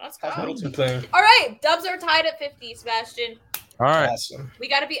 Let's go. All right, Dubs are tied at 50. Sebastian. All right, awesome. We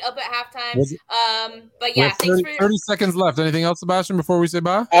got to be up at halftime. But yeah, thanks for 30 seconds left. Anything else, Sebastian? Before we say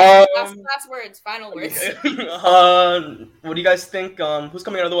bye. Last words. Final words. What do you guys think? Who's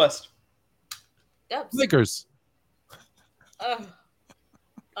coming out of the West? Dubs. Lakers.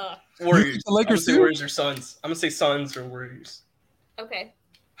 Warriors. The Lakers too. Warriors or Suns. I'm gonna say Suns or Warriors. Okay.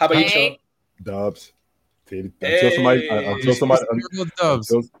 How about you, Sean? Dubs. Until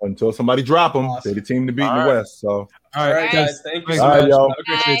somebody drop them, they're the team to beat in the West. So, all right, guys, thank you. All right, yo.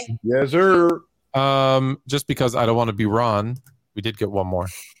 Yes, sir. Just because I don't want to be Ron, we did get one more.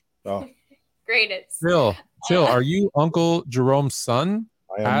 Oh, greatest. Chill. Are you Uncle Jerome's son?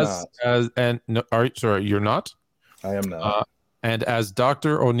 I am not. You're not. I am not. And as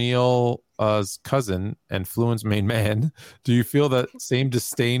Dr. O'Neill's cousin and Fluent's main man, do you feel that same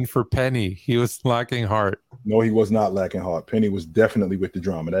disdain for Penny? He was lacking heart. No, he was not lacking heart. Penny was definitely with the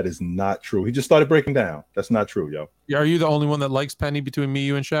drama. That is not true. He just started breaking down. That's not true, yo. Are you the only one that likes Penny between me,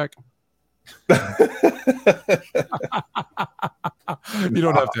 you, and Shaq? You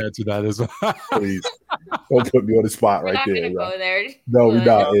don't have to answer that as well. Please. Don't put me on the spot right there. Go there. No, we're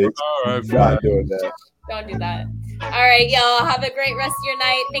not. All right, not doing that. Don't do that. All right, y'all. Have a great rest of your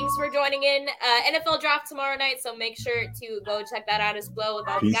night. Thanks for joining in. NFL draft tomorrow night, so make sure to go check that out as well with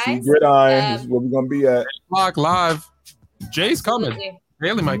all the guys. PC Gridiron. This is where we're gonna be at. Block live. Jay's coming.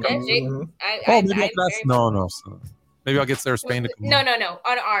 Haley might come. No. Maybe I'll get Sarah Spain to come. No.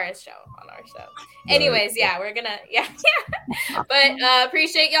 On our show. Anyways, we're gonna But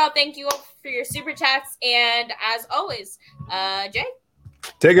appreciate y'all. Thank you all for your super chats. And as always, Jay.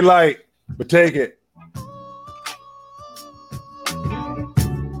 Take it light, but take it.